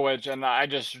Norwich, and I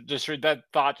just that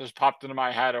thought just popped into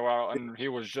my head, and he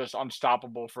was just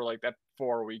unstoppable for like that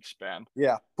 4-week span.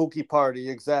 Yeah, Pukki party,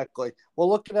 exactly. Well,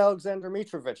 look at Alexander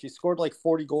Mitrovic. He scored like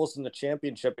 40 goals in the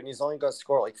championship, and he's only going to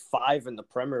score like 5 in the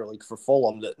Premier League for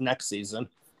Fulham the next season.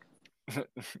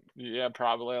 Yeah,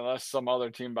 probably, unless some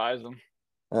other team buys them.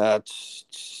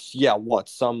 What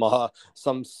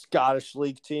some Scottish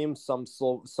league team, some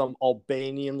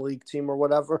Albanian league team or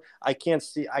whatever. I can't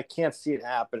see it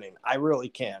happening. I really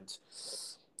can't.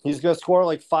 He's gonna score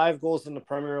like 5 goals in the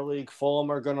Premier League. Fulham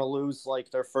are gonna lose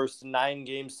like their first 9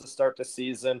 games to start the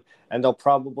season, and they'll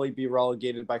probably be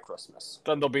relegated by Christmas.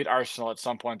 Then they'll beat Arsenal at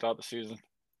some point throughout the season.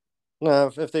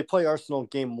 If they play Arsenal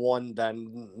game 1,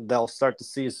 then they'll start the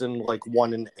season like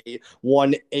 1-8,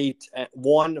 1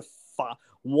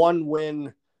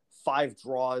 win, 5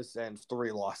 draws, and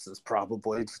 3 losses.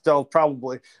 Probably they'll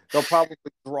probably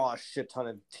draw a shit ton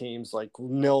of teams like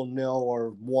 0-0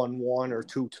 or 1-1 or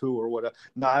 2-2 or whatever.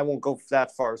 No, I won't go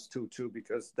that far as 2-2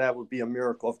 because that would be a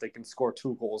miracle if they can score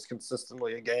 2 goals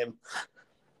consistently a game.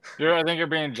 I think you're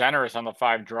being generous on the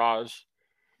 5 draws.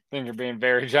 I think you're being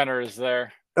very generous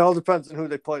there. It all depends on who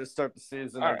they play to start the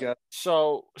season, I guess.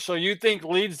 So you think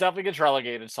Leeds definitely gets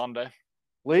relegated Sunday?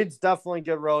 Leeds definitely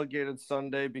get relegated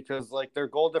Sunday because like their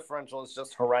goal differential is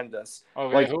just horrendous.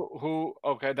 Okay, Like who?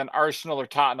 Okay, then Arsenal or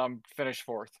Tottenham finish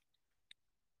fourth.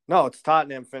 no, it's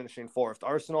Tottenham finishing fourth.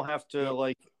 Arsenal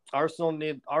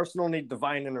need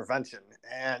divine intervention,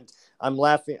 and I'm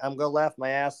laughing. I'm gonna laugh my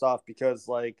ass off because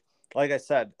like I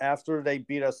said, after they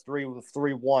beat us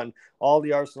 3-1, all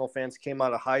the Arsenal fans came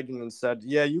out of hiding and said,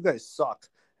 "Yeah, you guys suck."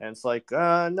 And it's like,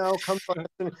 no,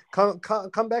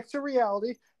 come back to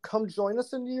reality. Come join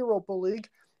us in the Europa League,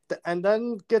 and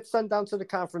then get sent down to the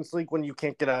Conference League when you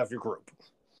can't get out of your group.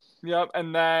 Yep,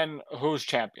 and then who's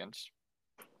champions?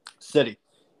 City.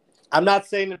 I'm not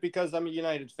saying it because I'm a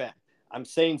United fan. I'm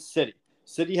saying City.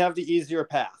 City have the easier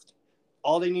path.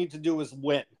 All they need to do is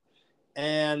win.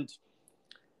 And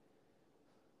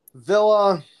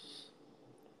Villa's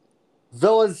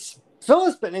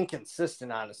been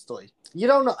inconsistent, honestly. You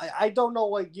don't know. I don't know.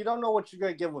 Like you don't know what you're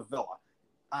gonna get with Villa.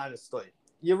 Honestly,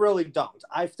 you really don't.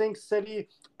 I think City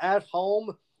at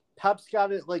home, Pep's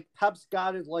got it. Like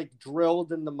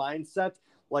drilled in the mindset.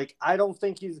 Like I don't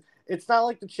think he's. It's not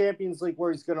like the Champions League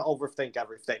where he's gonna overthink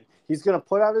everything. He's gonna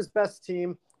put out his best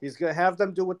team. He's gonna have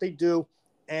them do what they do.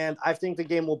 And I think the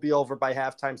game will be over by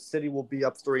halftime. City will be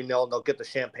up 3-0. They'll get the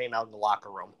champagne out in the locker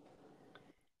room.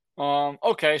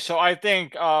 Okay, so I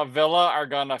think Villa are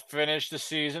gonna finish the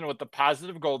season with the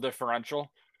positive goal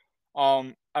differential.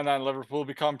 And then Liverpool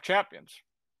become champions.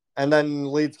 And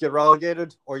then Leeds get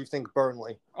relegated, or you think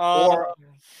Burnley, Uh,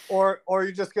 or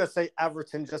you're just gonna say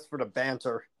Everton just for the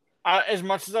banter. as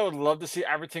much as I would love to see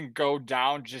everything go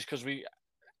down, just because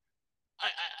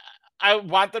I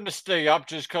want them to stay up,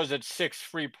 just because it's 6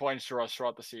 free points for us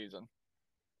throughout the season.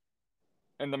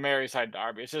 In the Merseyside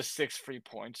derby, it's just 6 free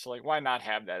points. So, like, why not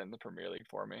have that in the Premier League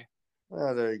for me?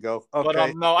 Oh, there you go. Okay.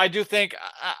 But no, I do think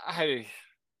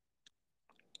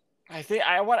I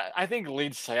think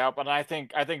Leeds stay up, and I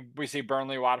think we see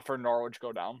Burnley, Watford, Norwich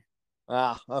go down.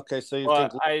 Okay. So you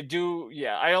But think? I do,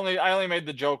 yeah. I only made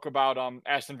the joke about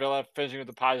Aston Villa finishing with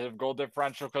a positive goal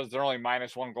differential because they're only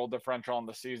 -1 goal differential on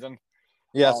the season.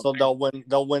 Yeah. So they'll win.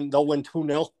 They'll win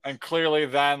 2-0. And clearly,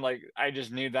 then like I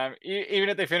just need them. Even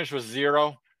if they finish with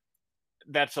 0,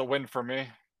 that's a win for me.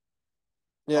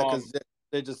 Yeah, because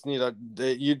they just need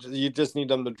you just need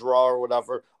them to draw or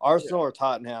whatever. Arsenal or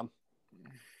Tottenham.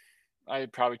 I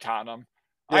probably Tottenham.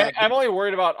 Yeah. I'm only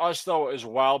worried about us though as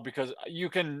well because you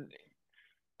can.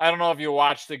 I don't know if you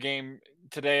watched the game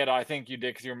today at all. I think you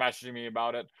did because you were messaging me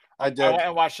about it. I did. I went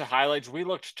and watched the highlights. We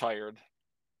looked tired.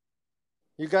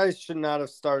 You guys should not have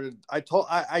started.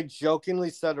 I jokingly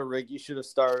said Origi should have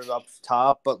started up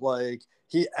top, but like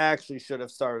he actually should have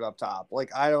started up top.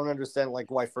 Like I don't understand like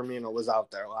why Firmino was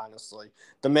out there. Honestly,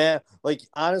 the man, like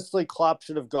honestly, Klopp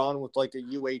should have gone with like a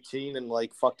U18 and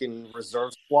like fucking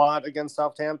reserve squad against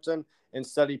Southampton.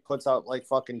 Instead, he puts out like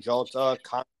fucking Jota,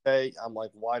 Conte. I'm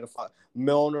like, why the fuck?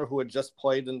 Milner, who had just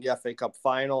played in the FA Cup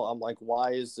final. I'm like,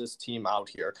 why is this team out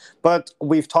here? But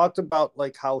we've talked about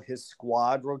like how his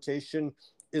squad rotation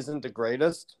isn't the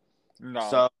greatest. No.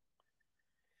 So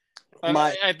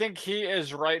I think he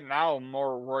is right now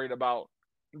more worried about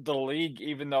the league,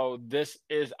 even though this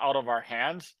is out of our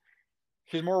hands.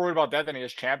 He's more worried about that than he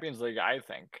is Champions League, I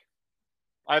think.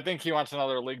 I think he wants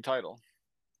another league title.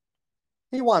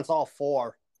 He wants all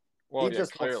 4. Well, yeah,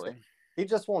 clearly. He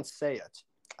just won't say it.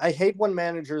 I hate when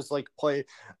managers like play.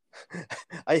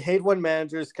 I hate when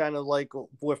managers kind of like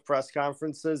with press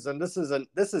conferences, and this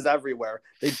is everywhere.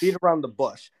 They beat around the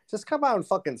bush. Just come out and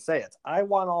fucking say it. I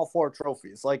want all 4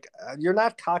 trophies. Like you're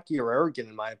not cocky or arrogant,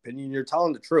 in my opinion. You're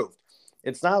telling the truth.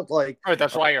 It's not like right.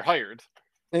 That's why you're hired.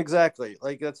 Exactly.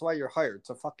 Like that's why you're hired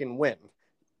to fucking win.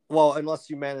 Well, unless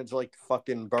you manage like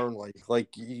fucking Burnley, like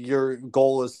your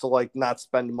goal is to like not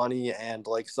spend money and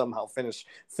like somehow finish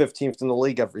 15th in the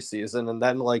league every season, and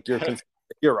then like you're considered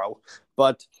a hero.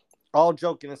 But all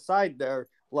joking aside, there,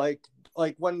 like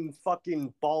when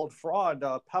fucking bald fraud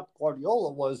Pep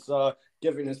Guardiola was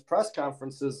giving his press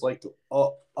conferences like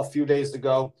a few days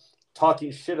ago,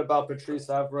 talking shit about Patrice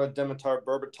Evra, Dimitar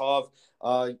Berbatov,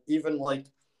 even like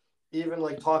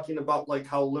talking about like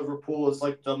how Liverpool is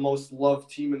like the most loved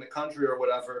team in the country or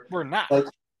whatever. We're not. Like,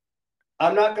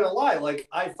 I'm not gonna lie, like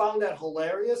I found that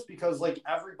hilarious because like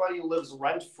everybody lives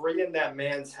rent free in that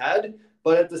man's head,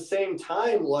 but at the same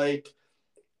time, like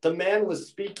the man was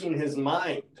speaking his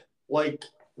mind. Like,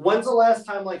 when's the last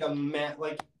time like a man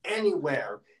like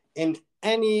anywhere in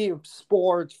any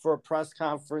sport for a press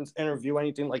conference, interview,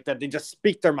 anything like that, they just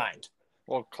speak their mind?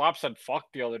 Well, Klopp said fuck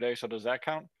the other day, so does that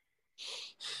count?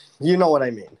 You know what I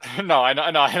mean. No,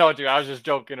 I know what you. I was just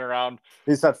joking around.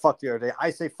 He said fuck the other day. I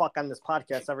say fuck on this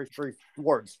podcast every 3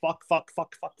 words. Fuck. Oh,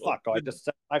 I just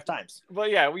said 5 times.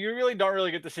 But yeah, you really don't really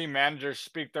get to see managers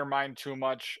speak their mind too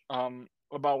much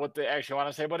about what they actually want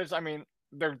to say. But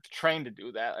they're trained to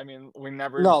do that. I mean, we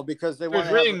never. No, because they want There's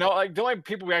to really have no like the only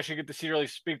people we actually get to see really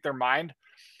speak their mind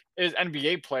is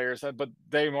NBA players, but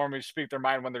they normally speak their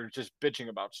mind when they're just bitching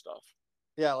about stuff.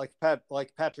 yeah, like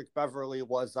Patrick Beverly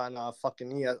was on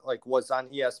was on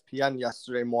ESPN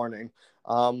yesterday morning,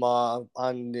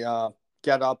 on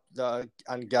Get Up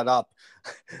on Get Up.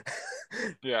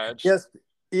 Yeah, Yes,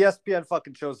 ESPN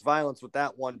fucking shows violence with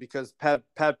that one because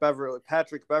Patrick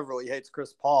Beverly hates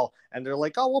Chris Paul, and they're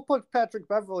like, oh, we'll put Patrick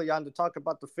Beverly on to talk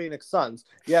about the Phoenix Suns.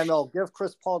 Yeah, no, give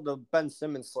Chris Paul the Ben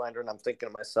Simmons slander, and I'm thinking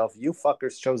to myself, you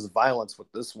fuckers chose violence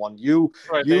with this one.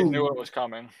 they knew it was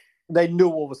coming. They knew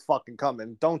what was fucking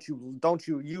coming. Don't you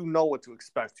know what to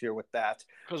expect here with that.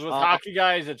 Because with hockey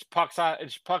guys, it's pucks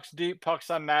deep, pucks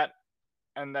on net,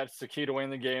 and that's the key to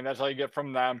winning the game. That's all you get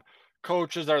from them.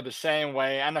 Coaches are the same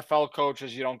way. NFL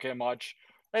coaches, you don't get much.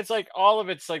 It's like all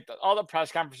the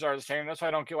press conferences are the same. That's why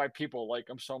I don't get why people like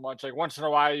them so much. Like once in a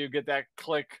while you get that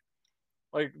click,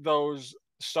 like those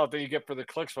stuff that you get for the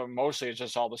clicks, but mostly it's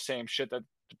just all the same shit that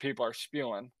the people are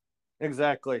spewing.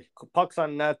 Exactly. Pucks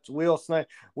on net, wheel snipe,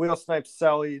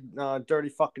 Sally, dirty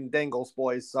fucking dangles,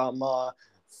 boys. But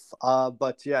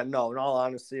yeah, no, in all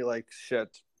honesty, like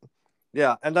shit.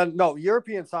 Yeah, and then no,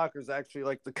 European soccer is actually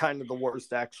like the kind of the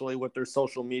worst actually with their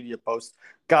social media posts.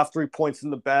 Got 3 points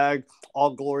in the bag.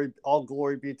 All glory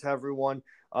be to everyone.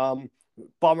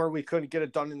 Bummer we couldn't get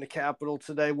it done in the capital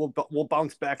today. We'll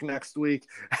bounce back next week.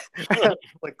 And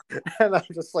I'm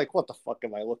just like, what the fuck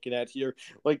am I looking at here?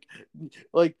 Like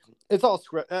it's all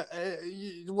script.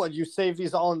 What, you save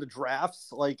these all in the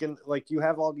drafts? You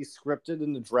have all these scripted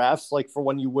in the drafts, like for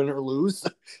when you win or lose.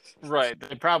 Right,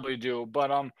 they probably do.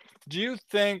 But do you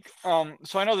think?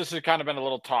 So I know this has kind of been a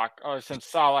little talk since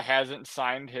Salah hasn't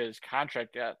signed his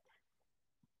contract yet.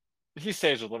 He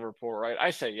stays with Liverpool, right?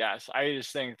 I say yes. I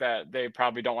just think that they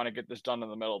probably don't want to get this done in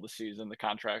the middle of the season, the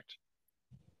contract.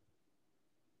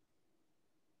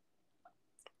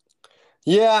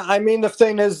 Yeah, I mean the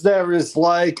thing is, there is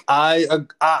like I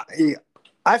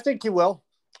think he will.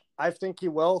 I think he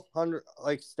will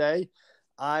stay.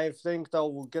 I think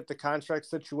they'll get the contract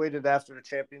situated after the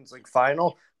Champions League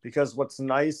final because what's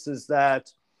nice is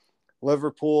that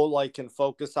Liverpool can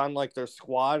focus on their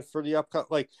squad for the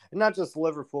upcoming and not just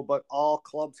Liverpool but all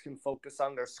clubs can focus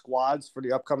on their squads for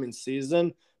the upcoming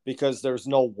season because there's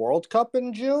no World Cup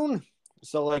in June.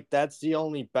 So that's the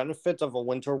only benefit of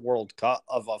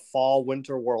a fall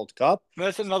winter World Cup.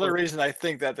 That's another reason I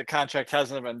think that the contract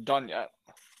hasn't been done yet.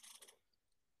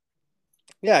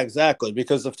 Yeah, exactly.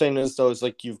 Because the thing is, though, is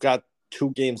you've got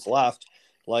 2 games left.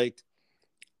 It's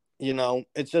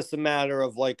just a matter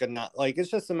of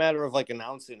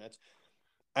announcing it.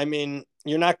 I mean,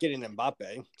 you're not getting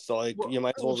Mbappe, so you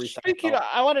might as well resign.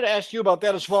 I wanted to ask you about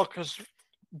that as well because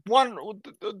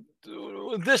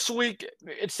this week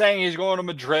it's saying he's going to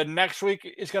Madrid. Next week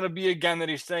it's going to be again that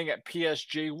he's staying at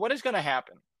PSG. What is going to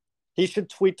happen? He should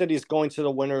tweet that he's going to the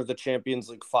winner of the Champions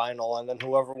League final, and then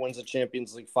whoever wins the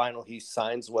Champions League final, he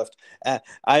signs with.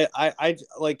 I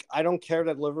don't care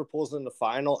that Liverpool's in the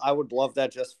final. I would love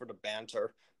that just for the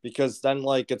banter, because then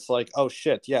it's oh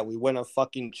shit, yeah, we win a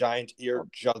fucking giant ear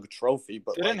jug trophy.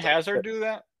 But didn't Hazard do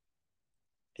that?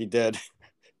 He did.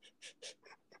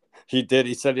 He did.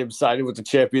 He said he sided with the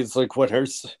Champions League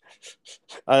winners.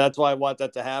 That's why I want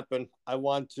that to happen. I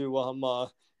want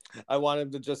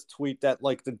him to just tweet that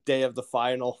the day of the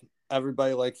final.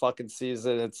 Everybody fucking sees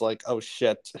it. It's oh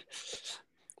shit.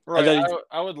 Right.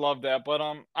 I would love that, but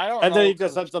I don't. And then he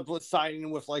just ends up signing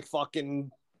with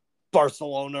fucking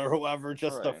Barcelona or whoever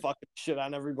just to fucking shit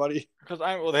on everybody. Because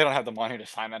they don't have the money to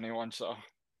sign anyone, so.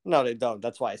 No, they don't.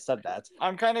 That's why I said that.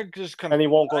 I'm kind of just confused. And he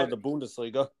won't go to the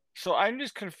Bundesliga. So I'm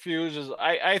just confused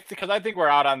because I think we're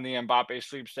out on the Mbappe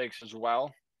sweepstakes as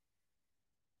well.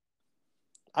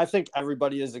 I think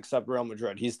everybody is except Real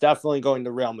Madrid. He's definitely going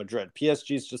to Real Madrid.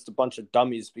 PSG is just a bunch of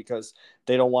dummies because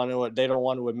they don't want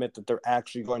to admit that they're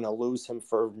actually going to lose him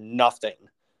for nothing.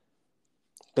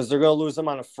 Because they're going to lose him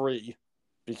on a free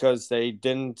because they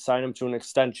didn't sign him to an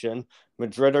extension.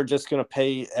 Madrid are just going to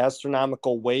pay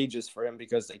astronomical wages for him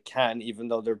because they can, even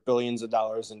though they're billions of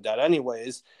dollars in debt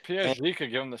anyways. PSG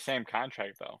could give him the same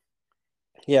contract though.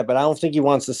 Yeah, but I don't think he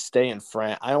wants to stay in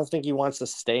France. I don't think he wants to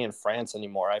stay in France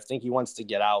anymore. I think he wants to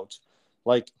get out.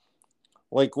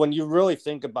 When you really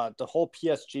think about it, the whole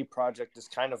PSG project is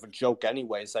kind of a joke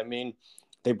anyways. I mean,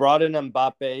 they brought in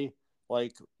Mbappe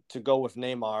to go with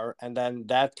Neymar, and then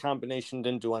that combination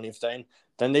didn't do anything.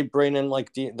 Then they bring in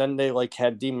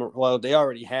had they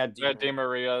already had Di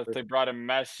Maria. They brought in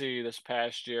Messi this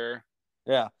past year.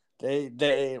 Yeah,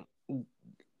 they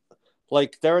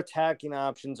like their attacking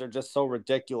options are just so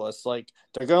ridiculous. Like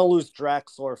they're gonna lose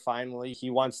Draxler finally. He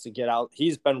wants to get out.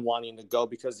 He's been wanting to go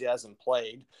because he hasn't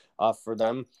played for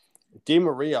them. Di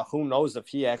Maria, who knows if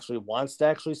he actually wants to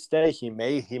actually stay? He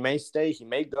may stay. He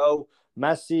may go.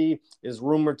 Messi is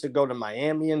rumored to go to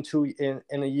Miami in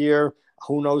a year.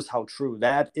 Who knows how true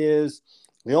that is?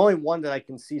 The only one that I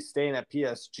can see staying at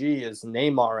PSG is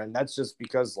Neymar, and that's just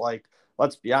because, like,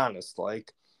 let's be honest,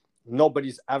 like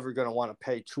nobody's ever going to want to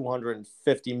pay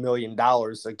 $250 million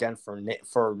again for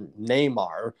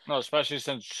Neymar. No, especially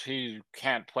since he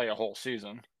can't play a whole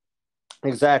season.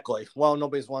 Exactly. Well,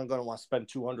 nobody's going to want to spend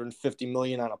 $250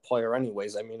 million on a player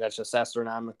anyways. I mean, that's just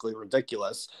astronomically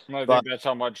ridiculous. I think that's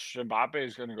how much Mbappe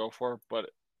is going to go for,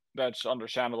 but that's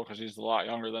understandable because he's a lot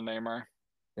younger than Neymar.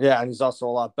 Yeah, and he's also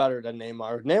a lot better than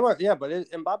Neymar. Yeah, but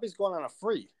Mbappe's going on a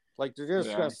free. Like, they're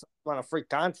just going to on a free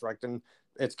contract, and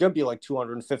it's going to be like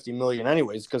 $250 million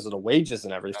anyways because of the wages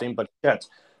and everything. But shit.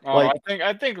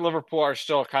 I think Liverpool are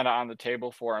still kind of on the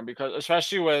table for him because,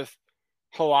 especially with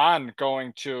Haaland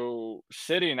going to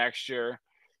City next year,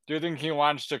 do you think he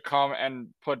wants to come and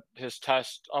put his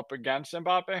test up against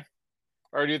Mbappe?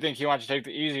 Or do you think he wants to take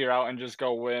the easier route and just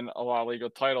go win a La Liga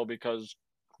title because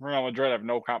Real Madrid have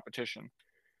no competition?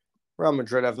 Real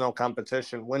Madrid have no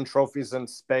competition. Win trophies in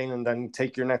Spain and then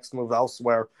take your next move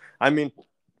elsewhere. I mean,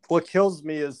 what kills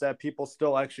me is that people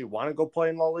still actually want to go play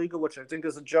in La Liga, which I think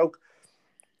is a joke.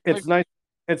 It's nice.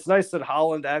 It's nice that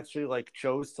Haaland actually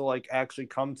chose to actually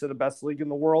come to the best league in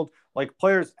the world. Like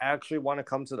players actually want to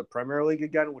come to the Premier League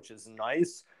again, which is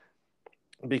nice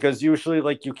because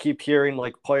usually you keep hearing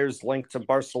players linked to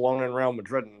Barcelona and Real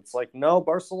Madrid, and it's like, no,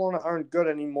 Barcelona aren't good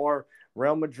anymore.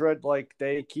 Real Madrid,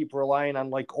 they keep relying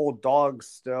on old dogs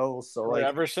still. So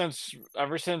ever since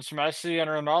Messi and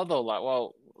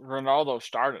Ronaldo, Ronaldo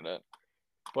started it,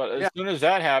 but as soon as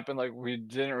that happened, we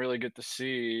didn't really get to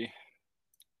see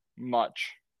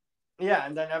much. Yeah,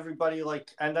 and then everybody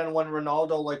and then when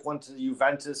Ronaldo went to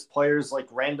Juventus, players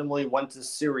randomly went to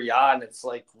Serie A, and it's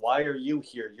like, why are you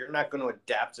here? You're not going to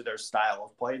adapt to their style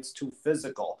of play. It's too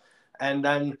physical. And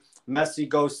then Messi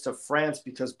goes to France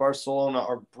because Barcelona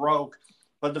are broke.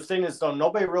 But the thing is, though,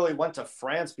 nobody really went to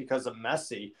France because of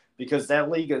Messi, because that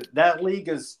league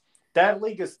is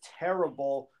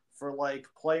terrible for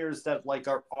players that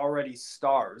are already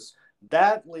stars.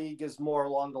 That league is more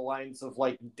along the lines of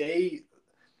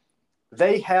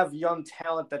they have young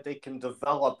talent that they can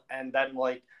develop, and then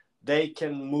they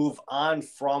can move on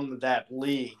from that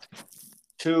league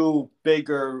to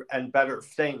bigger and better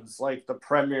things like the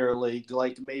Premier League,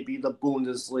 maybe the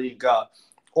Bundesliga,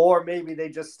 or maybe they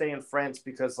just stay in France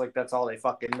because that's all they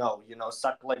fucking know,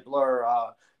 Sacre Bleu,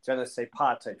 je ne sais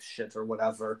pas type shit or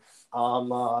whatever.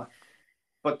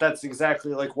 But that's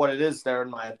exactly what it is there, in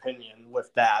my opinion,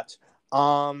 with that.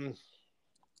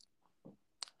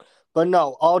 But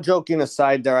no, all joking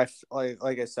aside, there,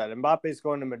 like I said, Mbappe's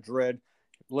going to Madrid.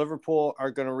 Liverpool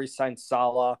are going to re-sign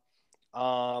Salah.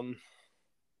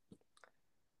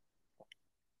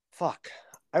 Fuck.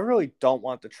 I really don't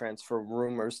want the transfer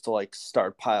rumors to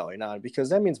start piling on because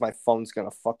that means my phone's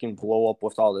going to fucking blow up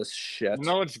with all this shit.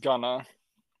 No, it's gonna.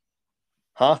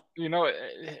 Huh?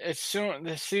 As soon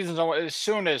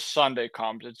as Sunday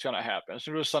comes, it's gonna happen. As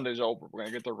soon as Sunday's over, we're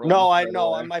gonna get the rumors. No, I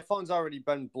know. My phone's already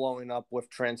been blowing up with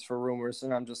transfer rumors,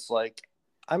 and I'm just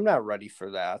I'm not ready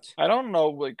for that. I don't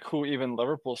know who even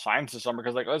Liverpool signs this summer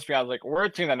because let's be honest, we're a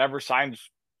team that never signs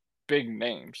big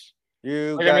names.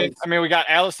 Guys... I mean, we got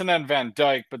Alisson and Van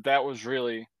Dijk, but that was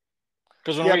really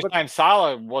because when we signed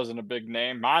Salah, wasn't a big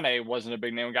name. Mane wasn't a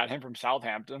big name. We got him from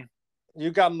Southampton. You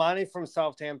got Mane from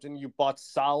Southampton. You bought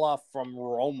Salah from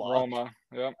Roma.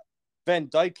 Yep. Van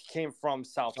Dijk came from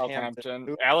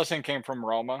Southampton. Alisson came from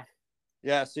Roma.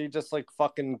 Yeah, so you just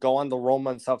fucking go on the Roma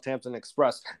and Southampton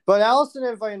Express. But Alisson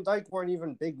and Van Dijk weren't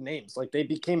even big names. They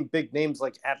became big names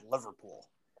at Liverpool.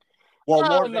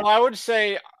 Well, I would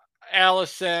say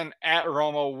Alisson at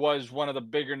Roma was one of the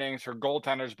bigger names for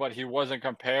goaltenders, but he wasn't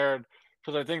compared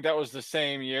because I think that was the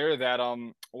same year that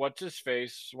what's his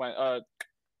face went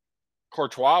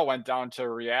Courtois went down to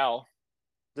Real.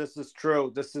 This is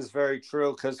true. This is very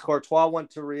true because Courtois went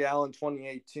to Real in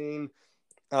 2018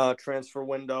 transfer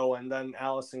window, and then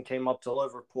Alisson came up to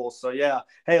Liverpool. So, yeah.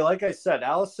 Hey, like I said,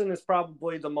 Alisson is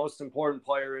probably the most important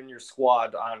player in your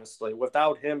squad, honestly.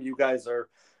 Without him, you guys are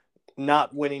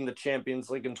not winning the Champions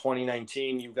League in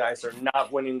 2019. You guys are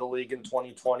not winning the league in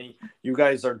 2020. You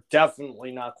guys are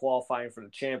definitely not qualifying for the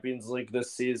Champions League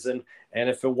this season. And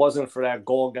if it wasn't for that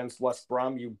goal against West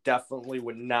Brom, you definitely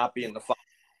would not be in the final.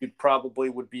 You probably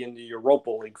would be in the Europa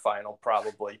League final,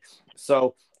 probably.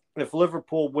 So if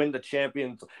Liverpool win the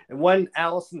Champions, and when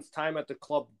Alisson's time at the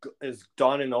club is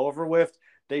done and over with,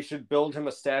 they should build him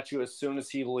a statue as soon as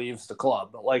he leaves the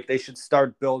club. Like, they should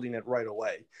start building it right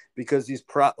away, because he's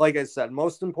like I said,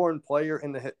 most important player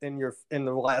in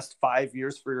the last 5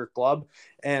 years for your club,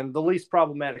 and the least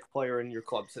problematic player in your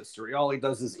club's history. All he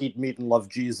does is eat meat and love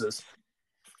Jesus.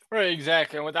 Right,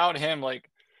 exactly. And without him, like,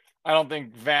 I don't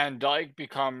think Van Dijk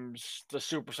becomes the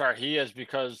superstar he is,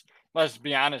 because let's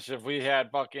be honest, if we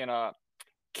had fucking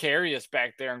Karius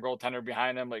back there and goaltender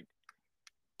behind him, like,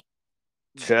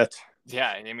 shit. Yeah,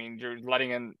 I mean,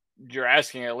 you're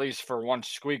asking at least for one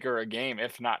squeaker a game,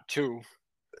 if not two.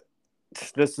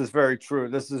 This is very true.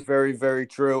 This is very, very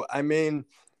true. I mean,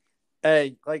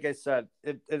 hey, like I said,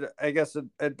 I guess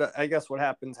what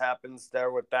happens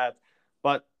there with that.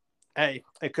 But hey,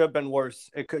 it could have been worse.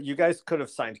 You guys could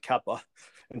have signed Kepa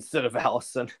instead of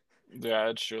Alisson. Yeah,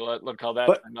 it's true. Look how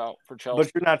that turned out for Chelsea.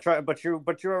 But you're not trying. But you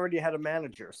already had a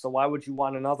manager, so why would you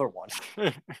want another one?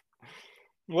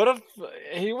 What if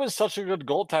he was such a good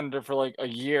goaltender for like a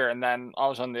year, and then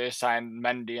all of a sudden they signed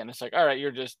Mendy, and it's like, all right,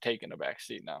 you're just taking a back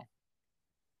seat now.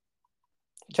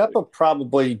 Kepa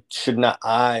probably should not.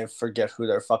 I forget who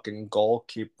their fucking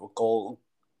goalkeeper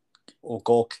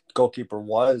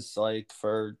was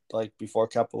before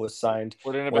Kepa was signed.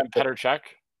 Wouldn't it have been Petr Cech?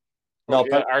 No,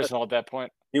 Arsenal at that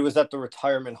point. He was at the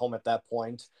retirement home at that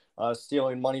point,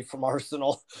 stealing money from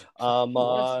Arsenal.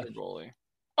 Goalie.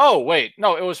 Oh wait,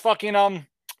 no, it was fucking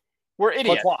We're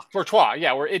idiots. Courtois.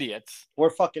 Yeah, we're idiots. We're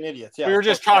fucking idiots. Yeah, we were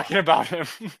just talking about him.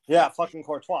 Yeah, fucking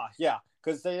Courtois. Yeah,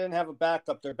 because they didn't have a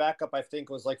backup. Their backup, I think,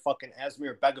 was like fucking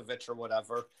Asmir Begovic or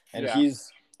whatever, and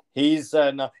he's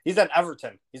at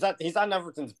Everton. He's on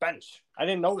Everton's bench. I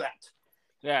didn't know that.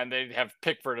 Yeah, and they have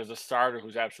Pickford as a starter,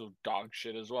 who's absolute dog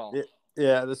shit as well.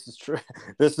 Yeah, this is true.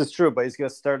 This is true, but he's going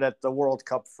to start at the World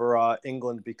Cup for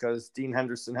England, because Dean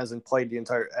Henderson hasn't played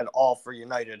at all for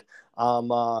United.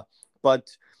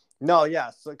 But no, yeah,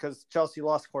 so because Chelsea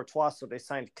lost Courtois, so they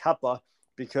signed Kepa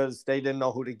because they didn't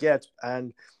know who to get,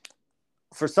 and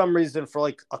for some reason, for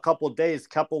like a couple of days,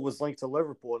 Kepa was linked to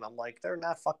Liverpool, and I'm like, they're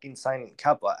not fucking signing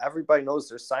Kepa. Everybody knows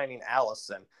they're signing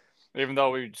Alisson. Even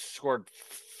though we scored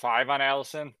 5 on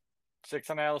Alisson, 6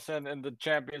 on Alisson in the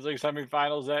Champions League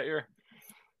semifinals that year.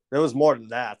 It was more than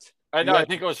that. I know. I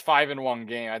think it was 5 in one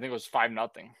game. I think it was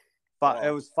 5-0.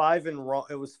 It was 5 in Rome.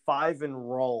 It was 5 in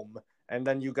Rome, and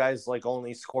then you guys like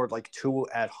only scored like 2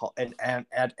 at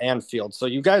Anfield. So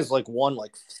you guys like won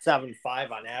like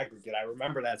 7-5 on aggregate. I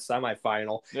remember that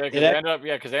semifinal. Yeah,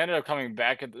 because they ended up coming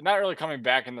back. Not really coming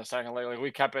back in the second leg. Like,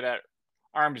 we kept it at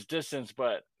arm's distance,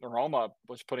 but Roma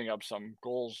was putting up some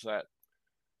goals that.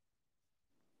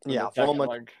 Yeah,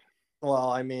 Roma.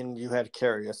 Well, I mean, you had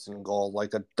Karius in goal.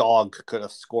 Like, a dog could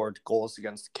have scored goals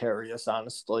against Karius,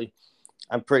 honestly.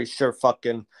 I'm pretty sure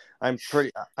I'm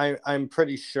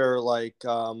pretty sure, like,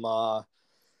 I'm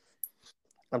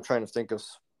trying to think of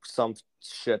some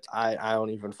shit. I don't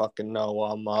even fucking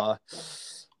know.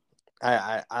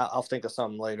 I'll think of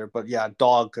something later. But yeah,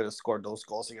 dog could have scored those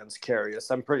goals against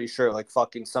Karius. I'm pretty sure like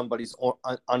fucking somebody's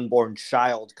unborn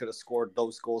child could have scored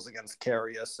those goals against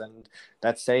Karius, and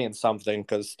that's saying something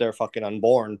because they're fucking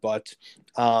unborn. But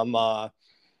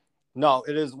no,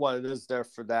 it is what it is there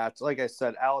for that. Like I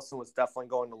said, Alisson was definitely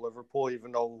going to Liverpool,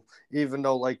 even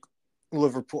though like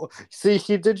Liverpool. See,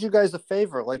 he did you guys a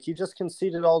favor. Like, he just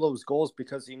conceded all those goals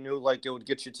because he knew like it would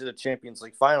get you to the Champions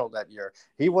League final that year.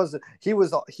 He was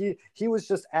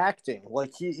just acting.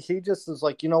 Like, he just was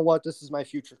like, you know what, this is my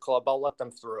future club. I'll let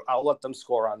them through. I'll let them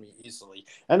score on me easily.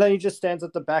 And then he just stands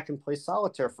at the back and plays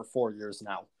solitaire for 4 years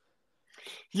now.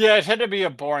 Yeah, it had to be a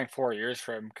boring 4 years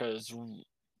for him because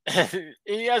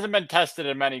he hasn't been tested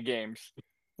in many games.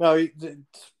 No,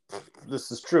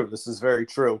 this is true. This is very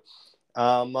true.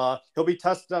 He'll be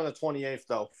tested on the 28th,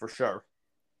 though, for sure.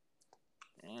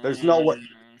 There's no way.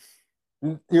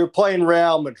 You're playing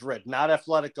Real Madrid, not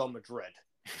Atletico Madrid.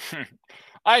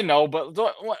 I know, but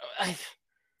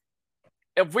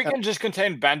if we can just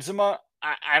contain Benzema,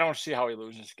 I don't see how he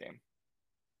loses this game.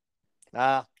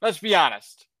 Let's be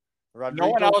honest.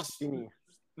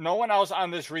 No one else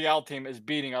on this Real team is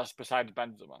beating us besides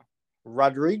Benzema.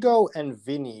 Rodrigo and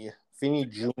Vini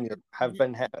Jr.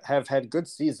 have had good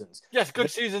seasons. Yes, good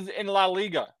seasons in La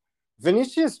Liga.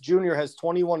 Vinicius Jr. has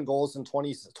 21 goals and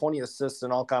 20 assists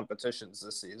in all competitions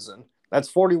this season. That's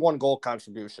 41 goal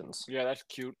contributions. Yeah, that's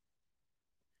cute.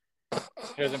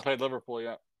 He hasn't played Liverpool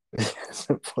yet. He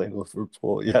hasn't played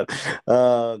Liverpool yet.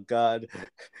 Oh God,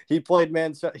 he played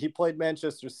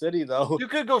Manchester City though. You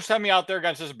could go send me out there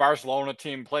against this Barcelona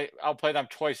team. I'll play them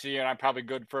twice a year, and I'm probably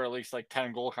good for at least like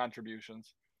 10 goal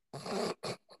contributions.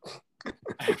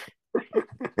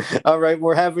 All right,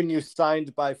 we're having you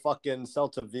signed by fucking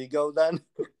Celta Vigo then.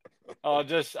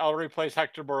 I'll replace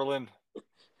Hector Berlin.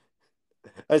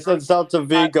 I said Celta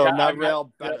Vigo, not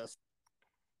Real Real Betis.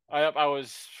 I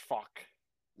was fuck.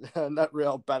 Not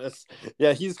Real Betis.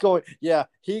 Yeah, he's going. Yeah,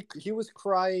 he was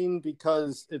crying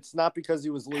because it's not because he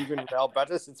was leaving Real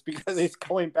Betis. It's because he's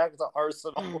going back to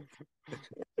Arsenal.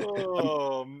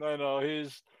 Oh, I know.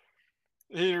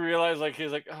 He realized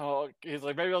he's like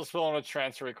maybe I'll fill in a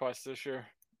transfer request this year.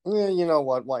 Yeah, you know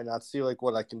what? Why not? See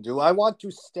what I can do. I want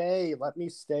to stay. Let me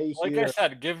stay here. Like I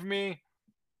said, give me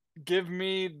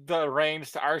the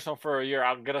reins to Arsenal for a year.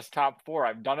 I'll get us top 4.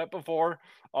 I've done it before.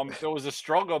 It was a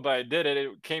struggle, but I did it.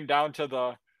 It came down to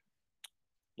the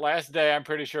last day, I'm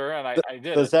pretty sure, and I did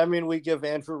it. Does that mean we give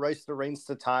Andrew Rice the reins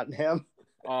to Tottenham?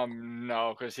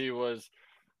 No, because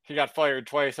he got fired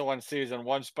twice in one season,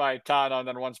 once by Tottenham,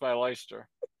 then once by Leicester.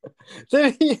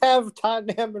 Did he have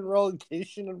Tottenham in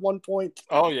relegation at one point?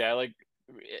 Oh yeah,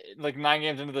 like 9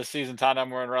 games into the season, Tottenham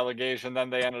were in relegation. Then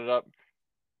they ended up,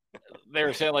 they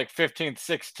were saying like 15th,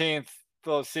 16th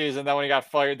the season. Then when he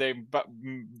got fired, they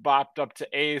bopped up to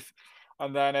 8th.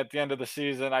 And then at the end of the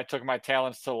season, I took my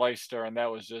talents to Leicester, and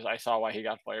that was just, I saw why he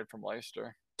got fired from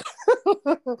Leicester.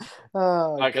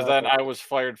 Because then I was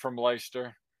fired from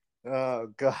Leicester. Oh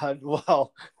God!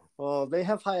 Well, they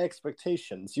have high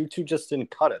expectations. You two just didn't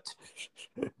cut it.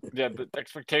 Yeah, the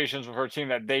expectations of her team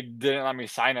that they didn't let me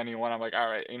sign anyone. I'm like, all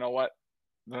right, you know what?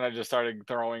 Then I just started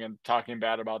throwing and talking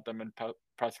bad about them in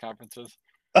press conferences.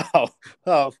 Oh,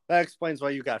 that explains why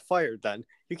you got fired. Then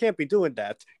you can't be doing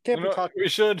that. Can't be talking.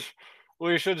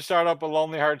 We should start up a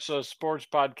Lonely Hearts sports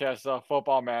podcast,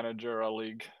 Football Manager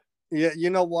league. Yeah,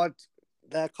 you know what?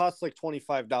 That costs like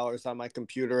 $25 on my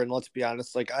computer, and let's be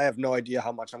honest, like I have no idea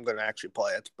how much I'm going to actually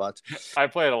play it. But I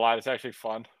play it a lot. It's actually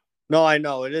fun. No, I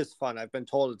know it is fun. I've been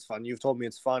told it's fun. You've told me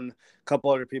it's fun. A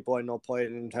couple other people I know play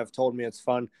it and have told me it's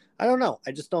fun. I don't know.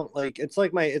 I just don't like. It's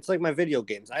like my video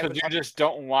games. You just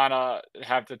don't want to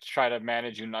have to try to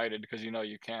manage United because you know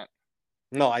you can't.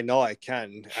 No, I know I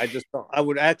can. I just don't. I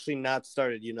would actually not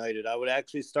start at United. I would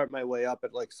actually start my way up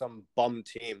at like some bum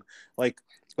team, like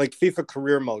FIFA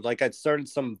career mode. Like I'd started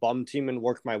some bum team and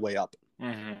worked my way up.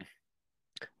 Mm-hmm.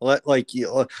 Like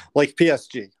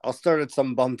PSG. I'll start at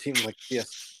some bum team like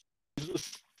PSG.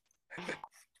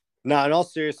 No, in all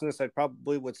seriousness, I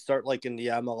probably would start like in the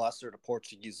MLS or the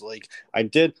Portuguese league. I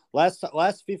did last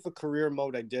FIFA career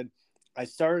mode. I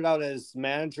started out as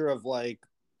manager of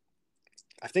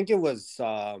I think it was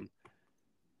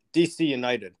DC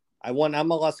United. I won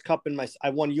MLS Cup I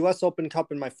won US Open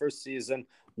Cup in my first season,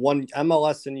 won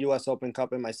MLS and US Open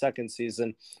Cup in my second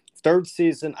season. Third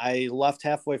season, I left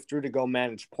halfway through to go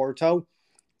manage Porto.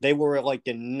 They were like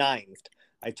in 9th.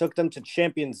 I took them to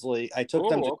Champions League.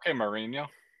 Okay, Mourinho.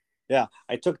 Yeah,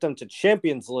 I took them to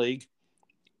Champions League.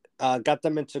 Got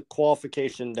them into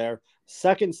qualification there.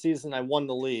 Second season, I won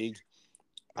the league.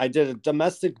 I did a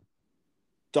domestic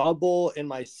double in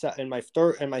my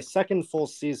second full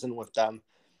season with them,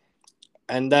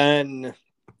 and then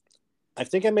I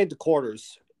think I made the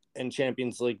quarters in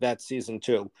Champions League that season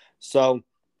too. So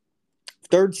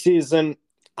third season,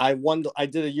 I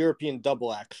did a European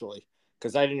double actually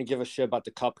because I didn't give a shit about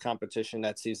the cup competition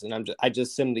that season. I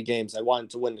just simmed the games. I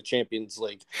wanted to win the Champions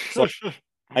League, so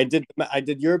I did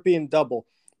European double,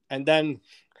 and then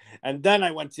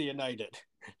I went to United.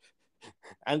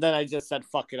 And then I just said,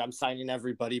 fuck it, I'm signing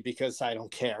everybody because I don't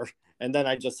care. And then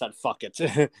I just said, fuck it.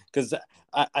 Because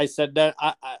I said that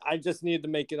I just needed to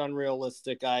make it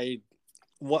unrealistic.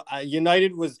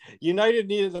 United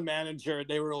needed a manager.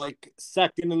 They were like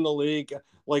second in the league,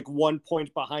 like 1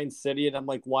 point behind City. And I'm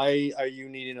like, why are you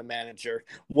needing a manager?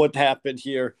 What happened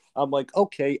here? I'm like,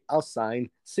 okay, I'll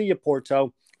sign. See you,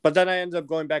 Porto. But then I ended up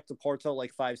going back to Porto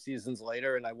like 5 seasons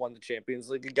later, and I won the Champions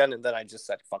League again. And then I just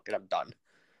said, fuck it, I'm done.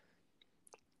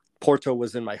 Porto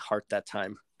was in my heart that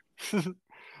time.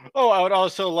 I would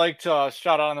also like to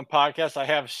shout out on the podcast. I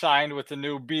have signed with the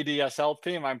new BDSL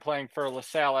team. I'm playing for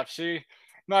LaSalle FC.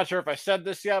 Not sure if I said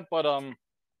this yet, but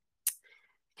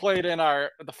played in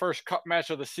the first cup match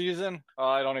of the season.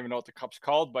 I don't even know what the cup's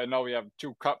called, but I know we have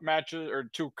 2 cup matches or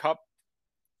 2 cup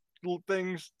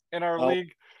things in our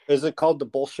league. Is it called the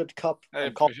Bullshit Cup?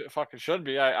 It fucking should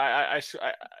be. I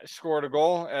scored a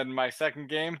goal in my second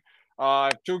game.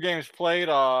 2 games played,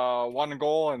 1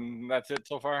 goal, and that's it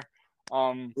so far.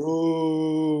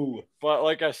 Ooh. But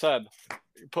like I said,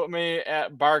 put me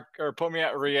at put me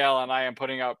at Real, and I am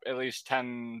putting up at least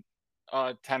 10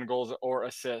 goals or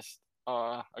assists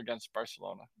against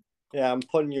Barcelona. Yeah, I'm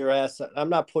putting your ass. I'm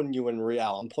not putting you in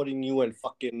Real. I'm putting you in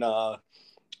fucking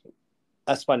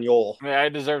Espanyol. I mean, I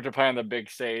deserve to play on the big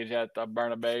stage at the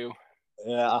Bernabeu.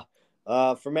 Yeah.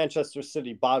 For Manchester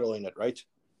City, bottling it, right?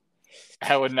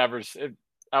 I would never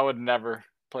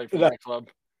play for that club.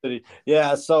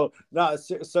 Yeah. So no.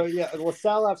 So yeah,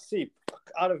 LaSalle FC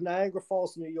out of Niagara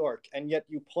Falls, New York, and yet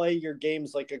you play your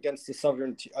games like against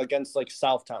against like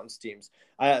Southtown's teams.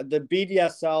 The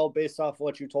BDSL, based off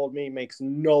what you told me, makes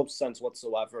no sense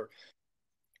whatsoever.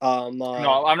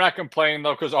 No, I'm not complaining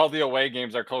though, because all the away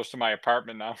games are close to my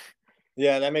apartment now.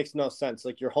 Yeah, that makes no sense.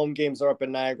 Like your home games are up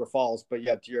in Niagara Falls, but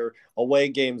yet your away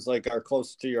games like are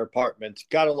close to your apartment.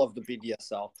 Gotta love the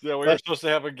BDSL. Yeah, we were supposed to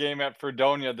have a game at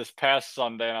Fredonia this past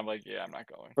Sunday, and I'm like, yeah, I'm not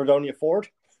going. Fredonia Ford?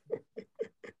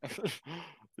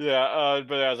 Yeah,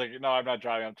 but I was like, no, I'm not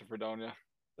driving up to Fredonia.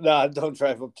 Nah, don't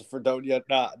drive up to Fredonia.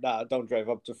 Nah, don't drive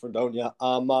up to Fredonia.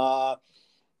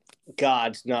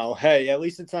 God, no. Hey, at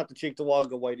least it's not the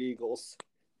Cheektowaga White Eagles.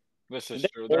 This is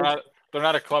true. They're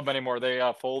not a club anymore. They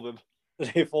folded.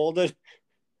 They folded.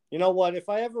 You know what? If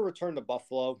I ever return to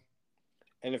Buffalo,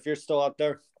 and if you're still out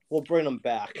there, we'll bring them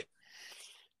back.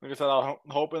 Like I said, I'm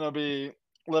hoping to be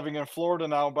living in Florida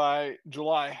now by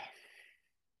July.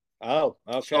 Oh,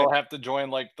 okay. So I'll have to join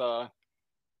like the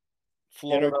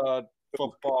Florida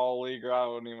Football League, or I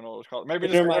don't even know what it's called. Maybe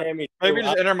just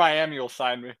Inter Miami will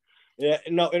sign me. Yeah,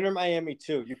 no, Inter Miami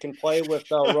too. You can play with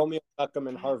Romeo Beckham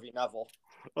and Harvey Neville.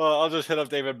 I'll just hit up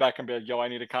David Beckham and be like, yo, I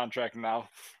need a contract now.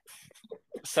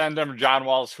 Send him John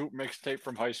Wall's hoop mixtape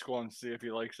from high school and see if he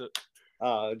likes it.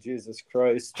 Oh, Jesus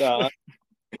Christ.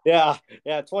 Yeah,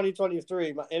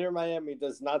 2023. Inter Miami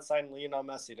does not sign Lionel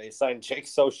Messi. They signed Jake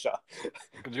Socha.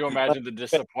 Could you imagine the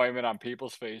disappointment on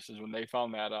people's faces when they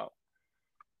found that out?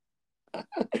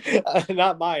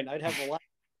 Not mine. I'd have a laugh.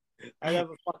 I'd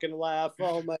have a fucking laugh.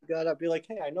 Oh, my God. I'd be like,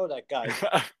 hey, I know that guy.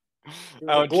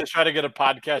 I would just try to get a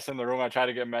podcast in the room. I'd try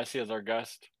to get Messi as our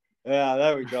guest. Yeah,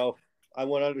 there we go. I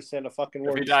wouldn't understand a fucking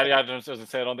word. If he died, I don't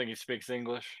think he speaks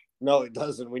English. No, he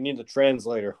doesn't. We need a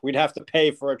translator. We'd have to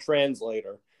pay for a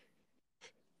translator.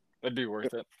 It'd be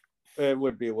worth it. It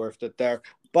would be worth it there.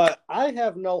 But I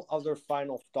have no other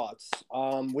final thoughts.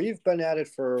 We've been at it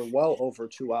for well over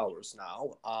 2 hours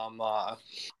now.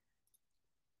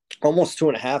 Almost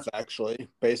 2.5 actually,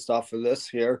 based off of this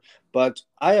here. But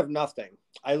I have nothing.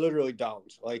 I literally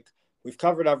don't. Like, we've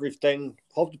covered everything.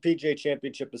 Hope the PGA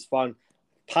Championship is fun.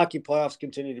 Hockey playoffs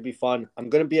continue to be fun. I'm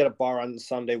going to be at a bar on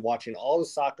Sunday watching all the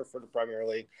soccer for the Premier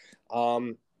League.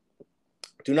 Do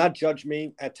not judge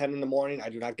me at 10 in the morning. I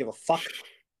do not give a fuck.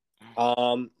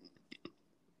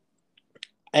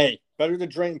 Hey, better to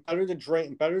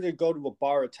go to a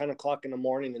bar at 10 o'clock in the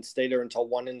morning and stay there until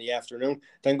 1 in the afternoon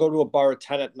than go to a bar at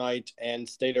 10 at night and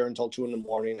stay there until 2 in the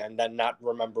morning and then not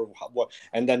remember what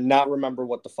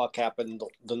the fuck happened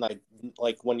the night,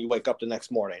 like when you wake up the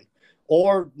next morning,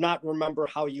 or not remember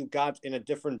how you got in a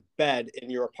different bed in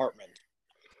your apartment.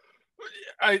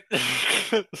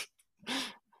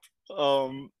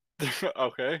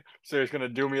 Okay, so he's gonna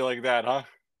do me like that, huh?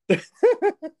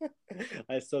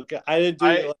 I'm still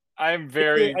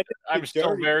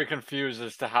very confused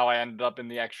as to how I ended up in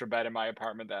the extra bed in my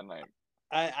apartment that night.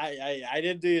 I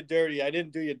didn't do you dirty. I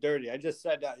just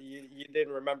said that you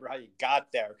didn't remember how you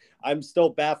got there. I'm still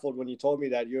baffled when you told me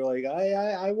that. You're like,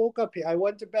 I woke up here. I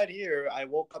went to bed here. I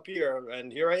woke up here,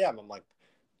 and here I am. I'm like,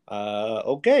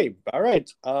 okay, all right.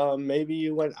 Maybe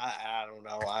you went. I don't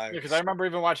know. Because I remember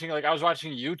even watching, like, I was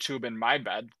watching YouTube in my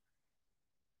bed,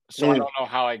 so I don't know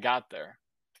how I got there.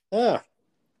 Yeah,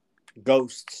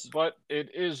 ghosts. But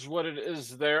it is what it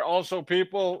is. There also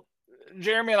people.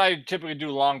 Jeremy and I typically do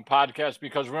long podcasts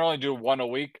because we only do one a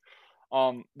week.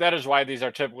 That is why these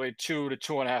are typically 2 to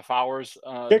 2.5 hours.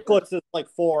 Chicklets is like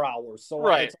 4 hours. So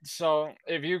right. So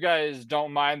if you guys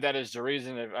don't mind, that is the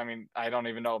reason. I don't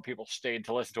even know if people stayed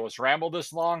to listen to us ramble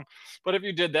this long. But if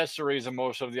you did, that's the reason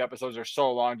most of the episodes are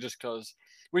so long, just because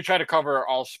we try to cover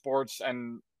all sports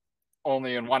and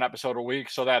only in one episode a week.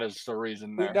 So that is the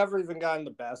reason there. We never even got into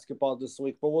basketball this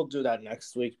week, but we'll do that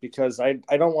next week because I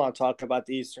don't want to talk about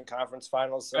the Eastern Conference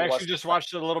Finals. I actually just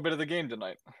watched a little bit of the game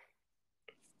tonight.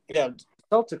 Yeah,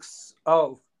 Celtics.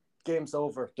 Oh, game's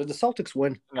over. Did the Celtics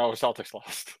win? No, Celtics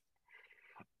lost.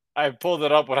 I pulled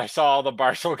it up when I saw all the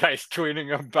Barstool guys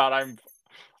tweeting about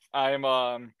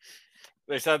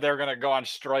they said they were going to go on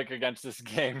strike against this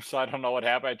game, so I don't know what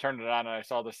happened. I turned it on and I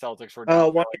saw the Celtics were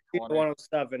down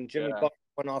 107. Jimmy Butler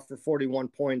went off for 41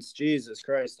 points. Jesus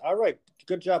Christ. All right.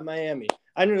 Good job, Miami.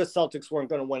 I knew the Celtics weren't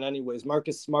going to win anyways.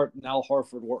 Marcus Smart and Al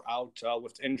Horford were out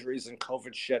with injuries and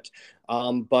COVID shit.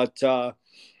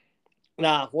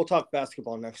 Nah, we'll talk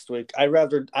basketball next week. I'd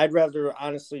rather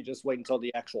honestly just wait until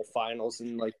the actual finals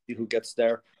and like see who gets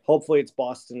there. Hopefully it's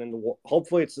Boston and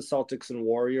hopefully it's the Celtics and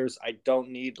Warriors. I don't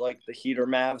need like the Heat or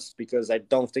Mavs because I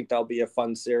don't think that'll be a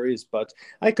fun series, but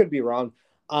I could be wrong.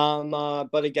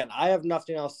 But again, I have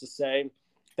nothing else to say.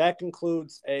 That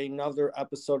concludes another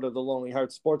episode of the Lonely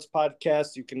Heart Sports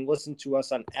Podcast. You can listen to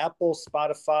us on Apple,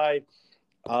 Spotify,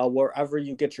 wherever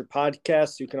you get your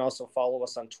podcasts. You can also follow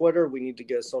us on Twitter. We need to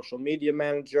get a social media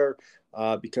manager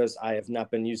because I have not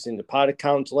been using the pod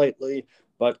account lately.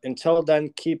 But until then,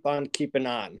 keep on keeping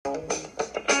on.